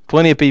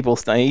 plenty of people.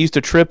 He used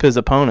to trip his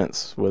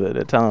opponents with it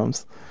at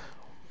times.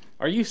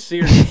 Are you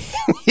serious?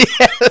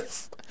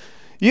 Yes.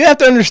 You have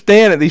to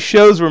understand that these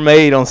shows were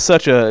made on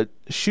such a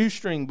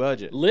shoestring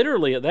budget.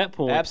 Literally at that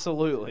point.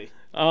 Absolutely.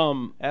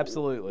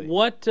 Absolutely.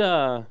 What?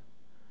 And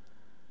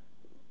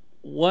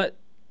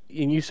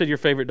you said your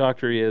favorite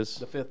Doctor is,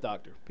 The fifth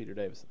Doctor, Peter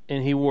Davison.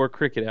 and he wore a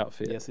cricket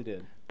outfit. Yes, he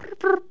did.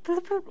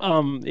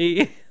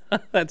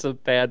 That's a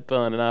bad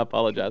pun, and I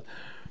apologize.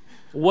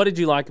 What did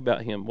you like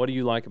about him? What do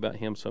you like about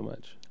him so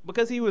much?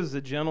 Because he was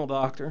a gentle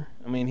doctor.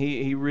 I mean,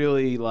 he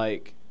really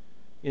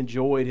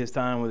enjoyed his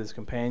time with his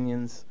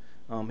companions.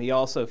 He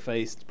also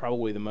faced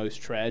probably the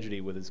most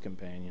tragedy with his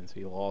companions.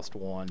 He lost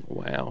one.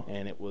 Wow.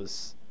 And it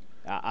was,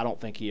 I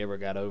don't think he ever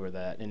got over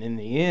that. And in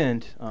the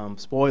end,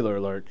 spoiler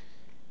alert,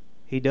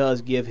 he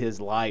does give his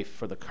life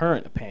for the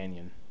current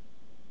companion.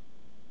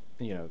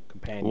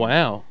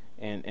 Wow.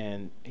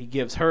 And he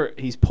gives her,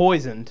 he's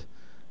poisoned.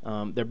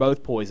 They're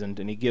both poisoned,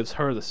 and he gives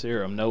her the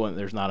serum knowing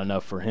there's not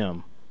enough for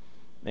him,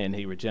 and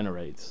he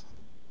regenerates.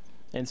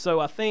 And so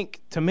I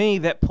think, to me,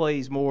 that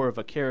plays more of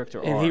a character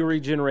And arc. he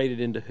regenerated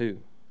into who?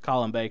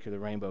 Colin Baker, the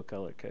rainbow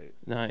colored coat.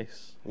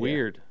 Nice.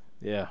 Weird.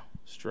 Yeah.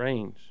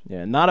 Strange.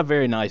 Yeah, not a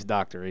very nice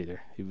doctor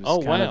either. He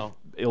was kind of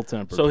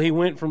ill-tempered. So he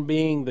went from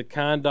being the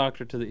kind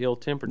doctor to the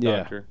ill-tempered Yeah.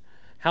 doctor.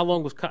 How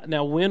long was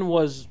now? When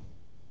was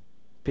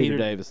Peter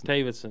Davison.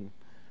 Davison?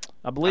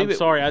 I believe I'm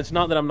sorry. It's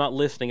not that I'm not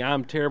listening.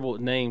 I'm terrible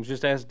at names.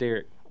 Just ask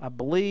Derek. I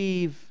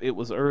believe it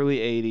was early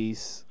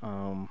 80s.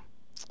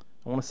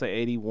 I want to say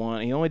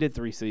 81. He only did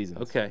 3 seasons.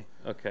 Okay.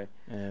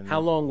 And How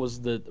long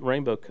was the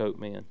Rainbow Coat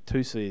Man?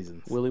 2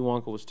 seasons. Willy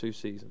Wonka was 2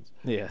 seasons.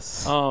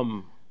 Yes.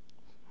 And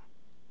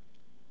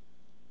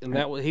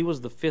he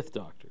was the 5th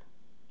Doctor.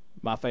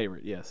 My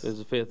favorite, yes. It was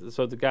the 5th.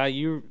 So the guy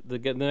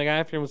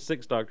after him was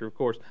 6th Doctor, of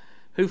course.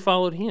 Who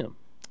followed him?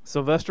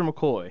 Sylvester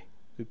McCoy,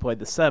 who played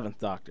the 7th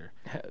Doctor,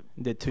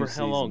 did 2 For seasons.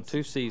 how long?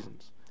 2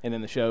 seasons. And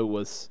then the show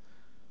was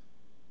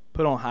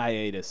put on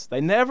hiatus.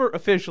 They never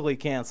officially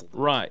canceled it.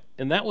 Right.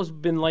 And that was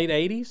been late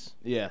 80s?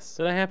 Yes.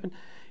 So that happened?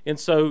 And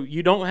so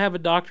you don't have a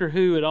Doctor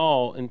Who at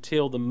all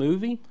until the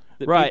movie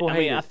that Right. people I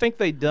mean, hated. I think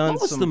they done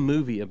What was some. the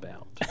movie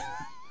about?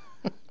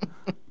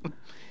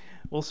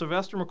 Well,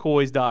 Sylvester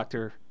McCoy's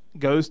Doctor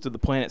goes to the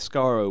planet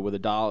Skaro where the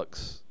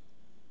Daleks,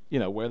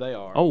 where they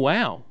are. Oh,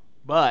 wow.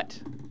 But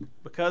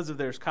because of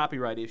there's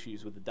copyright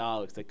issues with the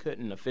Daleks, they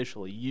couldn't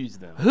officially use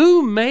them.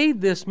 Who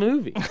made this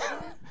movie?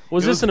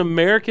 Was this an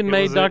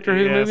American-made Doctor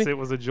Who movie? Yes, it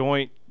was a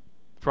joint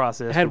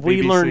process. Had with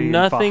we BBC learned and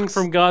nothing Fox.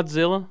 from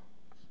Godzilla?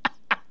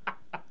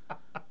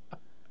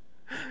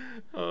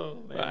 Oh,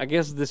 man. I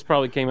guess this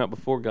probably came out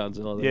before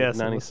Godzilla. Though, Yes,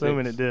 I'm 96.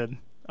 assuming it did.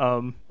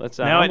 That's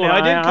Now, I'm now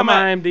it didn't come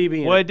out.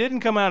 IMDb. Well, it didn't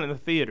come out in the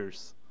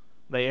theaters.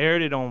 They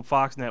aired it on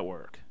Fox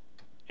Network,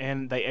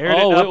 and they aired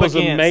Oh, it up it was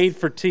against. a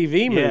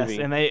made-for-TV movie. Yes,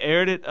 and they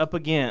aired it up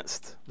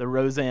against the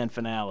Roseanne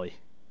finale,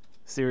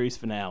 series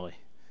finale.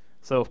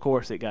 So of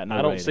course it got no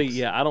I don't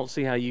ratings. I don't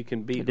see how you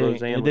can beat It didn't-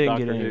 Roseanne it with didn't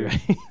Doctor get any Who.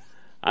 ratings.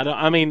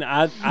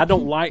 I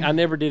don't like. I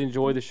never did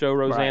enjoy the show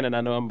Roseanne, Right. and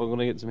I know I'm going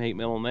to get some hate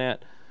mail on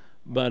that.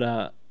 But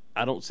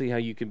I don't see how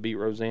you can beat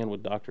Roseanne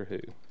with Doctor Who.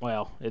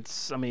 Well,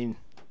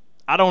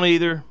 I don't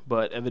either,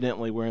 but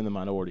evidently we're in the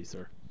minority,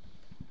 sir.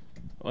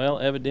 Well,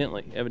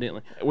 evidently.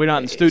 We're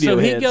not in studio So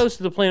he heads. goes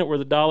to the planet where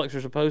the Daleks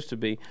are supposed to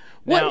be.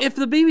 What Now- if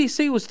the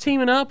BBC was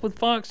teaming up with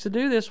Fox to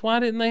do this? Why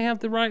didn't they have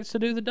the rights to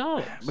do the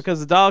Daleks?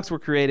 Because the Daleks were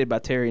created by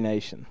Terry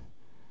Nation.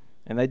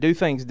 And they do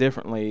things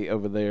differently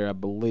over there, I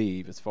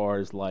believe, as far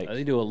as like.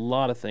 They do a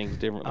lot of things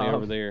differently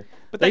over there.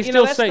 but they that-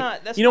 still that's say,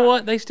 not- you know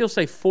what? They still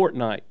say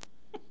fortnight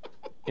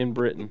in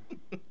Britain.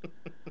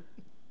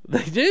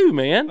 They do,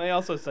 man. They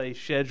also say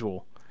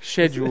schedule.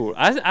 Schedule.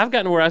 I've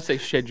gotten where I say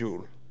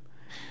schedule.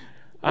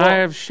 I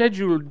have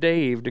scheduled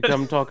Dave to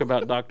come talk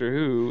about Doctor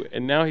Who,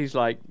 and now he's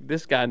like,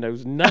 this guy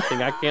knows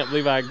nothing. I can't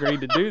believe I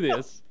agreed to do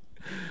this.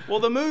 Well,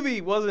 the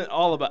movie wasn't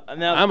all about.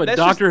 Now I'm a that's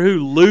Doctor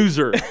Who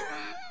loser.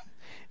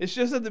 It's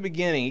just at the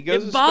beginning. He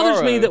goes. It to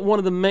bothers me Skaro. that one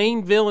of the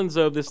main villains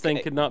of this thing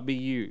could not be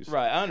used.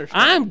 Right, I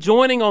understand. I'm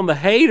joining on the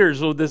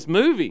haters of this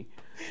movie.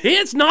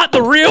 It's not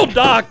the real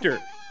Doctor.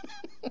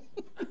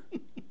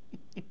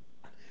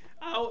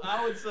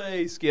 I would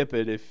say skip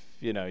it if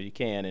you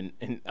can.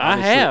 And I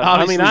obviously- have.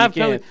 obviously you I've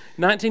can. told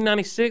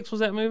 1996 was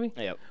that movie?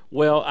 Yep.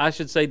 Well, I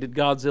should say, did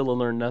Godzilla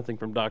learn nothing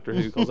from Doctor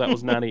Who? Because that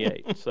was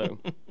 98. So,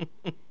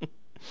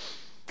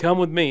 come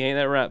with me, ain't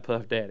that right,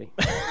 Puff Daddy?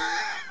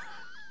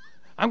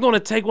 I'm going to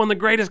take one of the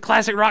greatest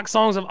classic rock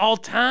songs of all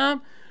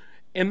time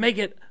and make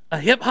it a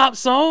hip hop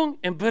song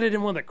and put it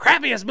in one of the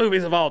crappiest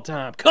movies of all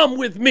time. Come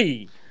with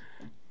me.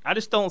 I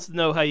just don't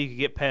know how you could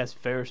get past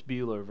Ferris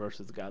Bueller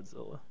versus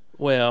Godzilla.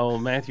 Well,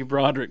 Matthew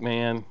Broderick,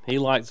 man, he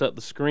lights up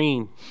the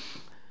screen.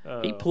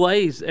 He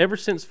plays ever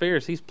since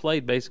Ferris. He's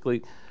played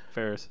basically.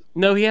 Ferris.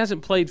 No, he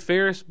hasn't played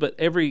Ferris, but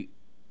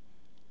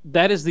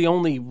that is the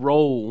only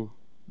role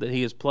that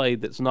he has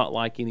played that's not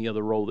like any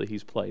other role that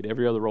he's played.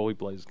 Every other role he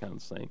plays is kind of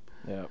the same.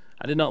 Yeah.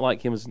 I did not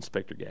like him as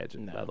Inspector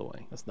Gadget, by the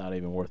way. That's not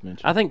even worth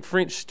mentioning. I think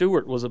French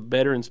Stewart was a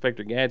better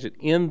Inspector Gadget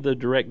in the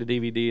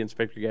direct-to-DVD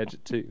Inspector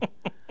Gadget 2.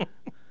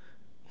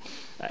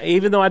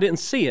 Even though I didn't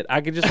see it, I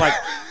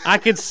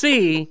could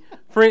see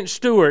French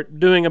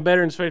Stewart doing a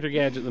better Inspector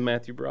Gadget than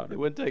Matthew It Broderick.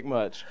 wouldn't take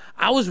much.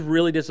 I was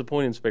really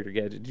disappointed in Inspector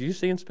Gadget. Did you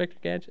see Inspector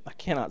Gadget? I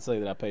cannot say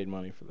that I paid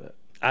money for that.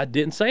 I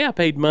didn't say I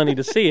paid money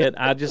to see it.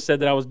 I just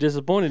said that I was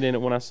disappointed in it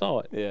when I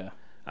saw it. Yeah.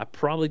 I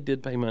probably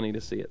did pay money to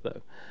see it,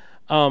 though.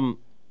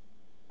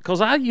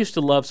 Because I used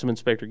to love some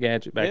Inspector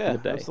Gadget back in the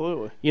day.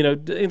 Absolutely. You know,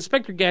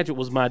 Inspector Gadget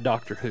was my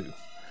Doctor Who.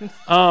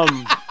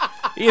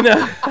 You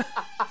know,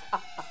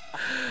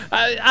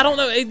 I don't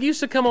know. It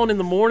used to come on in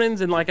the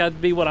mornings, and like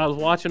I'd be what I was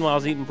watching while I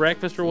was eating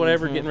breakfast or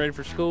whatever, getting ready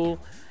for school.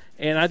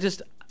 And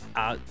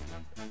I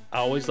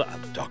always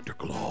loved Dr.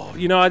 Claw.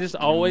 You know, I just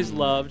always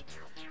loved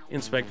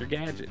Inspector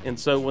Gadget. And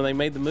so when they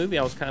made the movie,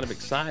 I was kind of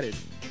excited.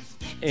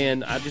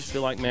 And I just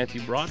feel like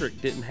Matthew Broderick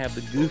didn't have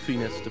the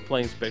goofiness to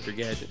play Inspector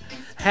Gadget.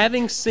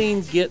 Having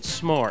seen Get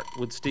Smart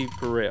with Steve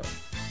Carell,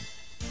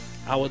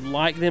 I would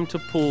like them to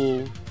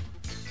pull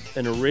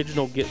an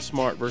original Get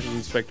Smart versus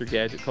Inspector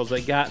Gadget, because they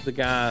got the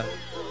guy,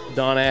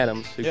 Don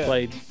Adams, who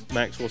played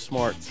Maxwell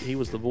Smart. He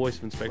was the voice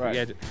of Inspector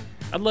Gadget.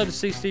 I'd love to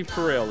see Steve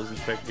Carell as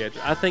Inspector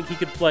Gadget. I think he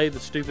could play the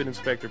stupid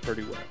inspector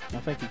pretty well. I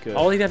think he could.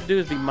 All he'd have to do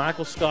is be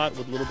Michael Scott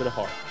with a little bit of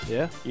heart.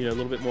 Yeah. You know, a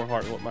little bit more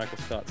heart than what Michael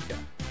Scott's got.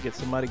 Get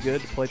somebody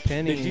good to play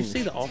Penny. Did you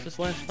see The Office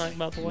last night,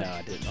 by the way? No,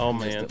 I didn't. Oh, I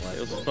missed man. it last It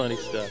was night. funny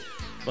stuff.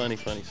 Funny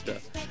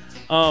stuff.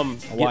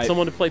 Get wife-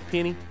 someone to play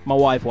Penny. My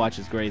wife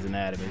watches Grey's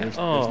Anatomy. There's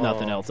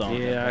nothing else on.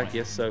 at Yeah, that I point.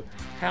 guess so.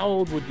 How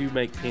old would you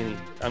make Penny?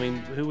 I mean,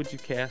 who would you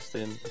cast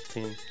in as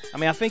Penny? I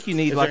mean, I think you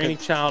need Is like there any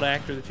child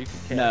actor that you could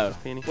cast no. as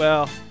Penny?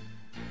 Well,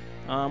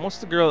 what's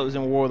the girl that was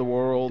in War of the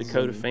Worlds?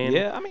 Dakota and- Fanning.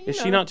 Yeah, I mean, is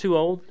you she know, not too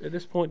old at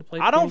this point to play?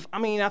 I don't. Penny? I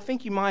mean, I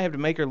think you might have to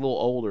make her a little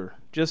older.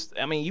 Just,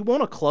 I mean, you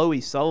want a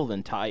Chloe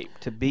Sullivan type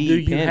to be. Do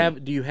you Penny.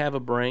 Do you have a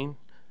brain?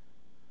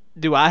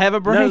 Do I have a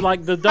brain? No,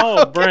 like the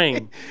dog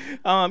brain.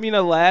 You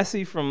know,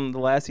 Lassie from the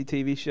Lassie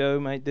TV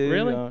show might do.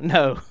 Really?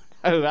 No,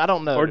 I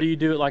don't know. Or do you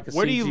do it like a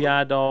Where do you-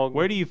 CGI dog?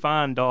 Where do you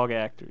find dog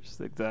actors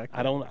exactly?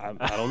 I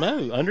don't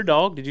know.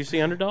 Underdog. Did you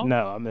see Underdog?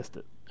 No, I missed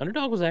it.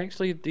 Underdog was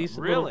actually a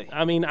decent. Really?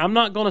 I mean, I'm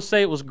not going to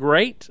say it was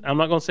great. I'm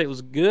not going to say it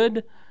was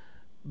good,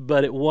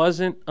 but it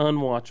wasn't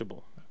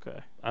unwatchable. Okay.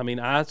 I mean,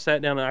 I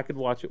sat down and I could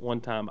watch it one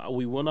time.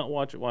 We will not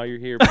watch it while you're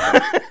here.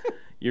 Because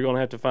you're going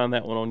to have to find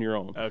that one on your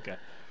own. Okay.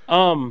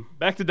 Um,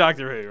 Back to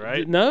Doctor Who,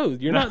 right? no,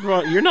 you're not.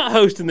 You're not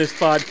hosting this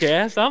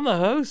podcast. I'm the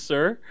host,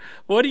 sir.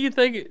 What do you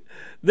think?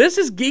 This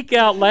is Geek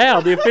Out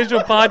Loud, the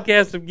official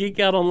podcast of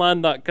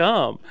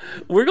GeekOutOnline.com.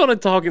 We're going to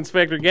talk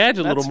Inspector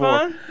Gadget a little more.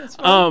 fine. That's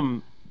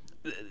fine.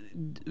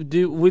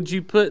 Would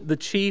you put the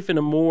Chief in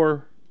a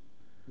more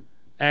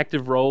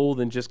active role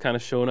than just kind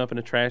of showing up in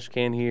a trash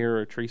can here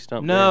or a tree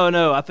stump?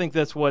 No. I think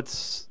that's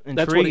what's That's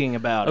what intriguing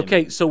about him.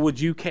 Okay, so would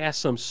you cast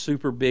some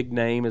super big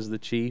name as the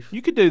Chief?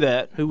 You could do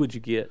that. Who would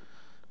you get?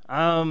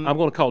 I'm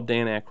going to call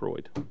Dan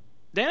Aykroyd.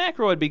 Dan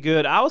Aykroyd would be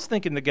good. I was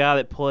thinking the guy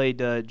that played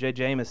J.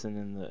 Jameson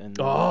in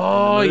the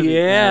Oh, in the movie,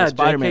 yeah,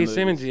 Spider-Man J.K. movies.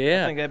 Simmons,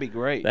 yeah. I think that'd be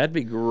great. That'd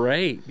be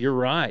great. You're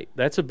right.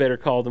 That's a better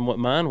call than what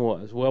mine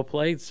was. Well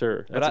played,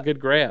 sir. That's a good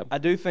grab. I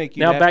do think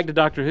you Now back to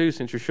Doctor Who,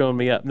 since you're showing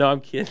me up. No, I'm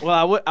kidding.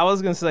 Well, I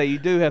was going to say you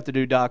do have to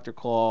do Dr.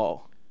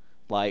 Claw,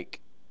 like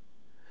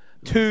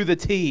to the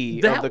T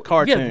of the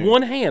cartoon. Yeah,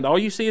 one hand. All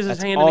you see is his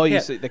That's hand all and you the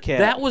cat. see, the cat.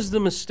 That was the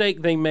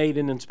mistake they made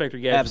in Inspector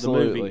Gadget the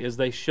Absolutely. movie, is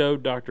they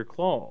showed Dr.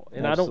 Claw.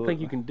 And I don't think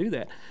Absolutely. you can do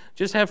that.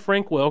 Just have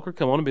Frank Welker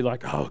come on and be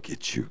like, "I'll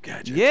get you,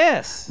 Gadget,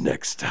 Yes.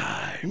 next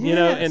time." You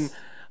know, and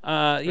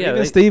yeah,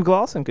 Even Steve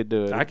Glosson could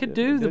do it. I could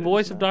do the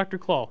voice of Dr.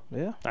 Claw.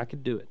 Yeah. I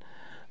could do it.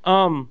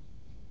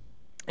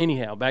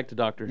 Anyhow, back to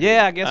Doctor Who.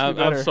 Yeah, I guess we I'm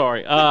better.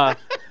 sorry.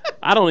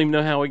 I don't even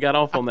know how we got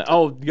off on that.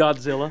 Oh,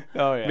 Godzilla.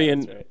 Oh, yeah,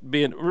 Being that's right.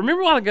 being.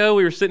 Remember a while ago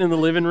we were sitting in the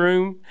living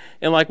room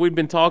and like we'd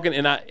been talking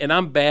and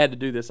I'm bad to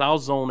do this. I'll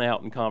zone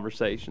out in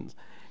conversations.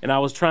 And I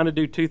was trying to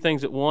do two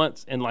things at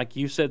once, and like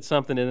you said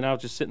something, and then I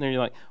was just sitting there. And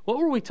you're like, "What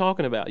were we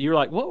talking about?" You're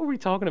like, "What were we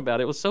talking about?"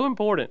 It was so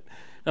important.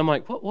 I'm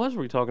like, "What was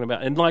we talking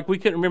about?" And like we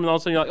couldn't remember. And all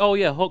of a sudden, you're like, "Oh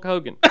yeah, Hulk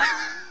Hogan."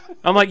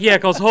 I'm like, "Yeah,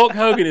 because Hulk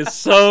Hogan is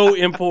so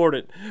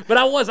important." But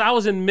I was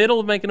in the middle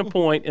of making a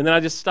point, and then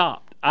I just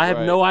stopped. I have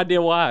no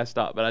idea why I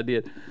stopped, but I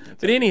did.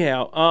 But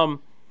anyhow,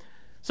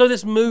 so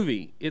this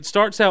movie, it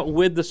starts out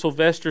with the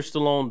Sylvester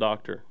Stallone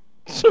doctor,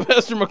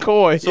 Sylvester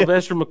McCoy.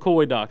 Sylvester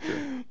McCoy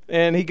doctor.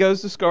 And he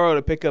goes to Skaro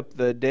to pick up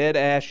the dead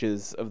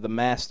ashes of the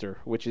Master,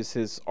 which is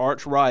his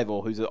arch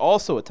rival, who's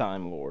also a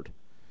Time Lord.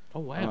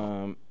 Oh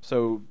wow!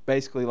 So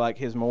basically, like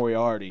his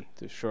Moriarty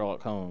to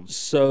Sherlock Holmes.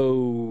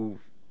 So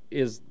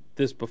is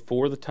this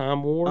before the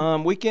Time War?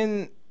 We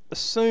can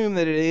assume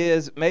that it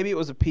is. Maybe it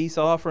was a peace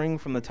offering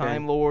from the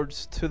Time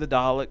Lords to the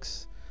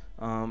Daleks,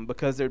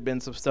 because there'd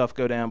been some stuff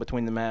go down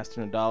between the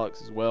Master and the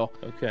Daleks as well.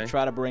 Okay.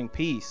 Try to bring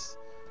peace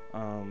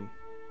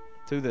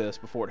to this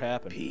before it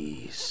happened.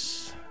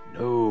 Peace.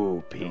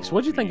 No peace.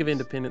 What'd you think of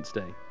Independence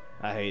Day?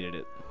 I hated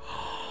it.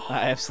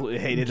 I absolutely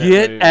hated that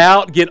Get movie.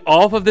 out. Get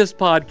off of this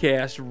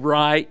podcast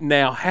right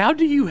now. How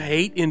do you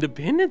hate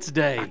Independence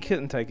Day? I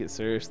couldn't take it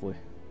seriously.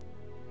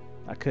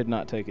 I could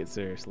not take it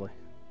seriously.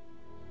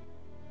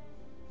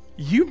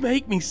 You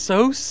make me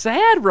so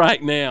sad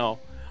right now.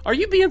 Are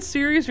you being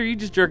serious or are you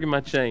just jerking my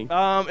chain?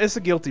 It's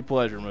a guilty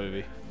pleasure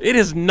movie. It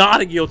is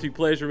not a guilty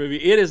pleasure movie.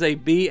 It is a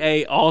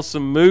BA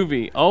awesome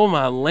movie. Oh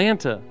my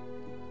Lanta.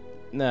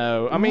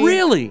 No, I mean,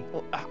 really?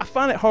 I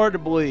find it hard to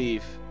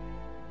believe.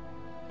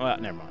 Well,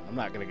 never mind. I'm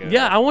not gonna go. Yeah,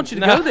 there. I want you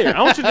to go there.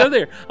 I want you to go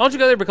there. I want you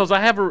to go there because I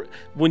have a.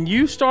 When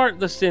you start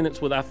the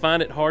sentence with "I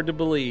find it hard to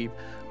believe,"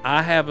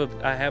 I have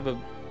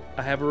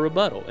a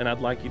rebuttal, and I'd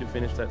like you to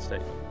finish that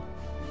statement.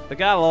 The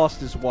guy lost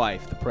his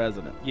wife, the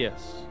president.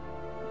 Yes.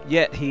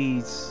 Yet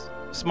he's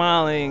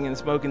smiling and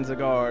smoking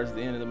cigars at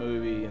the end of the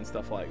movie and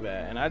stuff like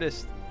that. And I don't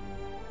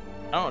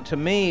know, to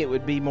me, it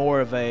would be more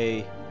of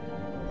a,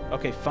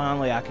 okay,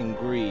 finally I can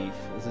grieve.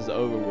 This is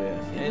over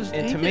with.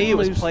 And to me, it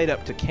was played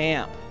up to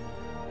camp,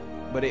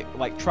 but it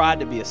like tried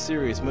to be a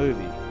serious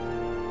movie.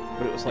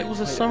 But it was like It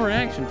was a played up summer to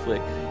camp. action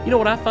flick. You know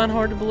what I find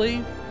hard to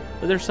believe?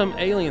 That there's some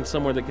alien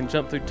somewhere that can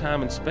jump through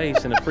time and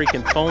space in a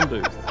freaking phone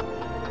booth.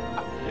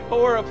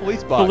 Or a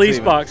police box. Police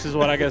even. box is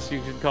what I guess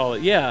you should call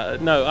it. Yeah,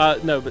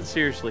 no, but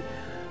seriously.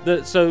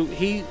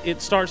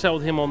 It starts out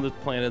with him on the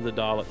planet of the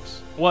Daleks.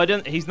 Well,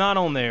 he's not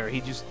on there.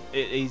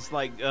 He's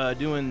like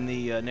doing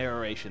the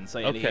narration,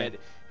 saying Okay.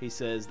 he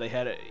says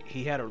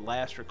he had a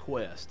last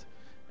request,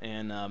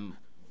 and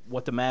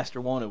what the Master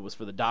wanted was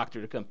for the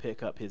Doctor to come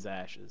pick up his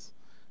ashes,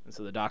 and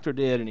so the Doctor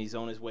did, and he's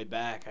on his way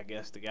back, I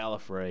guess, to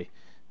Gallifrey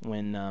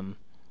when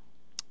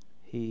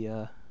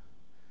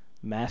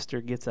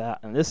Master gets out,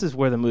 and this is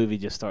where the movie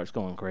just starts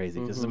going crazy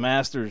because the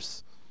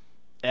Master's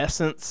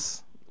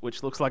essence,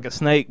 which looks like a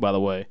snake, by the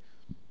way,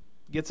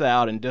 gets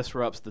out and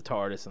disrupts the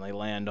TARDIS, and they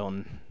land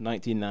on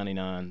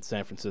 1999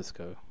 San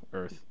Francisco,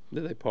 Earth.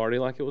 Did they party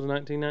like it was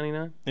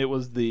 1999? It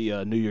was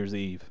the New Year's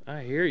Eve.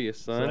 I hear you,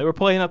 son. So they were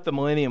playing up the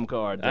Millennium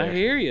card there. I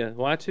hear you.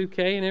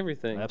 Y2K and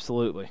everything.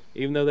 Absolutely.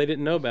 Even though they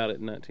didn't know about it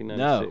in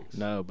 1996.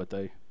 No, but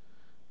they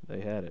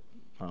had it.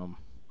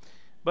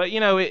 But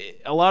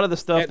a lot of the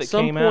stuff At that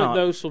some came point, out.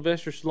 though,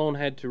 Sylvester Stallone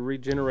had to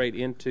regenerate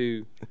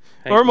into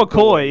Or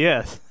McCoy,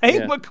 yes. Hank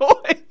Yeah.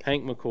 McCoy.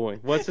 Hank McCoy.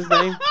 What's his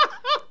name?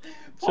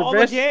 Paul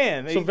Sylvester,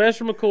 McGann.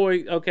 Sylvester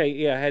McCoy. Okay,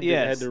 yeah, had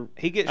Yes. to.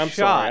 He gets I'm shot.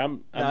 sorry.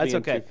 I'm No, it's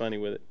being okay. too funny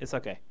with it. It's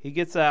okay. He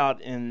gets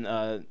out in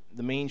the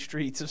mean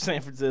streets of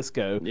San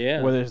Francisco,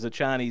 Yeah. where there's a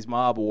Chinese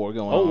mob war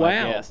going Oh, on.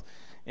 I wow. guess.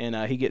 And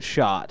he gets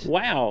shot.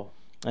 Wow.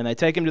 And they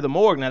take him to the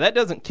morgue. Now that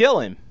doesn't kill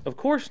him, Of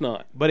course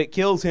not. but it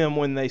kills him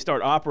when they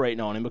start operating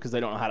on him because they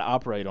don't know how to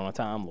operate on a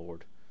Time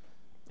Lord.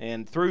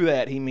 And through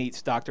that, he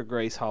meets Dr.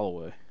 Grace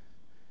Holloway,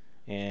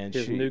 and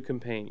His she new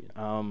companion.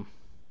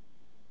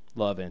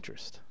 love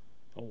interest.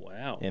 Oh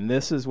wow. And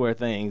this is where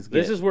things get.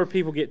 This is where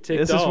people get ticked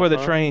This off. is where the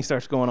huh? train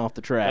starts going off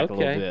the track a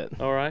little Okay.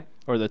 bit, All right.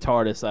 or the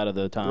TARDIS out of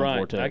the time Right.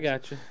 vortex. I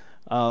got you.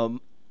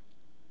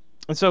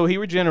 And so he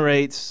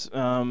regenerates,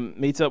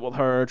 meets up with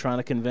her, trying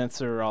to convince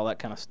her, all that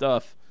kind of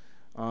stuff.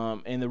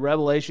 And the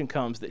revelation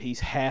comes that he's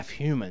half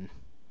human,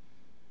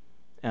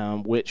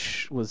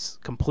 which was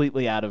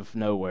completely out of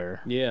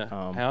nowhere. Yeah.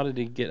 How did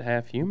he get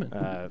half human?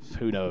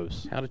 Who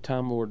knows? How did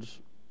Time Lords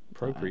I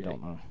procreate?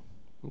 don't know.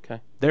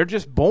 Okay. They're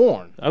just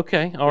born.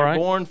 Okay. All They're right.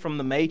 born from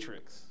the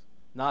Matrix.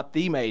 Not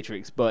the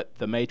Matrix, but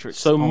the Matrix.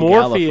 So on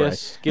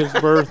Morpheus gives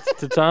birth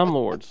to Time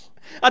Lords.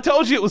 Gallifrey. I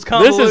told you it was This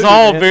convoluted. is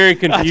all man. very I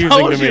confusing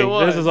told to you me. it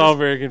was. This is all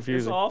very It's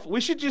confusing. awful. We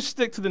should just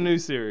stick to the new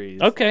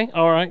series. Okay.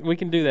 All right. We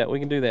can do that. We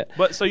can do that.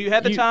 But so you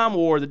had the You- Time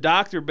War. The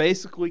Doctor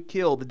basically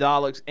killed the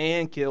Daleks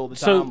and killed the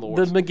So Time the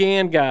Lords.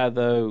 McGann guy,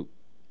 though,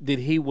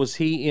 he was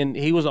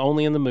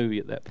only in the movie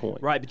at that point.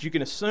 Right, but you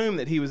can assume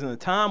that he was in the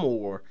Time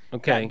War,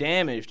 Okay. got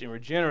damaged, and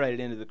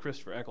regenerated into the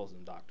Christopher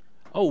Eccleston Doctor.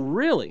 Oh,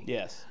 really?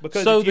 Yes.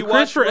 Because So if the you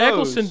watch Christopher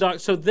Rose- Eccleston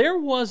so there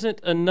wasn't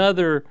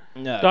another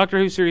No. Doctor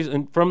Who series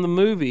from the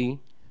movie,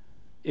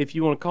 if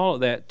you want to call it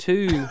that,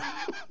 to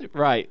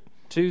Right.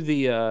 to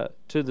the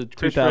Christopher Eccleston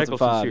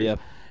 2005, series. yeah.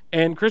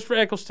 And Christopher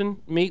Eccleston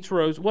meets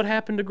Rose. What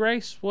happened to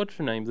Grace? What's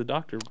her name? The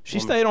Doctor. She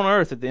woman. stayed on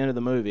Earth at the end of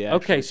the movie, actually.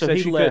 Okay, so Said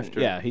he she left couldn't-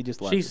 her. Yeah, he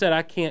just left She her. said,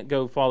 "I can't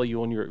go follow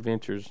you on your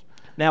adventures."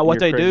 Now, and what your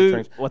they crazy do,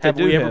 trains." what have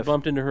they do we ever have,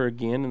 bumped into her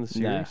again in the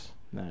No, series?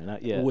 no,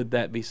 not yet. Would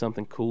that be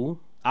something cool?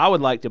 I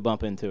would like to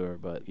bump into her,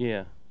 but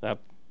Yeah.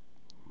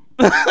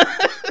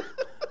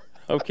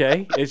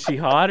 Okay. Is she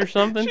hot or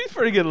something? she's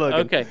pretty good looking.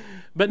 Okay.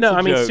 But no, It's a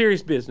I mean joke.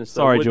 serious business.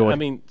 Though. Sorry, Would- Joy. I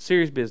mean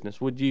serious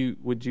business. Would you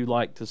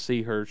like to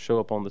see her show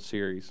up on the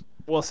series?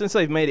 Well, since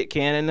they've made it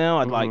canon now,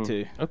 I'd like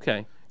to.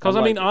 Okay. Because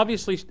I'd I mean, like to.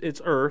 obviously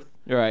it's Earth.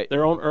 You're right.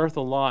 They're on Earth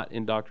a lot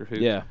in Doctor Who.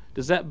 Yeah.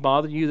 Does that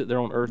bother you that they're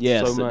on Earth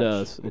Yes, so much? it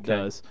does. It Okay.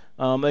 does.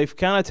 They've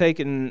kind of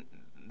taken.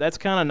 That's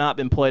kind of not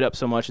been played up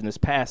so much in this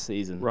past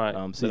season. Right, that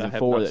I Season have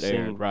 4 not that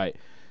aired. seen. Right.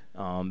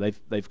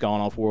 They've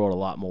gone off world a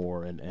lot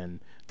more and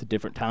to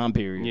different time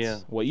periods. Yeah.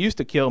 What used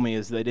to kill me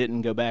is they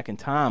didn't go back in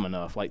time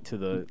enough. Like to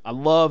the. I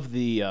love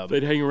the.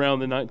 They'd hang around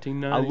the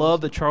 1990s. I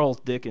love the Charles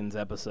Dickens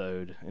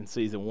episode in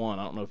season 1.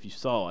 I don't know if you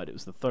saw it. It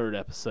was the 3rd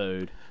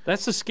episode.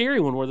 That's the scary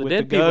one where the With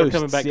dead the people ghosts, are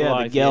coming back yeah, to the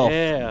life. Gelf.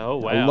 Yeah. Oh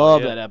wow. I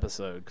love yeah. that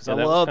episode because Yeah, I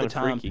that was love the kinda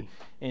time. freaky.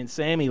 And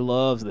Sammy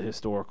loves the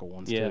historical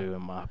ones Yeah. too,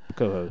 and my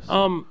co-host.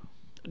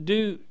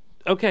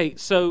 Okay,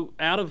 so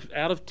out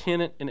of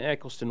Tennant and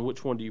Eccleston,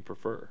 which one do you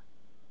prefer?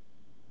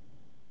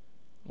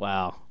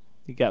 Wow,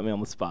 you got me on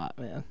the spot,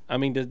 man. I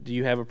mean, do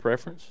you have a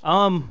preference?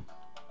 Thought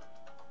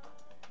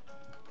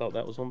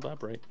that was on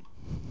vibrate.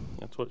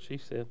 That's what she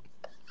said.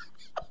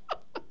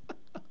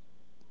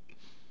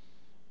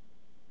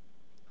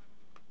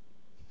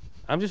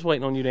 I'm just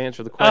waiting on you to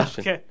answer the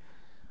question. Okay.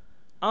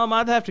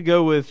 I'd have to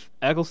go with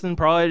Eccleston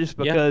probably just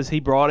Yeah. because he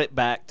brought it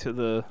back to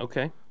the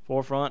Okay.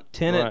 forefront.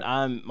 Tennant,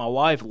 Right. my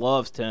wife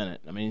loves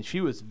Tennant. I mean,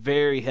 she was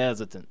very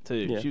hesitant too.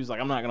 Yeah. She was like,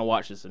 "I'm not going to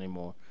watch this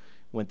anymore."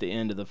 Went the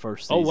end of the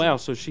first Oh season. wow,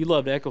 so she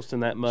loved Eccleston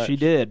that much. She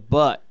did,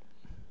 but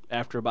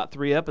after about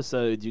 3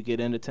 episodes, you get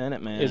into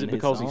Tennant, man. Is it and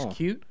because it's he's on.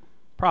 cute?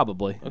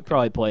 Probably.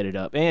 Probably played it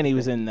up, and he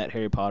was in that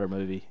Harry Potter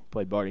movie.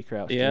 Played Barty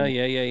Crouch. Yeah, Jr.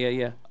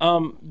 yeah.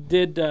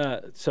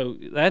 So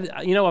that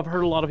I've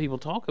heard a lot of people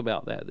talk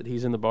about that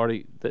he's in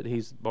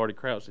he's Barty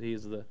Crouch, that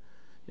he's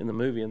in the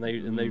movie, and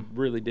they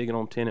really digging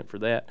on Tennant for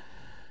that.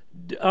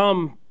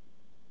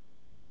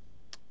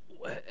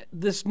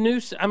 This new,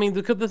 I mean,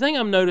 the thing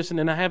I'm noticing,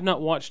 and I have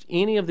not watched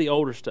any of the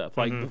older stuff.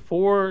 Like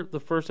before the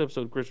first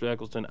episode of Christopher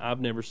Eccleston, I've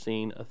never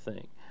seen a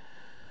thing.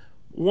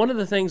 One of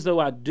the things, though,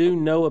 I do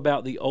know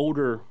about the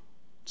older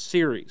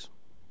series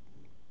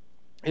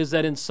is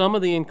that in some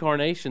of the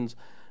incarnations,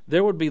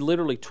 there would be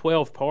literally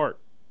 12-part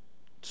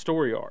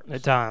story arcs.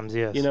 At times,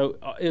 yes.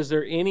 Is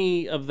there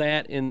any of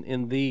that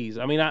in these?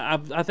 I mean,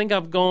 I think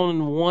I've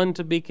gone one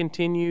to be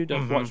continued.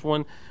 I've watched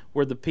one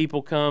where the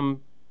people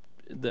come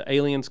the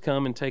aliens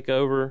come and take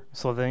over.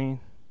 Slovene.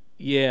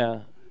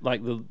 Yeah,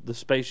 like the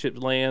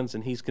spaceship lands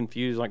and he's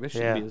confused. Like, there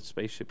shouldn't be a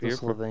spaceship here.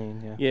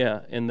 Slovene, yeah. Yeah,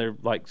 and they're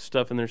like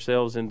stuffing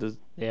themselves into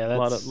Yeah, a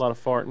lot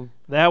of farting.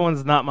 that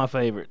one's not my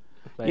favorite.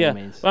 By Yeah,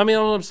 any means. I mean,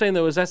 what I'm saying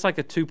though is that's like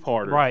a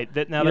two-parter. Right.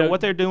 Now, You know-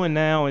 what they're doing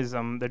now is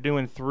they're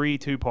doing 3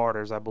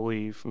 two-parters, I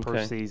believe, per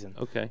Okay. season.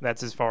 Okay.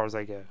 That's as far as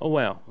they go. Oh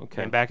wow.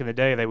 Okay. And back in the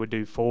day, they would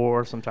do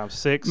 4, sometimes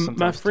 6, sometimes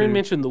My friend 2.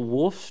 mentioned the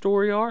Wolf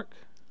story arc.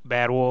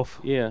 Bad Wolf.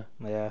 Yeah.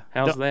 Yeah.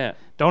 How's that?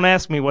 Don't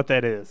ask me what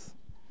that is.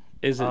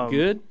 Is it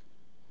good?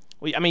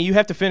 Well, I mean, you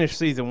have to finish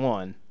season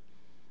 1.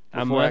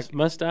 I before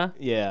must I?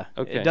 Yeah.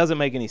 Okay. It doesn't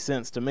make any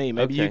sense to me.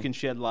 Maybe you Okay. can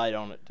shed light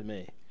on it to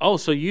me. Oh,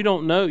 so you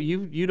don't know?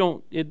 You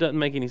don't? It doesn't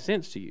make any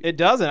sense to you. It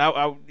doesn't.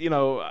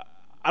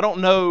 I don't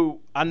know.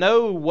 I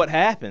know what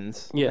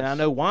happens, Yes. and I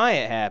know why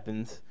it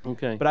happens,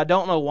 Okay. but I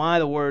don't know why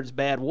the words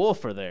 "bad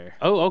wolf" are there.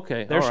 Oh,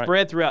 okay. They're all right.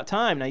 spread throughout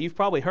time. Now, you've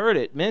probably heard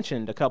it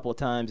mentioned a couple of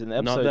times in the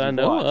episodes Not that I you've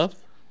know watched. of.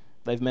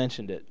 They've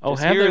mentioned it. Oh,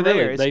 Just have here they or there.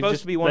 really? It's They've supposed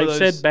just, to be one of they've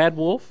those. said Bad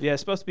Wolf. Yeah,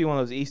 it's supposed to be one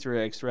of those Easter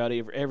eggs throughout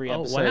every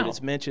Oh, episode. wow.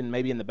 It's mentioned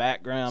maybe in the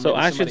background. So maybe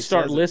I somebody should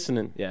start says it.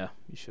 listening. Yeah,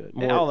 you should.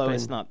 More Although than-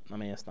 it's not. I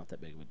mean, it's not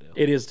that big of a deal.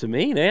 It is to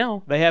me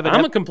now. They have an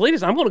I'm a ep-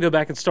 completist. I'm going to go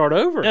back and start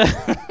over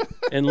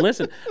and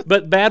listen.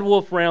 But Bad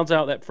Wolf rounds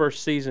out that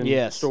first season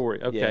Yes.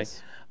 story. Okay.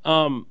 Yes.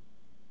 Um,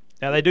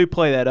 Now they do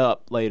play that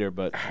up later,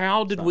 but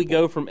how did we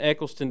go from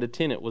Eccleston to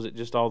Tennant? Was it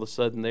just all of a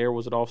sudden there?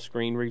 Was it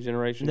off-screen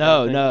regeneration?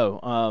 no, kind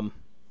of thing? no.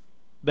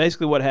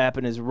 Basically, what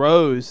happened is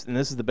Rose, and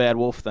this is the Bad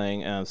Wolf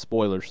thing.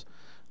 Spoilers.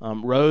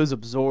 Rose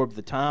absorbed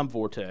the time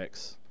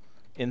vortex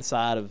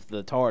inside of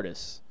the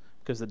TARDIS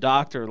because the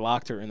Doctor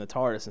locked her in the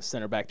TARDIS and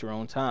sent her back to her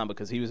own time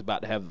because he was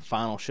about to have the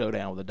final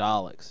showdown with the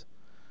Daleks,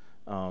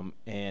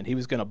 and he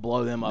was going to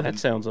blow them up. That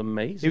sounds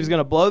amazing. He was going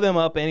to blow them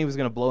up, and he was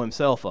going to blow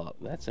himself up.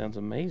 That sounds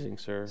amazing,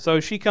 sir. So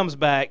she comes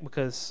back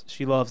because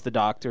she loves the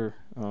Doctor,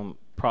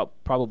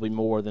 probably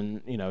more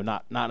than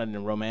not in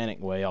a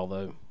romantic way,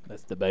 although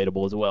that's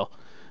debatable as well.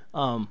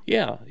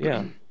 Yeah.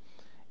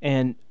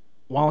 And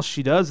while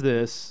she does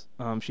this,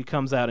 she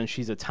comes out and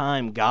she's a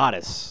time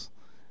goddess,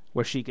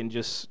 where she can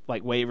just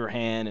like wave her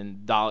hand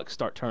and Daleks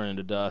start turning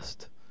to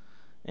dust.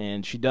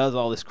 And she does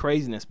all this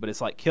craziness, but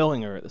it's like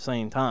killing her at the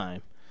same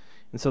time.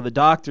 And so the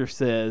Doctor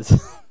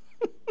says,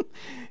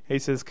 he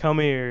says, "Come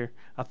here,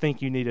 I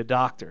think you need a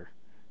doctor."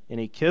 And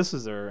he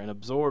kisses her and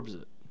absorbs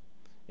it.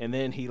 And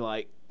then he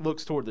like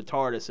looks toward the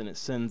TARDIS and it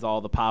sends all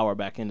the power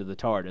back into the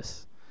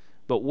TARDIS.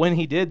 But when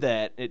he did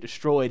that, it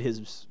destroyed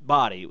his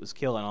body. It was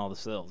killing all the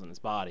cells in his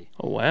body.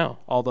 Oh, wow.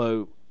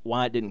 Although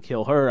why it didn't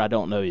kill her, I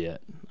don't know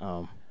yet.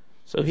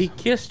 So he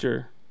kissed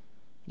her.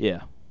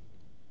 Yeah.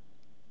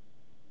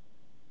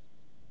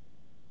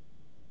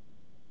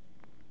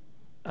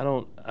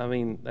 I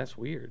mean, that's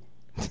weird.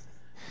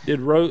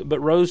 But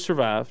Rose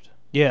survived,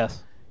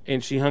 Yes.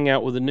 and she hung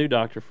out with the new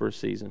Doctor for a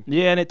season.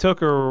 Yeah, and it took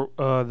her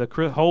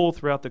whole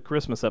throughout the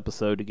Christmas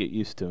episode to get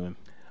used to him.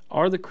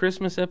 Are the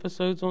Christmas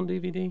episodes on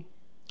DVD?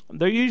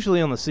 They're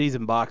usually on the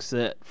season box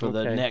set for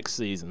the Okay. next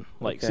season.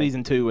 Like Okay.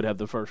 season 2 would have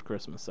the first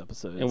Christmas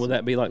episode. And would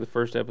that be like the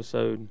first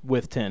episode?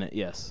 with Tennant?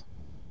 Yes.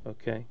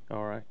 Okay,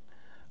 all right.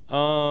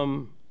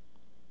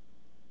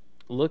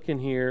 Looking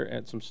here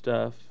at some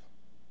stuff,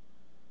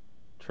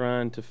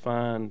 trying to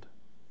find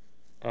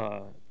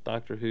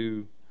Doctor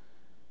Who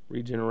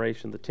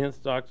regeneration. The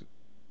 10th Doctor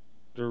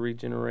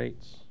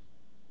regenerates.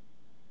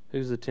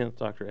 Who's the 10th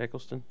Doctor?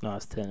 Eccleston? No,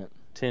 it's Tennant.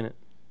 Tennant.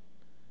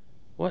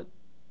 What?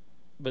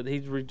 But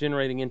he's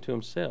regenerating into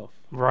himself.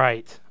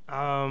 Right.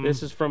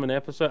 This is from an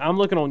episode. I'm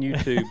looking on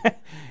YouTube,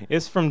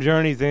 It's from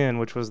Journey's End,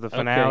 which was the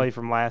finale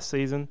from last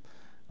season.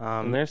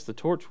 and there's the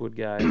Torchwood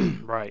guy.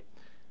 Right.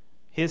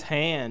 His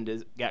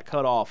hand got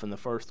cut off in the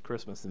first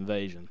Christmas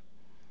invasion,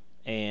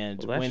 and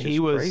Well, that's when just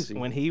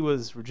crazy. he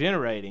was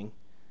regenerating,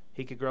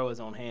 he could grow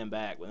his own hand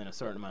back within a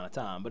certain amount of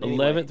time. But anyway,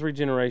 11th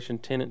regeneration,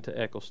 Tennant to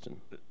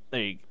Eccleston.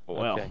 there you go.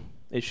 Well, Okay.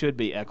 it should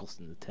be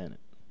Eccleston to Tennant,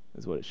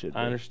 is what it should be.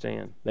 I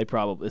understand.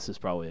 This is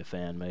probably a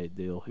fan made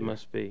deal here.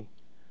 Must be.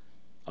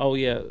 Oh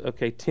yeah.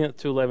 Okay. 10th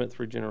to 11th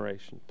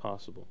regeneration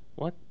possible.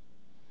 What?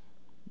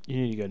 You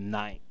need to go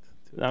ninth.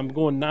 I'm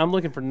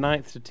looking for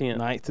 9th to 10th.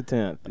 Ninth to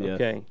 10th. Yes.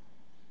 Okay.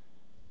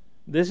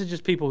 This is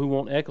just people who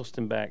want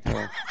Eccleston back.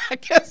 Huh? I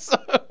guess so.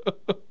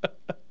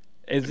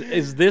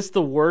 Is this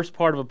the worst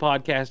part of a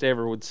podcast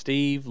ever? With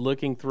Steve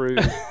looking through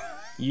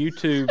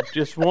YouTube,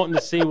 just wanting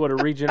to see what a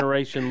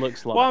regeneration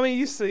looks like. Well, I mean,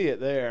 you see it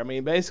there. I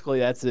mean, basically,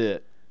 that's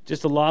it.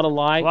 Just a lot of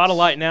lights. A lot of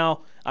light.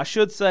 Now, I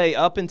should say,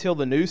 up until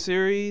the new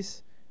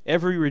series,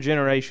 every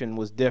regeneration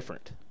was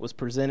different, was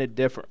presented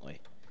differently.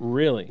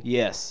 Really?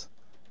 Yes.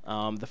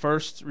 The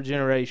first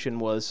regeneration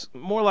was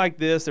more like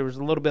this. There was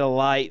a little bit of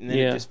light, and then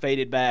Yeah. it just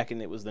faded back,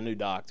 and it was the new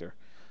Doctor.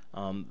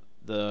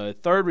 The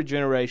third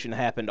regeneration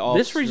happened off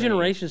This screen.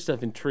 regeneration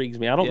stuff intrigues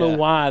me. I don't know Yeah.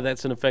 why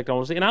that's an effect I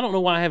want to see, and I don't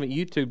know why I haven't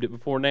YouTubed it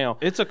before now.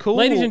 It's a cool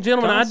Ladies and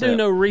gentlemen, I do concept.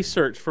 no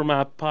research for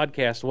my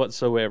podcast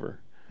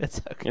whatsoever.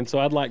 It's okay. And so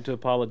I'd like to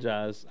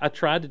apologize. I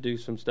tried to do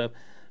some stuff.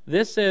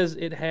 This says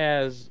it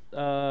has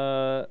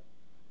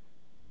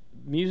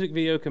music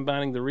video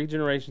combining the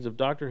regenerations of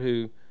Doctor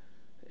Who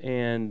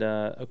And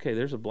okay,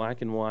 there's a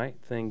black and white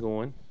thing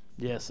going.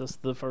 Yes, that's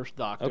the first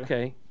Doctor.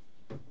 Okay,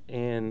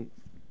 and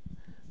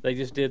they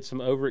just did some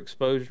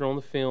overexposure on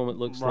the film. It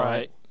looks Right.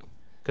 like.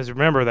 Because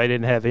remember, they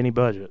didn't have any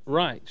budget.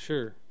 Right,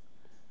 sure.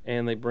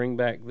 And they bring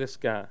back this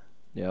guy.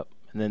 Yep.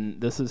 And then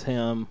this is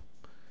him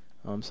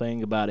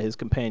saying goodbye to his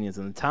companions.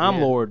 And the Time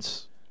Yeah.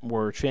 Lords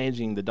were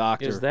changing the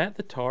Doctor. Is that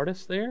the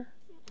TARDIS there?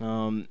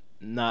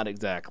 Not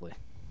exactly.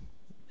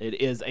 It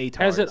is a TARDIS.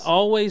 Has it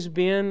always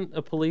been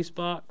a police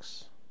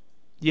box?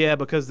 Yeah,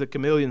 because the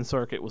chameleon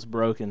circuit was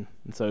broken.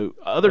 And so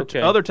other Okay.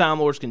 other Time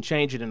Lords can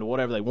change it into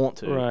whatever they want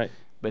to. Right.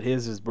 But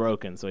his is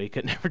broken, so he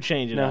could never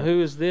change it. Now, out.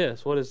 who is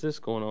this? What is this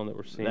going on that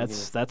we're seeing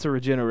That's a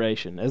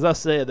regeneration. As I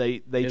said,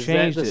 they here? Is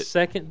changed that the it.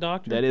 second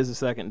Doctor? That is the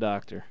second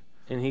Doctor.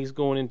 And he's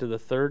going into the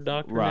third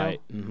Doctor Right.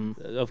 now?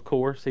 Mm-hmm. Of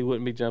course, he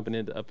wouldn't be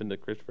jumping up into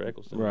Christopher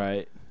Eccleston.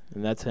 Right.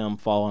 And that's him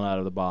falling out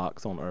of the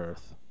box on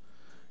Earth.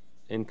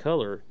 In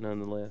color,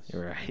 nonetheless.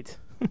 Right.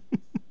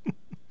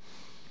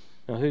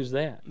 Now, who's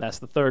that? That's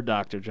the third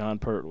Doctor, John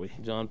Pertwee.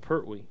 John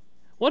Pertwee.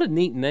 What a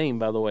neat name,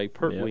 by the way,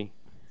 Pertwee. Yep.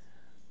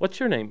 What's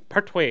your name?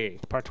 Pertwee.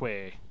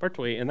 Pertwee.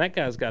 Pertwee. And that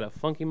guy's got a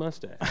funky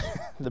mustache.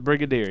 The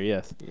Brigadier,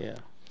 yes. Yeah.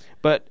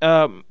 But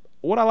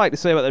what I like to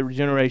say about the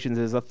regenerations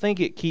is I think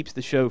it keeps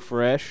the show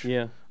fresh.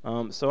 Yeah.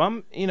 So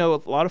I'm, a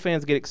lot of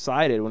fans get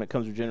excited when it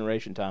comes to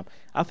regeneration time.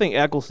 I think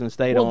Eccleston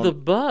stayed Well, on. the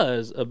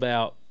buzz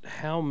about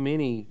how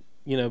many,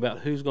 about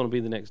who's going to be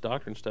the next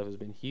Doctor and stuff has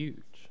been huge.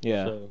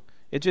 Yeah. So,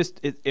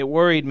 It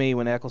worried me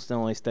when Eccleston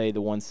only stayed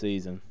the one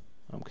season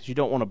because you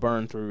don't want to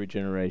burn through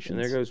regenerations. and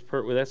there goes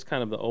Pertwee. That's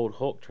kind of the old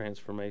Hulk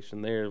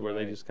transformation there, where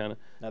they Right. just kind of.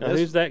 Now Now, this-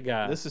 who's that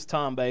guy? This is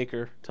Tom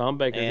Baker. Tom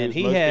Baker, and who's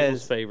he most has-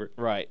 people's favorite.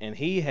 Right, and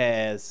he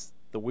has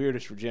the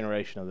weirdest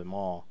regeneration of them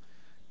all.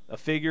 A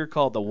figure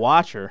called the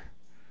Watcher,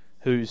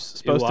 who's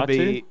supposed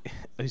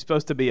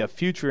to be a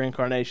future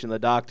incarnation of the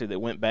Doctor that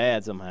went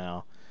bad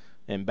somehow.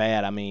 And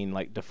bad, I mean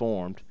like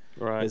deformed.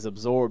 Right. Is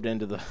absorbed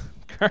into the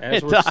current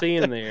As we're Doctor.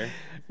 seeing there.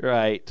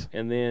 Right.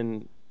 And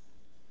then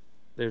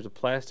there's a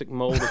plastic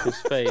mold of his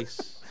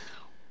face.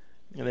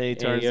 And then he and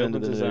turns he into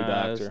opens the his new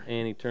eyes, Doctor.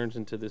 and he turns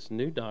into this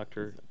new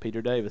Doctor.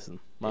 Peter Davison,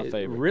 my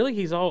favorite. Really,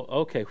 he's all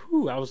okay.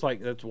 Whew, I was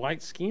like, that's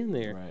white skin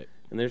there. Right.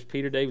 And there's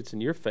Peter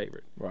Davidson, your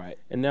favorite. Right.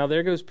 And now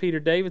there goes Peter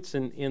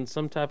Davidson in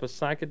some type of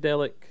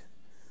psychedelic.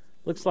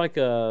 Looks like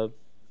a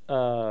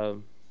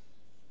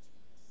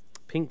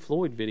Pink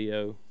Floyd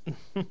video.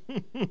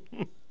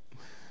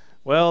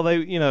 Well, for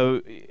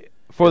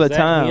Is the that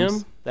times,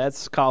 him?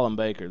 that's Colin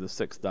Baker, the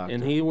sixth Doctor.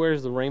 And he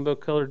wears the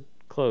rainbow-colored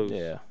clothes.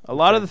 Yeah. A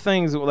lot of the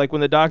things, like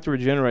when the Doctor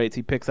regenerates,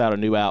 he picks out a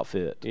new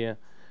outfit. Yeah.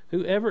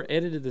 Whoever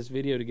edited this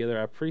video together,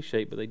 I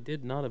appreciate, but they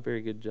did not a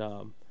very good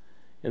job.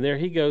 And there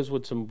he goes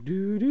with some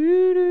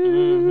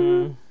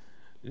doo-doo-doo,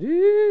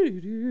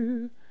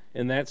 doo-doo-doo.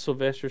 And that's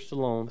Sylvester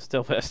Stallone.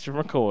 Sylvester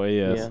McCoy,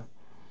 yes. Yeah.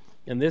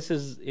 And this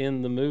is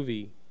in the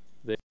movie.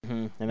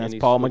 And that's he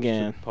Paul switched to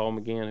McGann. Paul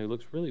McGann, who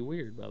looks really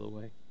weird, by the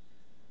way.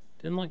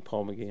 Didn't like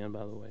Paul McGann,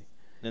 by the way.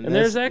 And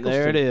there's There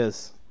Eccleston. it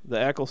is. The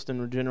Eccleston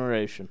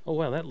regeneration. Oh,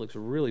 wow, that looks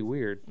really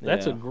weird.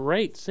 That's a Yeah.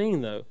 great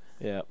scene, though,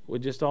 Yeah.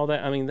 with just all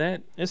that. I mean,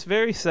 that. It's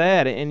very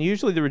sad, and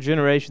usually the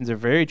regenerations are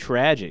very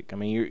tragic. I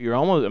mean, you're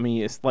almost. I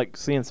mean, it's like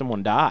seeing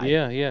someone die.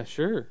 Yeah,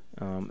 sure.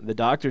 The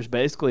Doctor's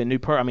basically a new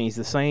person. I mean, he's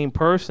the same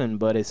person,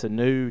 but it's a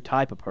new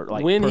type of person.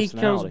 Like When he comes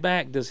personality.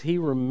 back, does he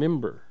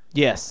remember?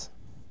 Yes.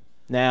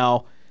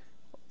 Now,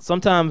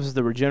 sometimes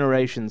the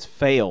regenerations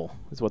fail,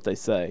 is what they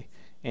say,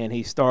 and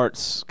he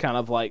starts kind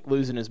of like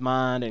losing his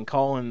mind and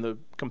calling the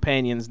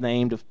companions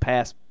named of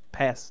past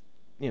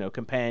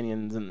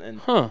companions, and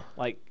Huh.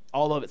 like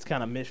all of it's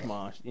kind of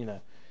mishmash,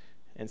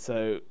 and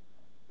so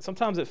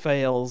sometimes it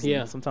fails,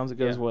 Yeah. and sometimes it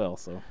goes Yeah. well.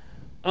 So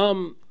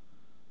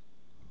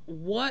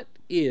What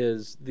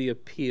is the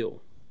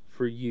appeal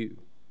for you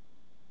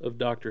of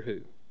Doctor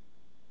Who?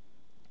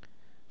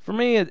 for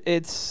me,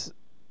 it's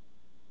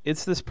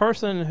this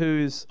person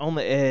who's on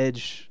the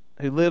edge,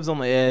 who lives on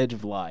the edge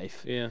of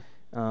life. Yeah.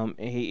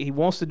 He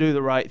wants to do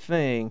the right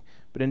thing,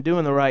 but in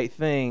doing the right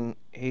thing,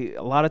 he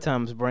a lot of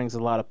times brings a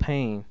lot of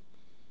pain.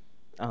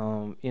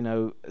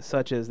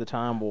 Such as the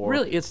Time War.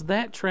 Really, it's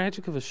that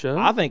tragic of a show?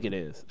 I think it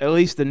is. At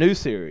least the new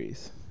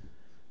series.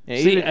 Yeah,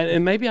 See, even-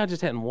 and maybe I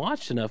just hadn't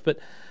watched enough, but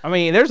I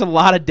mean, there's a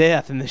lot of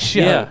death in the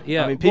show.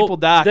 yeah. I mean, people Well,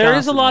 die. There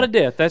is a lot of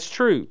constantly. death. That's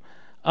true.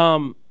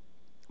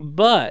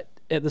 But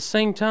at the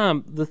same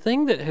time, the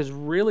thing that has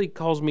really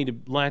caused me to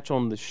latch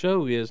on the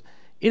show is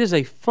it is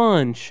a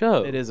fun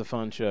show. It is a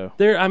fun show.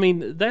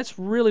 That's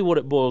really what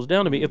it boils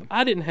down to me. If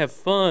I didn't have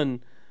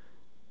fun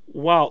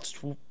whilst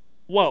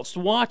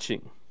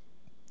watching,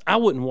 I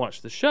wouldn't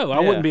watch the show. I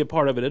Yeah. wouldn't be a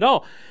part of it at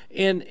all.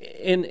 And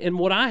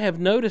what I have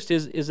noticed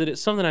is that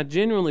it's something I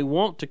genuinely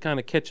want to kind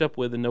of catch up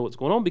with and know what's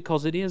going on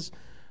because it is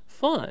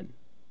fun,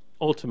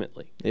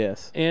 ultimately.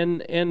 Yes.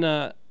 And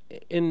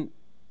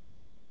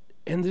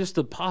just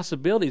the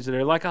possibilities that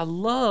are like I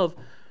love.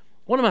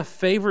 One of my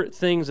favorite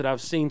things that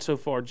I've seen so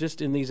far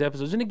just in these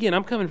episodes, and again,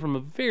 I'm coming from a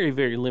very,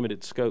 very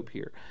limited scope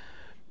here,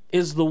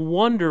 is the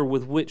wonder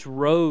with which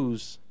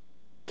Rose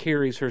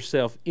carries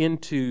herself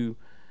into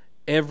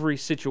every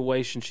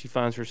situation she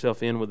finds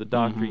herself in with the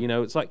Doctor. You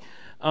know, it's like,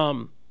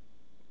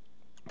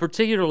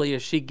 particularly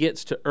as she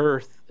gets to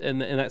Earth in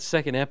that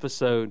second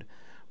episode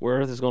where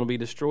Earth is going to be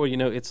destroyed. You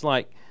know, it's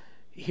like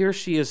here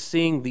she is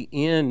seeing the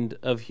end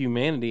of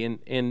humanity,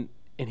 and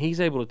he's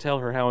able to tell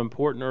her how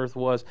important Earth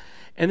was.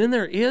 And then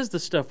there is the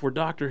stuff where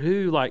Doctor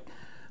Who, like,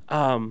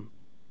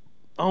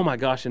 oh my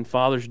gosh, in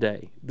Father's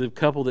Day, the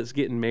couple that's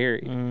getting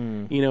married,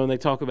 you know, and they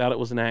talk about it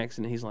was an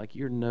accident. He's like,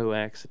 "You're no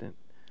accident."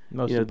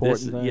 Most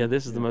important thing. Yeah,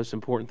 this is the most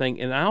important thing.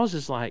 And I was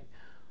just like,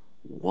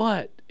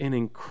 what an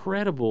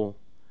incredible,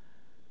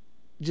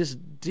 just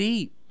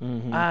deep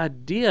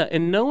idea.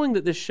 And knowing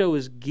that this show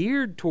is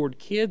geared toward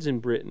kids in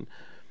Britain,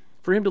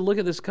 for him to look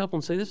at this couple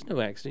and say, "This is no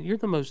accident.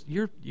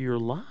 You're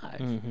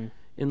alive."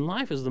 And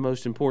life is the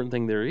most important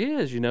thing there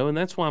is, you know, and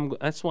that's why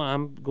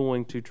I'm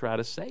going to try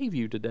to save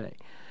you today.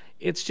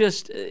 It's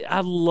just,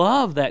 I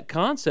love that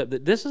concept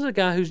that this is a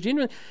guy who's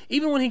genuinely,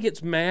 even when he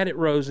gets mad at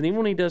Rose and even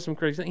when he does some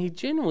crazy thing, he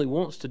genuinely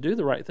wants to do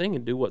the right thing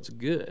and do what's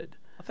good.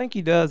 I think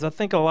he does. I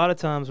think a lot of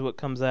times what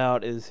comes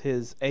out is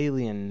his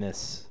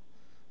alienness.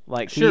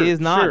 Like, Sure, he is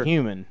not sure.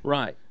 human.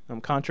 Right.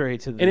 Contrary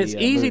to the And it's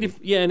easy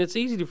movie. and it's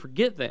easy to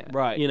forget that.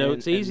 Right. You know, And-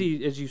 it's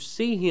easy as you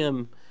see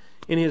him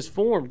in his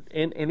form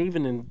and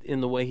even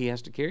in the way he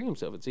has to carry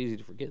himself, it's easy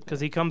to forget that.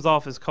 Because he comes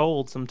off as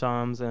cold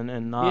sometimes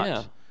and not.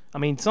 Yeah. I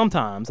mean,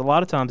 sometimes. A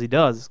lot of times he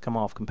does come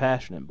off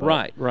compassionate.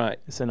 But Right.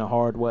 It's in a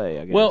hard way,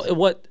 I guess. Well,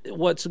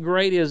 what's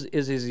great is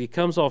he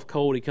comes off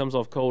cold,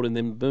 and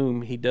then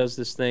boom, he does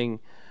this thing.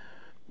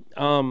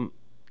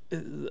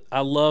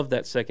 I love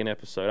that second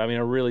episode. I mean,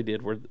 I really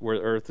did, where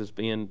Earth is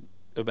being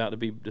about to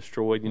be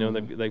destroyed. You know,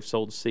 they've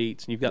sold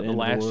seats, and you've got the end of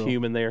the last world.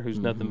 human there who's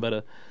nothing but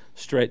a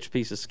stretched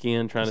piece of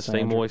skin trying to stay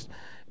Cassandra. moist.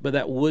 But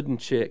that wooden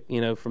chick,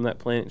 you know, from that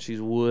planet,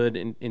 she's wood,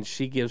 and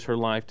she gives her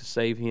life to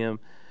save him.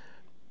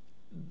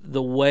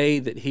 The way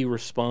that he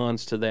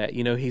responds to that,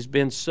 you know, he's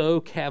been so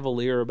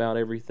cavalier about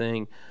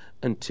everything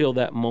until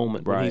that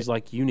moment when Right. he's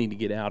like, "You need to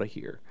get out of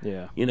here."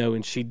 Yeah. You know,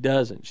 and she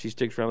doesn't. She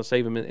sticks around to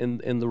save him,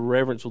 and the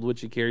reverence with which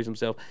he carries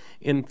himself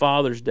in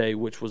Father's Day,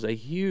 which was a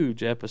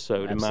huge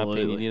episode in my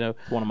Absolutely. opinion. You know,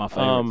 It's one of my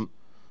favorites.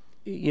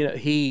 you know,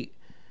 he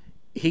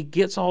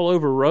gets all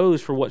over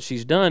Rose for what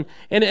she's done,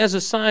 and as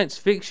a science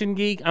fiction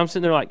geek, I'm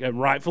sitting there like,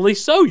 rightfully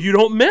so. You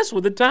don't mess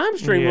with the time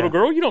stream, Yeah. little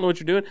girl. You don't know what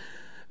you're doing.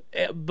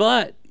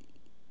 But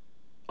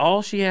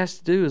all she has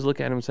to do is look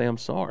at him and say, "I'm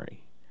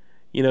sorry."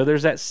 You know,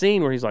 there's that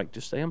scene where he's like,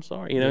 "Just say I'm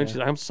sorry," you know, and she's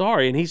like, "I'm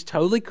sorry," and he's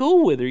totally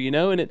cool with her, you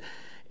know, and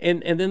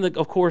then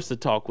of course the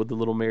talk with the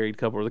little married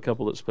couple or the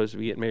couple that's supposed to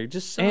be getting married,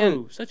 just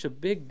such a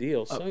big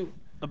deal. So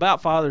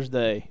About Father's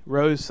Day,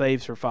 Rose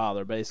saves her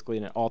father, basically,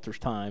 and it alters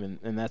time,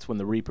 and that's when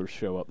the Reapers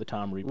show up, the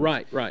Time Reapers.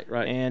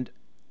 right. And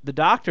the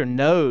Doctor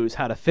knows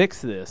how to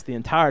fix this the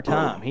entire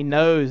time. He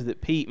knows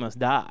that Pete must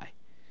die.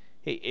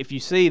 If you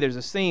see, there's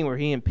a scene where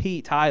he and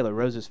Pete Tyler,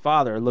 Rose's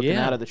father, are looking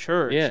Yeah. out of the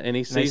church. Yeah, and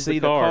he they sees the see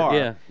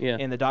car. Yeah.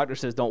 And the Doctor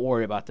says, "Don't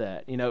worry about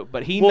that." You know,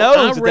 but he Well,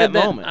 knows at that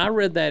moment. I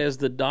read that as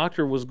the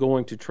Doctor was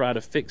going to try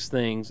to fix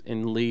things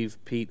and leave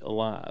Pete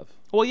alive.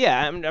 Well,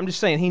 yeah, I'm just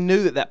saying he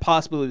knew that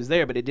possibility was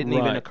there, but it didn't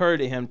even Right. occur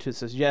to him to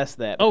suggest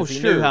that. Oh, Because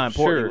he sure, knew how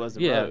important sure. it was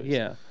to yeah, Rose.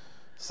 yeah.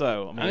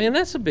 So, I mean,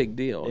 that's a big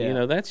deal. Yeah. You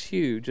know, that's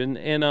huge. And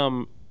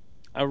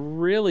I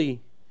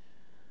really,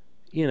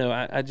 you know,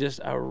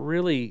 I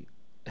really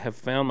have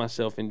found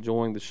myself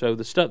enjoying the show.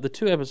 The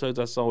 2 episodes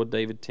I saw with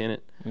David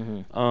Tennant.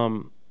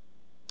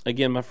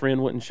 Again, my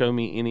friend wouldn't show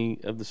me any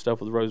of the stuff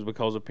with Rose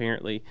because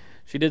apparently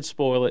she did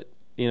spoil it.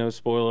 You know,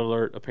 spoiler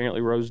alert. Apparently,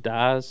 Rose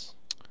dies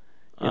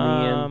in the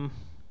end.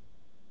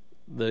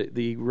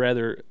 The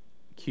rather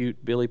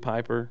cute Billy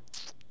Piper,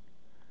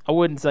 I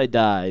wouldn't say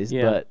dies,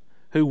 yeah, but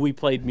who we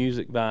played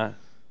music by,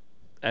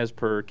 as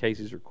per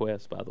Casey's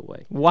request, by the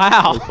way.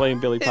 wow. We're playing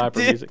Billy Piper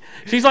Did- music.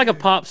 She's like a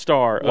pop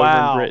star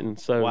over in Britain.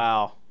 So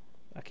wow,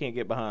 I can't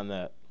get behind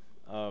that.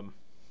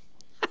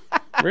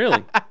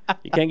 really,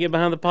 you can't get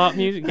behind the pop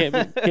music.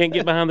 Can't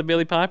get behind the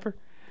Billy Piper.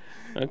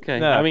 Okay,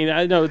 No. I mean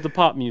I know the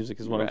pop music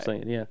is what I'm Right.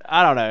 saying. Yeah.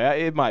 I don't know.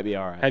 It might be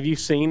all right. Have you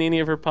seen any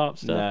of her pop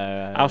stuff? No,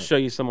 I I'll haven't. show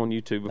you some on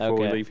YouTube before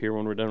we Okay. leave here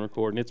when we're done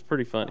recording. It's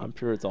pretty funny. I'm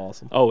sure it's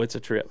awesome. Oh, it's a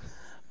trip.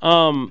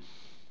 But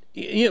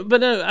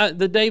no,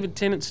 the David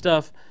Tennant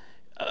stuff.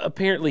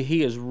 Apparently,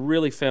 he has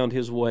really found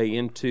his way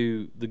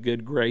into the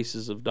good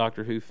graces of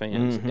Doctor Who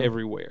fans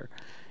everywhere,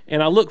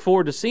 and I look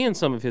forward to seeing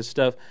some of his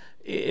stuff.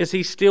 Is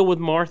he still with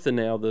Martha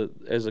now,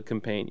 as a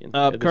companion?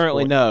 at this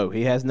Currently, point? no.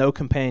 He has no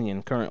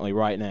companion currently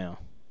right now.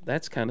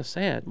 That's kind of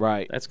sad.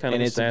 Right. That's kind of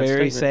and a it's sad a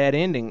very statement. sad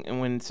ending.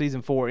 And when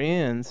season 4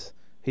 ends,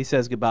 he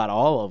says goodbye to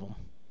all of them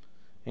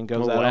and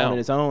goes Oh, out wow. on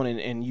his own.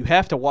 And you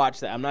have to watch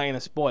that. I'm not going to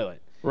spoil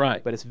it,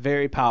 Right. but it's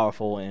very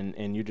powerful.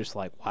 And you're just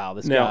like, wow,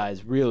 this Now- guy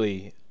is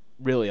really,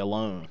 really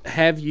alone.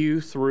 Have you,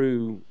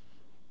 through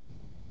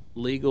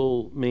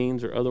legal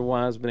means or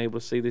otherwise, been able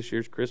to see this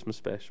year's Christmas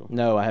special?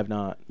 No, I have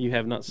not. You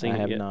have not seen I it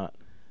have yet. not.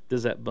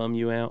 Does that bum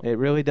you out? It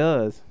really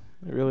does.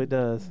 It really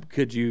does.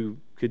 Could you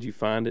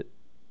find it?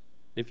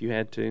 if you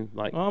had to?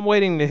 Like, Well, I'm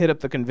waiting to hit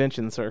up the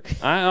convention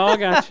circuit. I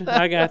got you.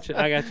 I got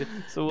you.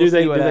 So we'll do see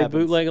they what do they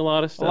happens. bootleg a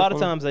lot of stuff? A lot of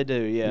on it? times they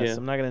do. Yes. Yeah.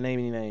 I'm not going to name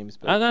any names.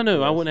 But I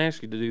know. I yes. wouldn't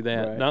ask you to do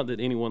that. Right. Not that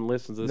anyone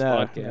listens to this No,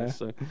 podcast. no.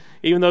 So,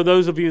 even though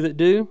those of you that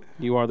do,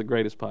 you are the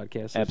greatest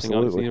podcast listening on this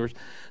Absolutely. universe.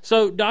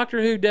 So,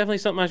 Doctor Who, definitely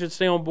something I should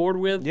stay on board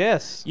with.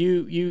 Yes.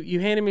 You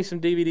handed me some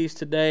DVDs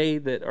today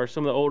that are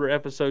some of the older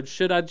episodes.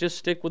 Should I just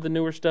stick with the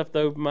newer stuff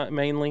though,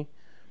 mainly?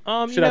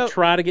 Should I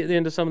try to get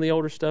into some of the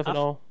older stuff at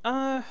all?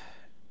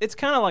 It's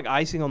kind of like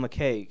icing on the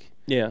cake.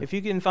 Yeah. If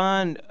you can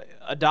find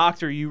a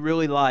Doctor you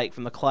really like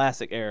from the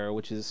classic era,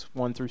 which is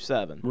 1 through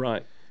 7,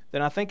 Right.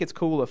 then I think it's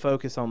cool to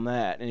focus on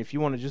that. And if you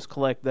want to just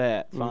collect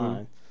that,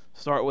 fine.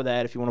 Start with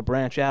that. If you want to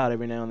branch out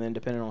every now and then,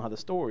 depending on how the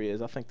story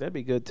is, I think that'd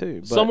be good too.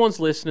 But Someone's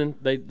listening.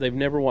 They've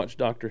never watched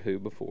Doctor Who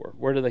before.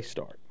 Where do they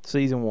start?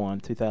 season 1,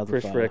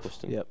 2005. Chris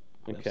Eccleston. Yep.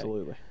 Okay.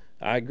 Absolutely.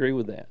 I agree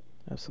with that.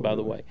 Absolutely. By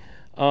the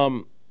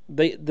way,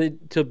 they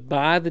to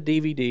buy the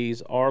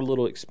DVDs are a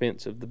little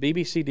expensive. The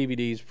BBC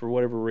DVDs, for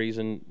whatever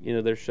reason,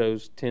 their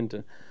shows tend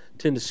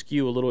to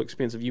skew a little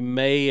expensive. You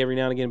may every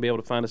now and again be able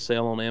to find a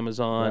sale on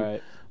Amazon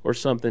Right. or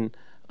something.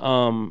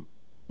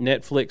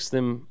 Netflix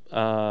them.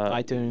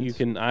 iTunes. You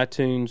can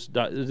iTunes.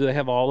 Do they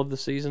have all of the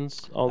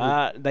seasons? All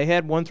the, They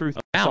had 1 through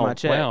 3 on my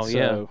check. wow,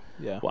 so,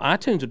 yeah. Well,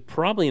 iTunes would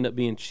probably end up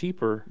being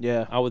cheaper.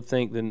 Yeah. I would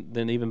think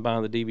than even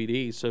buying the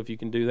DVDs. So if you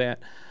can do that,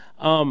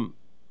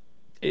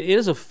 it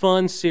is a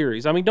fun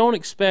series. I mean, don't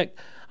expect.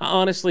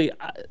 Honestly,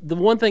 the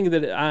one thing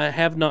that I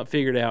have not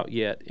figured out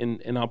yet,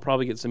 and I'll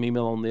probably get some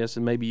email on this,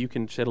 and maybe you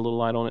can shed a little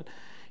light on it,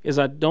 is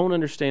I don't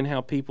understand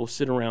how people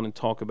sit around and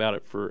talk about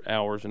it for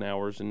hours and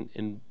hours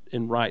and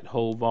write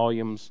whole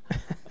volumes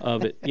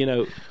of it,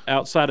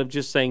 outside of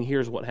just saying,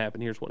 here's what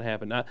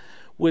happened.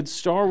 With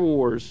Star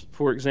Wars,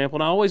 for example,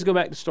 and I always go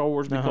back to Star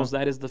Wars because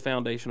that is the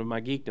foundation of my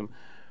geekdom,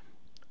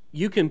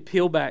 you can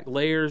peel back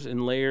layers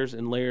and layers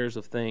and layers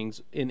of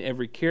things in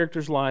every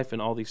character's life and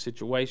all these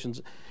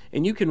situations,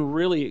 and you can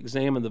really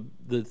examine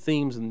the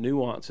themes and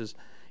nuances.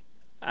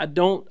 I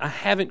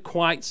haven't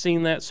quite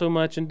seen that so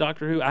much in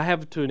Doctor Who. I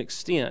have to an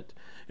extent,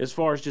 as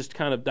far as just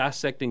kind of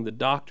dissecting the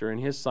Doctor and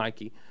his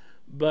psyche,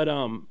 but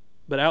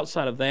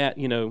outside of that,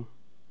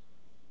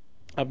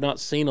 I've not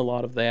seen a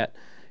lot of that.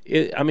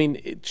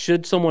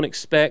 Should someone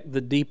expect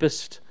the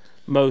deepest,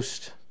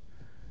 most?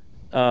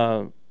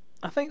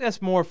 I think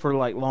that's more for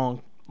like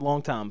long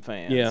time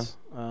fans. Yeah.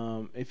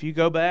 If you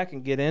go back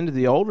and get into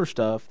the older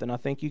stuff, then I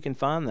think you can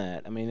find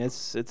that. I mean,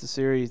 it's a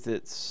series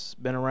that's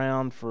been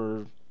around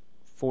for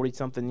 40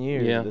 something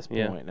years at this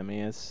point. I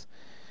mean, it's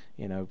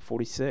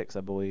 46,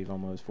 I believe,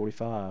 almost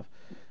 45.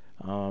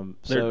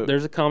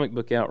 There's a comic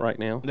book out right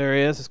now. There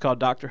is. It's called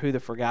Doctor Who: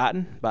 The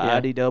Forgotten by Yeah.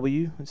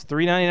 IDW. It's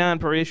 $3.99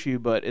 per issue,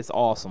 but it's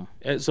awesome.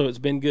 So it's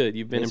been good.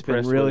 You've been It's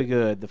impressed. been really with it.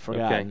 good. The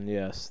Forgotten,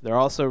 yes. They're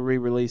also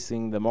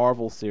re-releasing the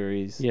Marvel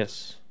series.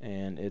 Yes.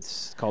 And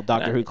it's called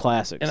Doctor Who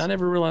Classics. And I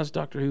never realized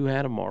Doctor Who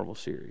had a Marvel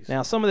series.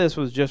 Now, some of this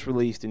was just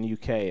released in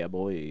UK, I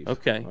believe.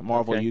 Okay.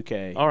 Marvel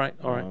okay. UK. All right.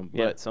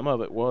 Yeah. But some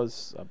of it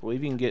was, I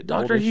believe you can get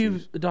Doctor old Who.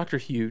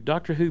 issues.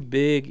 Doctor Who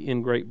big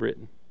in Great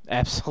Britain.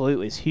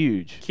 Absolutely. It's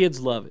huge. Kids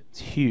love it. It's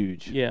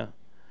huge. Yeah.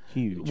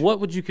 Huge. What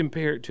would you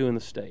compare it to in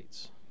the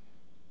States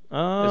as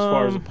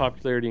far as the Um,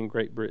 popularity in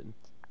Great Britain?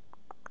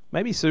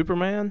 maybe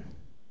Superman.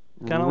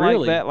 Kind of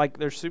Really? like that. Like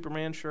there's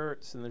Superman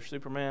shirts and there's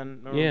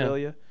Superman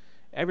memorabilia.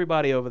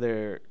 Everybody over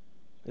there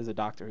is a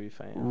Doctor Who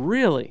fan.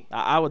 Really?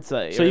 I would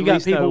say. So or you at got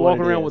least know people what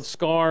walking it around is. with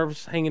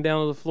scarves hanging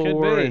down to the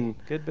floor Could be.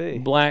 and Could be.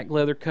 black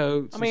leather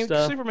coats I mean, and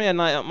stuff. Superman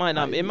might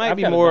not. It might I've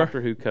be got a more.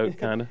 Doctor Who coat,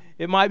 kind of.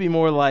 It might be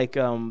more like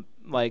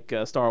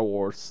Star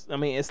Wars. I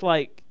mean, it's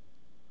like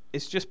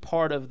it's just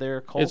part of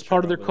their culture. It's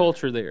part of their over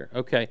culture there.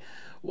 Okay.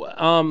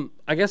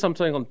 I guess I'm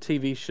saying on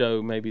TV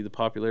show, maybe the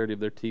popularity of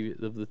the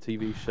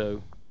TV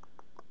show.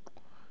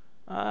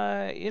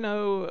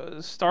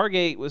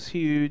 Stargate was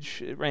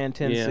huge. It ran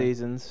 10 Yeah.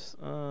 seasons.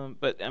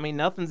 But I mean,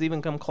 nothing's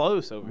even come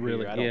close over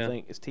Really? here. I don't Yeah.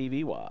 think it's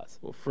TV wise.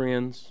 Well,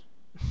 Friends,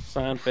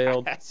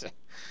 Seinfeld.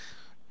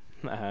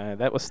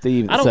 That was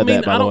Steve. That I don't said mean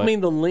that, by I the don't way.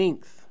 mean the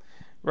length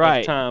right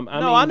of time. no,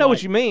 mean, I know like,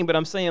 what you mean, but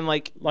I'm saying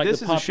like this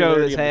the is a show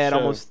popularity that's of the had show.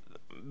 almost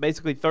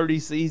basically 30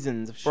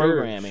 seasons of Sure,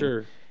 programming.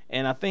 Sure.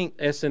 And I think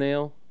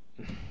SNL.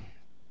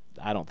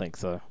 I don't think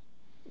so.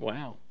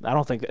 Wow. I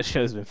don't think that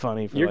show's been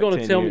funny for You're like going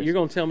 10 to tell years. me you're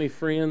going to tell me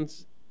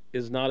Friends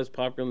is not as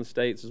popular in the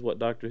States as what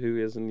Doctor Who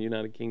is in the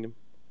United Kingdom?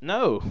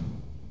 No,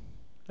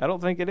 I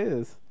don't think it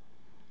is.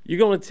 You're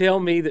going to tell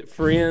me that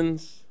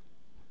Friends.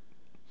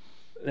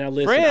 Now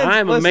listen, Friends, I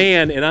am a listen.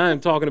 man, and I am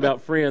talking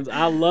about Friends.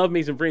 I love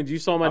me some Friends. You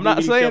saw my I'm not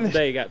DVD shelf saying-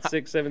 today. Got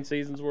 6-7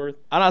 seasons worth.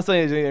 I'm not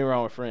saying there's anything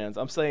wrong with Friends.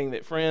 I'm saying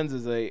that Friends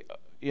is a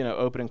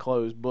open and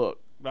closed book.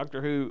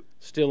 Doctor Who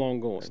Still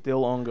ongoing.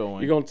 still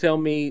ongoing. You're going to tell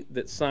me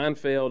that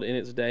Seinfeld in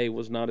its day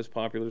was not as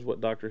popular as what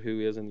Doctor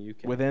Who is in the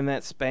UK? Within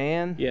that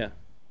span? Yeah.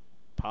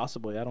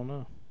 Possibly. I don't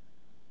know.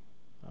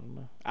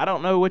 I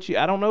don't know what you.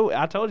 I don't know.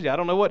 I told you I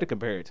don't know what to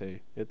compare it to.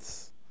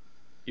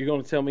 You're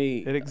going to tell me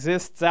It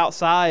exists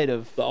outside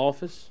of. The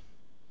Office?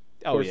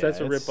 Of Oh course, yeah, that's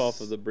a it's-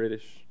 rip-off of the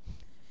British.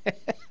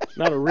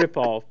 Not a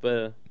rip-off,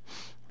 but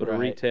but a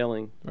Right.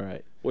 retelling,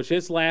 Right. which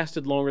it's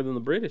lasted longer than the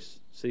British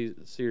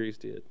series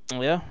did.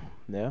 Yeah.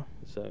 Yeah.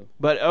 So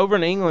But over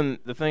in England,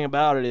 the thing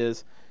about it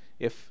is,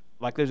 if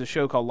like there's a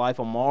show called Life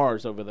on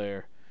Mars over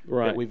there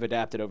right, that we've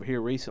adapted over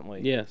here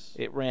recently. yes,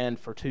 It ran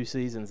for 2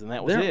 seasons, and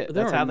that was there, it.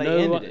 there That's are how they no,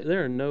 ended it.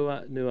 There are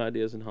no new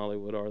ideas in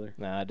Hollywood, are there?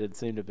 Nah, it didn't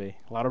seem to be.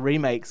 A lot of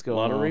remakes A going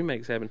lot on. of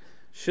remakes happen.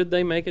 Should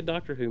they make a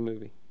Doctor Who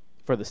movie?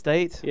 For the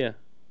States? Yeah.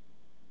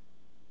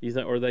 You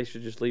think, or they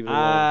should just leave it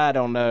alone? I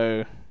don't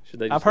know. Should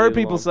they? Just I've heard leave it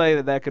people alone?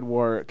 say that could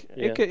work.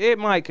 Yeah.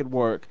 It could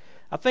work.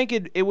 I think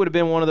it would have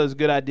been one of those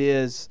good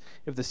ideas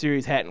if the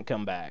series hadn't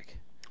come back.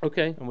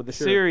 Okay. And with the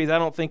sure. series, I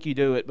don't think you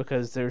do it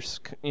because there's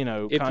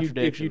contradictions.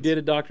 If you did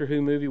a Doctor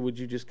Who movie, would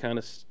you just kind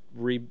of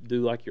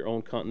redo like your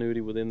own continuity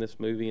within this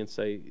movie and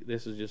say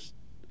this is just?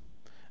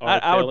 Our I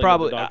would telling of the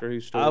probably Doctor Who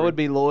story? I would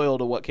be loyal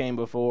to what came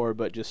before,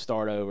 but just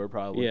start over.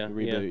 Probably Yeah,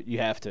 reboot. You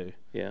have to.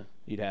 Yeah.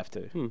 You'd have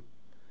to.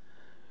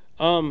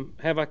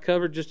 Have I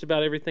covered just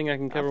about everything I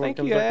can cover when it think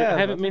comes you to Doctor Who? have. I I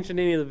haven't think- mentioned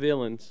any of the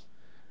villains.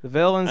 The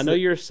villains. I know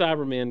you're a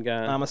Cyberman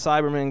guy. I'm a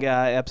Cyberman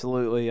guy.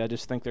 Absolutely. I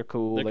just think they're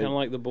cool. They're kind of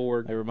like the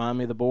Borg. They remind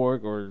me of the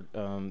Borg or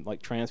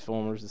like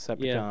Transformers,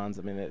 Decepticons.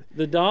 I mean,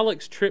 The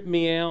Daleks trip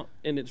me out,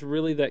 and it's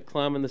really that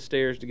climbing the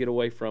stairs to get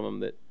away from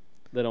them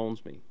that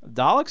owns me.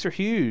 Daleks are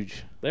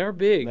huge. They are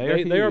big. They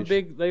are They are huge.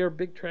 big. They are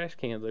big trash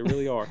cans. They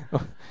really are.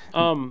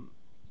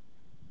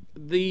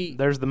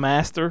 There's the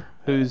Master,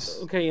 who's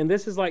Okay, and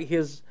this is like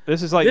his.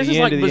 this is like this the is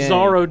end like of the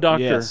Bizarro end.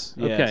 Doctor. Yes,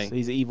 yes. Okay.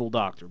 He's an evil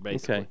doctor,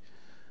 basically.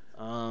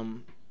 Okay.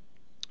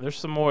 There's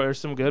some more. There's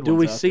some good Do ones.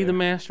 we out see there. the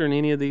Master in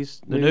any of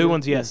these? The new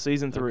ones? Yes,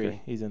 season 3.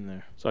 Okay. He's in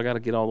there. So I got to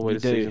get all the way You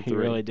to do. season 3. You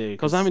really do.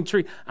 Because I'm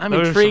intrigued. I'm Those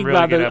are some intrigued really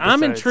by good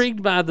I'm episodes.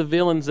 intrigued by the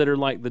villains that are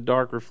like the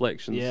dark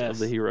reflections Yes. of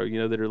the hero. You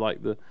know, that are like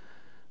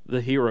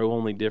the hero,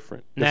 only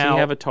different. Does Now- he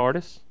have a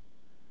TARDIS?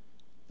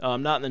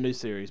 Not in the new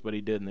series, but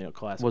he did in the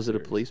classic. Was it a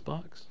series. police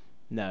box?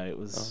 No, it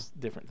was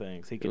different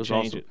things. He could was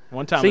change awesome. it.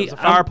 One time See, it was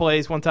a I'm-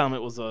 fireplace. One time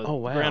it was a Oh,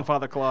 wow.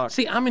 grandfather clock.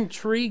 See, I'm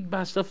intrigued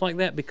by stuff like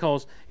that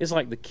because it's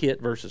like the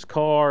Kit versus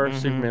Carr, Mm-hmm.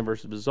 Superman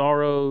versus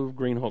Bizarro,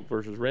 Green Hulk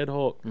versus Red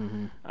Hulk.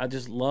 I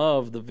just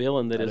love the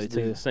villain that I is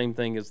do the too. same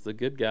thing as the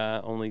good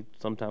guy, only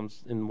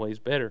sometimes in ways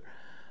better.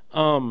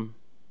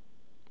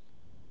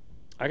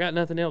 I got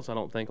nothing else, I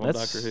don't think, on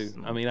That's- Doctor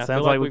Who. I mean, I sounds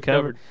feel like we we've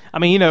covered. I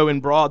mean,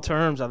 in broad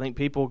terms, I think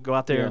people go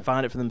out there Yeah. and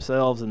find it for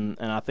themselves, and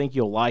I think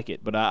you'll like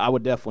it. But I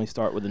would definitely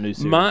start with the new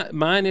series.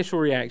 My initial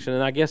reaction,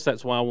 and I guess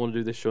that's why I want to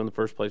do this show in the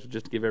first place, was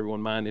just to give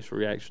everyone my initial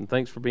reaction.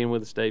 Thanks for being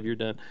with us, Dave. You're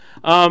done.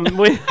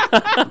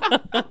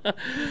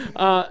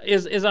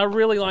 Is I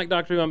really like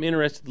Doctor Who. I'm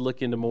interested to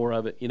look into more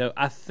of it. You know,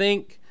 I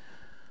think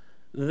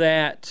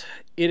that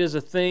it is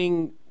a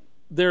thing.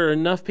 There are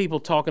enough people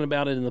talking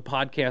about it in the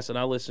podcast that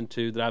I listen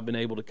to that I've been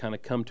able to kind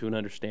of come to an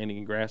understanding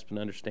and grasp an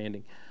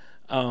understanding.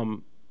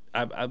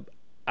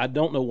 I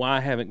don't know why I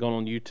haven't gone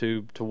on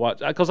YouTube to watch,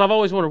 because I've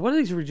always wondered, what do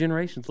these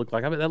regenerations look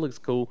like? I bet that looks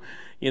cool,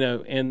 you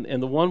know. And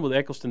the one with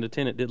Eccleston to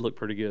Tennant did look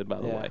pretty good,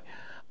 by the way.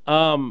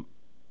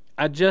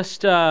 I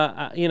just, you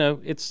know,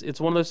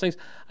 it's one of those things.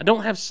 I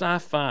don't have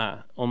Sci-Fi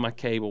on my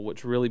cable,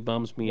 which really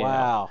bums me out.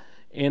 Wow.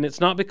 And it's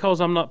not because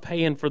I'm not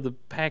paying for the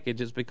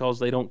package; it's because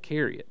they don't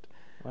carry it,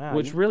 Wow,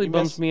 which you- really you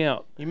bums miss- me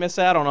out. You miss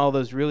out on all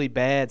those really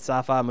bad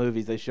sci-fi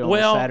movies they show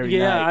Well, on Saturday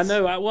yeah, nights. I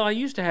know. I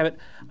used to have it.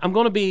 I'm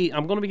gonna be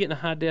getting a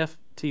high def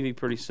TV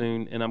pretty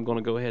soon, and I'm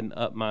gonna go ahead and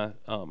up my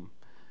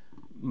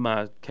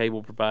my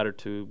cable provider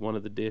to one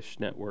of the Dish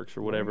networks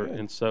or whatever, good.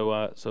 and so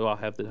I'll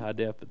have the high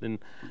def. But then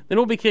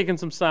we'll be kicking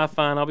some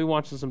sci-fi, and I'll be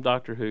watching some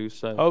Doctor Who.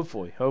 So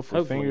Hopefully,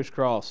 fingers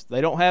crossed.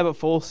 They don't have a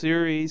full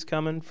series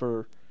coming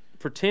for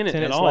for Tenet at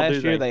Tenets all, last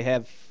do year. they? They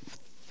have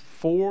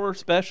 4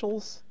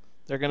 specials.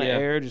 They're going to Yeah.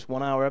 air just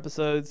 1-hour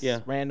episodes Yeah.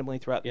 randomly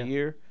throughout Yeah. the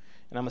year.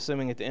 And I'm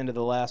assuming at the end of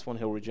the last one,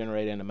 he'll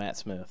regenerate into Matt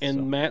Smith. And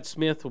so. Matt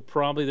Smith will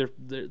probably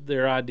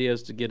their idea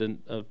is to get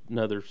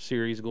another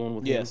series going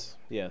with him.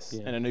 Yes,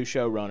 Yeah. and a new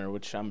showrunner,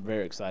 which I'm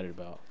very excited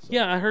about. So.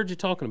 Yeah, I heard you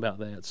talking about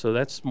that. So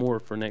that's more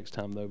for next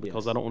time, though,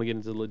 because Yes. I don't want to get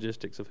into the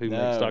logistics of who No,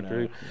 makes Doctor no,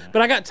 Who. no.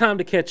 But I got time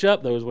to catch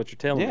up, though, is what you're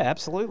telling Yeah, me.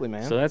 absolutely,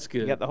 man. So that's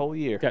good. You got the whole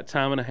year. Got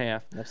time and a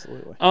half.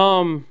 Absolutely.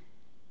 No,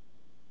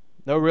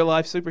 No real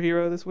life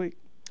superhero this week?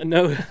 you're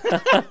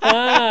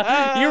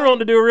wanting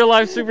to do a real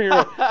life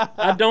superhero.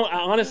 I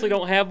honestly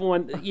don't have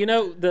one. You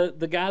know,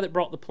 the guy that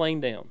brought the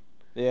plane down.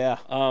 Yeah.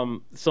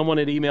 Someone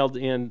had emailed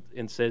in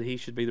and said he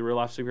should be the real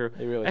life superhero.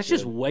 He really That's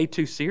just should. way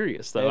too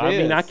serious, though. It I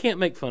mean, I is. can't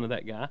make fun of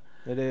that guy.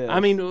 It is. I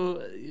mean,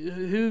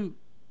 who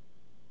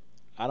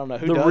I don't know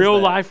who the does real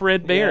that. life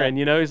Red Baron? Yeah.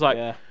 You know, he's like,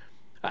 Yeah.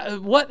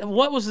 what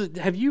was it?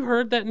 Have you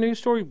heard that news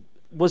story?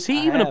 Was he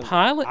I even a have-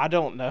 pilot? I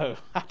don't know.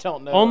 I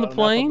don't know On the enough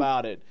plane?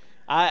 about it.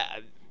 I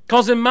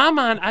Because in my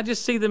mind, I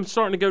just see them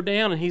starting to go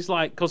down, and he's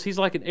like, because he's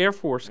like an Air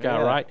Force guy,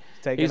 Yeah, right?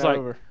 taking he's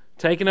over. like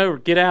taking over.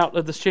 Get out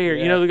of the chair.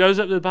 You Yeah. know, he goes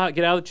up to the pilot.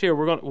 Get out of the chair.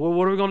 Well,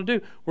 what are we going to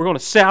do? We're going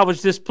to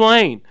salvage this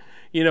plane.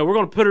 You know, we're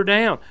going to put her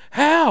down.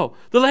 How?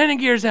 The landing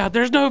gear's out.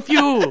 There's no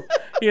fuel.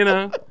 You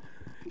know.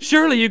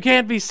 Surely you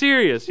can't be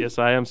serious. Yes,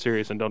 I am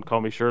serious, and don't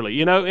call me Shirley.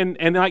 You know, and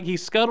like he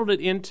scuttled it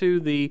into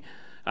the.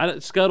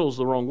 Scuttle's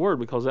the wrong word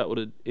because that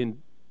would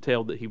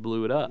tell that he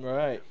blew it up.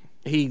 Right.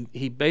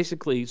 He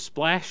basically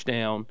splashed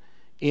down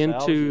into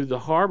Salvaged it. the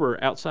harbor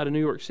outside of New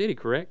York City,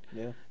 correct?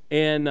 Yeah.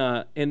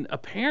 And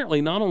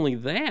apparently not only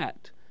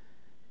that,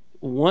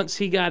 once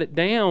he got it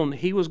down,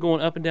 he was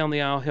going up and down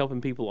the aisle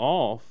helping people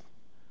off,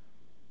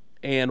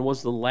 and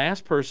was the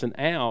last person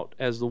out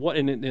as the what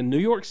in New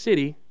York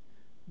City,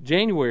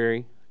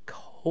 January,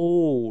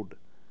 cold.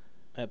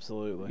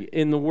 Absolutely.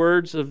 In the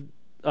words of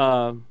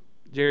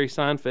Jerry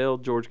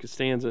Seinfeld, George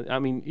Costanza, I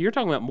mean, you're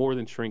talking about more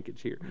than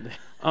shrinkage here.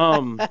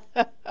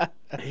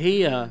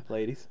 He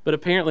Ladies. but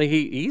apparently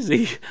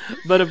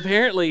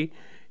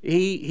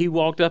he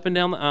walked up and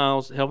down the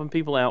aisles helping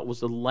people out, was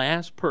the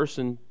last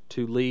person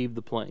to leave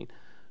the plane.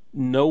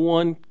 No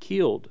one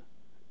killed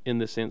in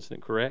this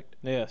incident, correct?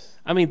 Yes.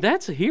 I mean,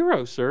 that's a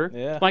hero, sir.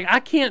 Yeah. Like I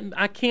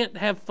can't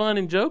have fun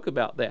and joke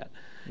about that.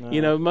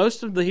 You know,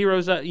 most of the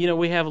heroes,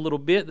 we have a little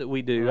bit that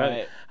we do.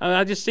 Right.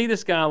 I just see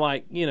this guy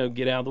like,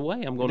 get out of the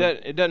way. I'm going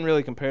to. It doesn't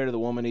really compare to the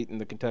woman eating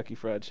the Kentucky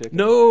Fried Chicken.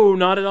 No,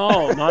 not at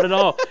all, not at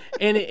all.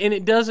 And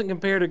it doesn't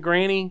compare to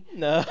Granny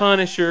No.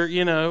 Punisher,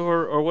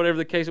 or whatever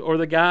the case, or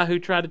the guy who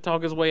tried to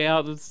talk his way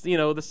out,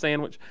 the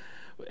sandwich.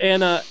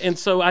 And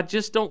so I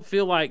just don't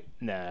feel like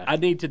Nah. I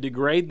need to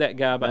degrade that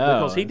guy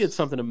because he did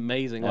something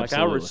amazing. Like I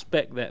Absolutely.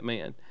 respect that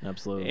man.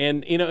 Absolutely.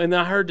 And and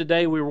I heard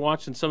today we were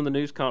watching some of the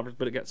news conference,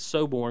 but it got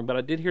so boring. But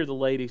I did hear the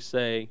lady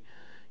say,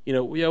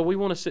 we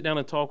want to sit down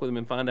and talk with him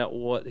and find out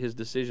what his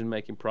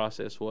decision-making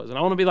process was. And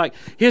I want to be like,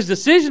 his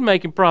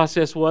decision-making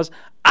process was,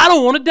 I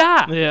don't want to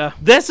die. Yeah.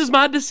 This is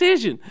my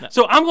decision.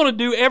 So I'm going to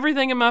do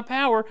everything in my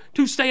power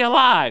to stay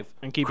alive.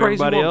 And keep Crazy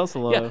everybody woman. else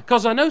alive. Yeah,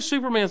 because I know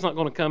Superman's not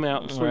going to come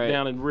out and swoop Right.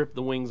 down and rip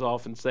the wings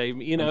off and save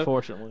me,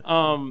 Unfortunately.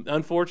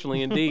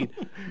 Unfortunately, indeed.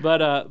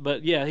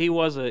 But yeah, he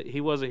was a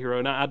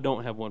hero. Now I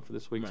don't have one for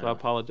this week, so I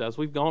apologize.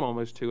 We've gone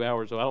almost 2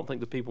 hours, so I don't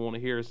think the people want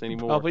to hear us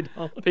anymore. Probably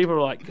don't. People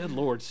are like, "Good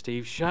Lord,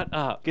 Steve, shut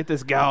up." Get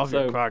this guy off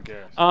your So,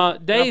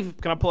 podcast. Dave,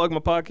 Can I plug my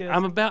podcast?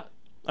 I'm about.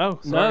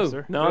 Oh, sorry, No,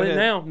 sir. not Go ahead.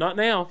 now, not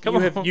now. Come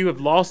on. You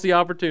have lost the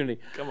opportunity.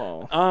 Come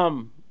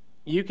on.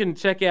 You can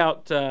check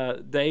out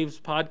Dave's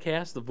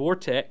podcast, The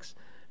Vortex,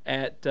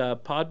 at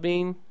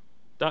podbean.com.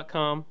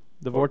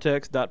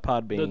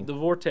 TheVortex.podbean. The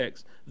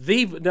Vortex.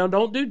 Now,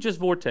 don't do just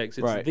Vortex.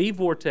 It's Right.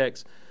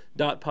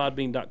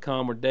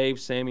 thevortex.podbean.com, where Dave,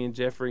 Sammy, and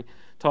Jeffrey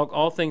talk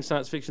all things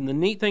science fiction. The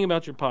neat thing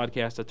about your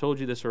podcast, I told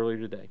you this earlier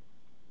today,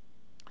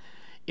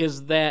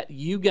 is that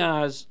you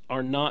guys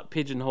are not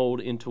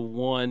pigeonholed into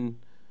one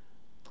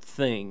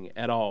thing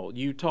at all.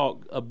 You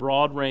talk a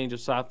broad range of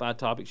sci-fi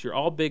topics. You're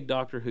all big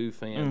Doctor Who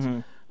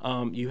fans.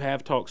 You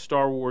have talked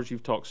Star Wars.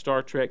 You've talked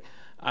Star Trek.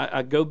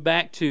 I go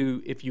back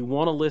to, if you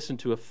want to listen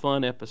to a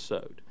fun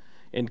episode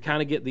and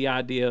kind of get the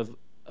idea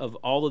of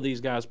all of these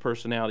guys'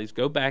 personalities,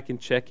 go back and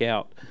check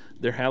out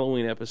their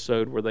Halloween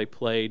episode where they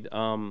played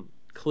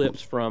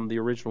clips from the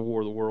original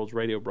War of the Worlds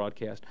radio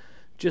broadcast.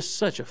 Just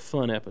such a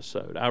fun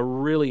episode. I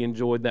really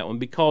enjoyed that one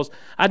because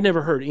I'd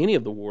never heard any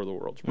of the War of the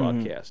Worlds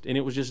broadcast, and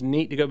it was just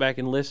neat to go back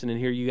and listen and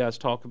hear you guys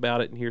talk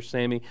about it and hear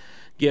Sammy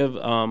give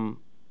a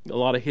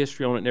lot of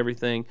history on it and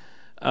everything.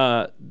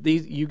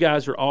 You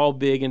guys are all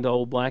big into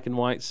old black and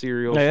white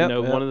serials. Yep,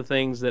 One of the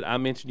things that I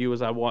mentioned to you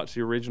was I watched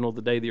the original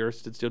The Day the Earth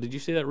Stood Still. Did you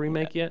see that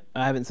remake yet?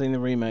 I haven't seen the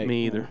remake.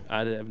 Me either.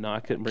 I have not. I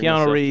couldn't bring Keanu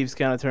myself. Reeves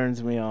kind of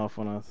turns me off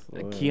when I.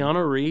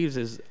 Keanu Reeves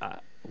is.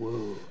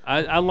 Whoa.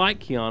 I like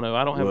Keanu.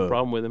 I don't have a Whoa.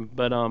 problem with him.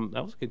 But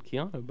that was a good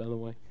Keanu, by the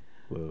way.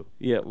 Whoa.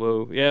 Yeah,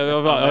 whoa. Yeah,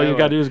 all you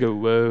got to do is go,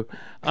 whoa.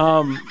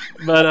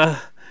 But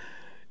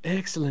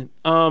excellent.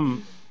 But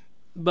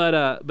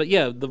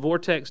yeah,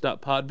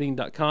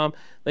 thevortex.podbean.com.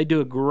 They do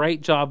a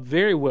great job.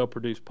 Very well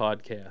produced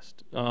podcast.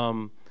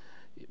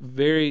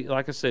 Very,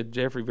 like I said,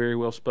 Jeffrey, very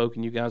well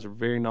spoken. You guys are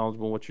very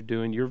knowledgeable in what you're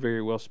doing. You're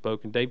very well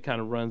spoken. Dave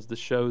kind of runs the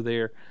show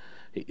there.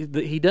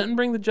 He doesn't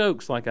bring the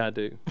jokes like I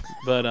do,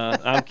 but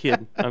I'm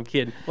kidding. I'm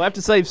kidding. We'll have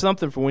to save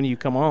something for when you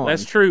come on.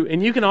 That's true.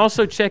 And you can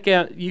also check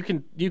out. You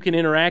can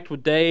interact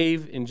with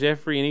Dave and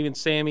Jeffrey and even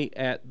Sammy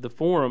at the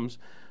forums.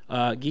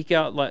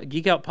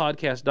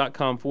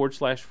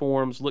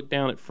 geekoutpodcast.com/forums. Look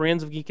down at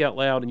Friends of Geek Out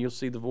Loud, and you'll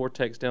see the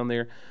Vortex down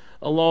there,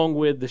 along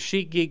with the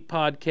Sheet Geek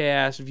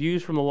podcast,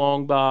 Views from the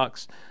Long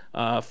Box,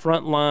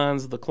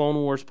 Frontlines, the Clone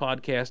Wars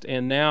podcast,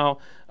 and now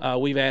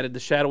we've added the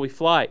Shadowy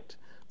Flight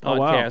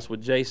podcast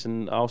with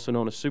Jason, also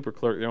known as Super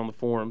Clerk, there on the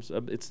forums.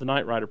 It's the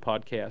Knight Rider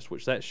podcast,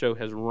 which that show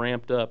has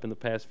ramped up in the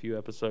past few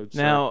episodes.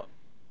 Now,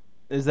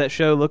 is that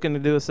show looking to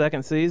do a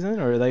second season,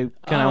 or are they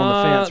kind of on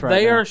the fence right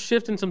They now? are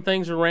shifting some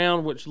things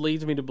around, which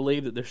leads me to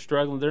believe that they're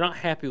struggling. They're not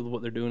happy with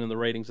what they're doing in the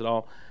ratings at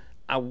all.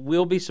 I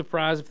will be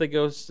surprised if they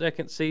go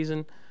second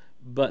season,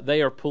 but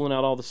they are pulling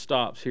out all the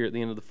stops here at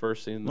the end of the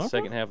first season, the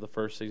second half of the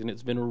first season.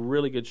 It's been a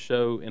really good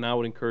show, and I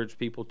would encourage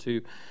people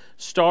to,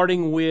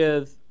 starting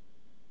with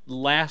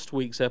last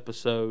week's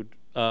episode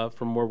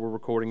from where we're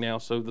recording now,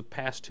 so the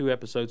past two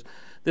episodes.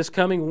 This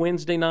coming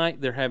Wednesday night,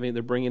 they're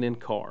bringing in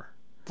Carr.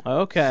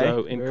 Okay.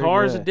 So, and Very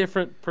Carr is a good.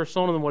 different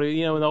persona than what in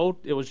the old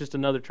it was just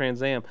another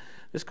Trans Am.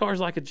 This car is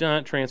like a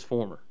giant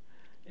transformer.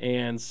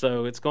 And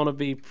so it's going to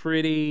be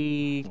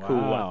pretty cool,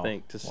 I Wow.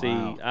 think, to see.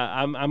 Wow.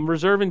 I'm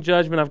reserving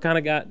judgment. I've kind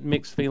of got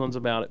mixed feelings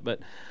about it, but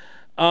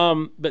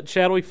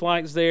Shadowy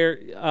Flight's there.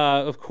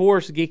 Of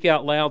course, Geek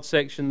Out Loud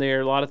section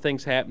there. A lot of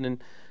things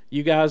happening.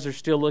 You guys are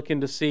still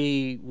looking to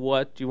see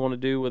what you want to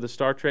do with a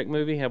Star Trek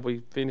movie. Have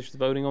we finished the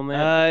voting on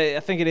that? I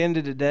think it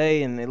ended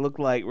today, and it looked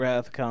like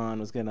Wrath of Khan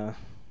was gonna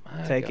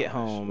take it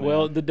home.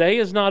 Well, man. the day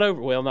is not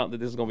over. Well, not that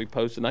this is going to be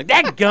posted. Like,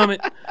 dadgummit,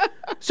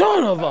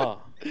 son of a...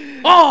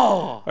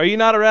 Oh! Are you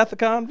not a Wrath of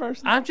Khan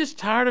person? I'm just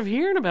tired of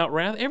hearing about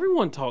Wrath.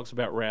 Everyone talks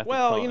about Wrath of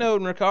Well, Khan. you know,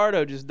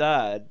 Ricardo just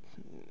died.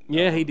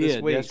 Yeah, he this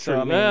did. week, That's so,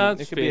 true. I mean, Well, it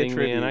that's could be a fitting,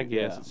 man. I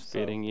tribute, guess yeah. it's So,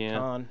 fitting, yeah.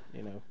 Khan,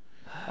 you know,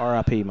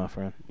 R.I.P. my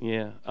friend.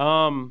 Yeah.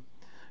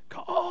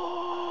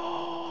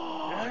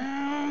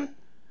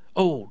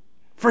 Old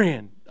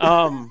friend.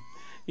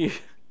 You,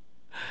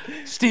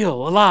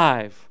 still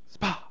alive.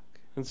 Spock.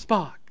 And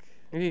Spock.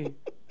 He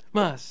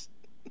must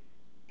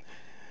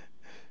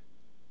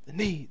The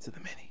needs of the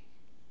many.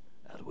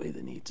 outweigh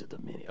the needs of the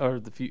many. Or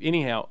the few.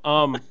 Anyhow,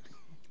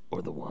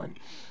 or the one.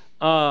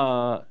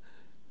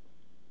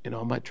 In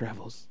all my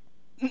travels,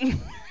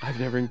 I've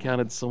never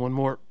encountered someone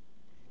more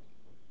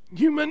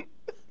human.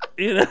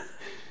 You know?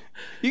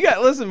 You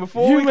got listen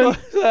before Human. we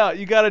close out.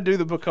 You got to do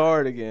the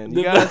Picard again.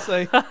 You gotta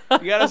say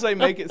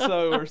make it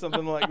so or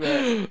something like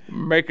that.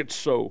 Make it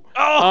so.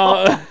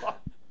 Oh!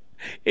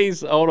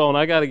 He's hold on.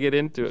 I got to get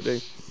into it,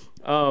 dude.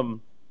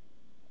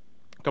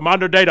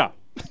 Commander Data.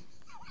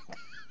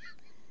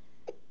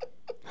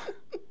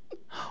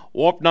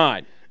 Warp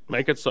 9.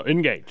 Make it so.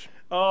 Engage.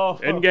 Oh,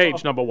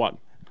 Engage, number 1.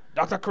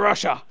 Dr.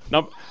 Crusher.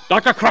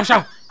 Dr.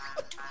 Crusher.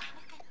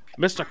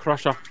 Mr.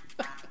 Crusher.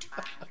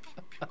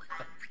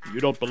 You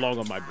don't belong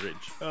on my bridge.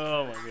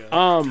 Oh my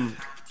God.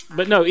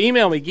 But no,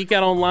 email me,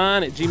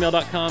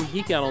 geekoutonline@gmail.com,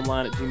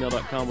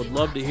 geekoutonline@gmail.com. Would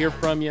love to hear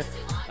from you.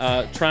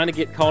 Trying to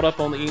get caught up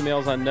on the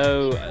emails. I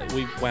know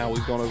we've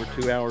gone over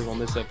 2 hours on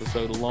this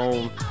episode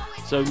alone.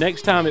 So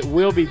next time it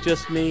will be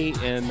just me.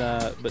 And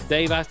but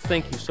Dave, I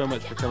thank you so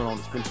much for coming on.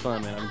 It's been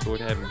fun, man. I've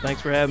enjoyed having you.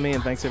 Thanks for having me,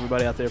 and thanks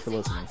everybody out there for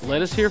listening.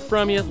 Let us hear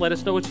from you. Let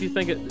us know what you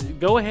think.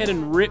 Go ahead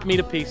and rip me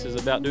to pieces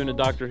about doing a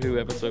Doctor Who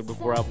episode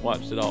before I've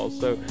watched it all.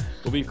 So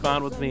it'll be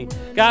fine with me.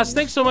 Guys,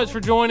 thanks so much for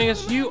joining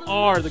us. You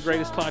are the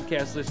greatest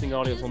podcast listening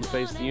audience on the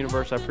face of the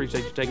universe. I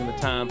appreciate you taking the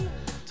time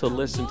to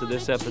listen to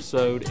this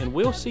episode. And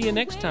we'll see you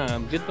next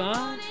time.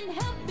 Goodbye.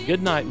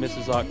 Good night,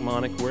 Mrs.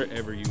 Ochmonic,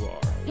 wherever you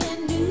are.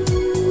 Can do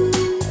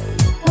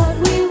what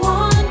we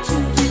want to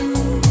do.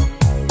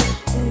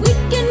 We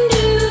can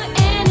do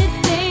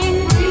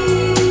anything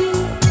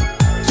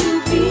to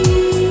be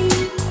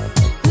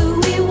who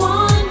we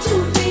want to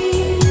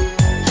be.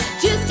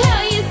 Just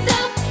tell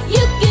yourself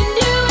you can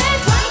do it.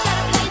 Why you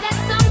gotta play that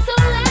song so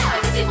loud?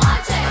 Because you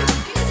want to.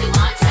 Because you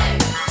want to.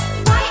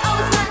 Why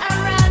always run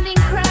around in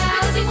crowds?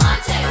 Because you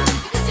want to.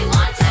 Because you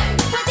want to.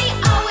 Why do you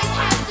always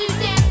have to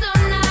dance so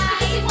nice?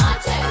 Because you want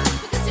to.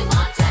 Because you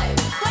want to.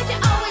 Why'd you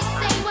always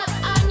say what's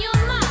on your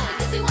mind?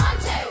 Because you want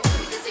to.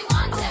 Because you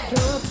want to.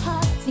 Your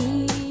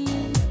party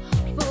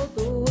for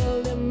the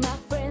world and my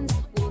friends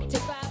will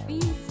take 5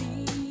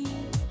 BC.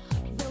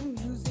 The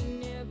music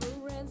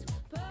never ends.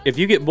 If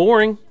you get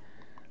boring,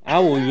 I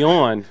will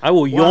yawn. I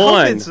will Well,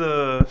 I hope yawn. it's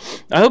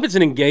I hope it's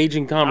an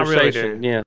engaging really conversation. do. Yeah.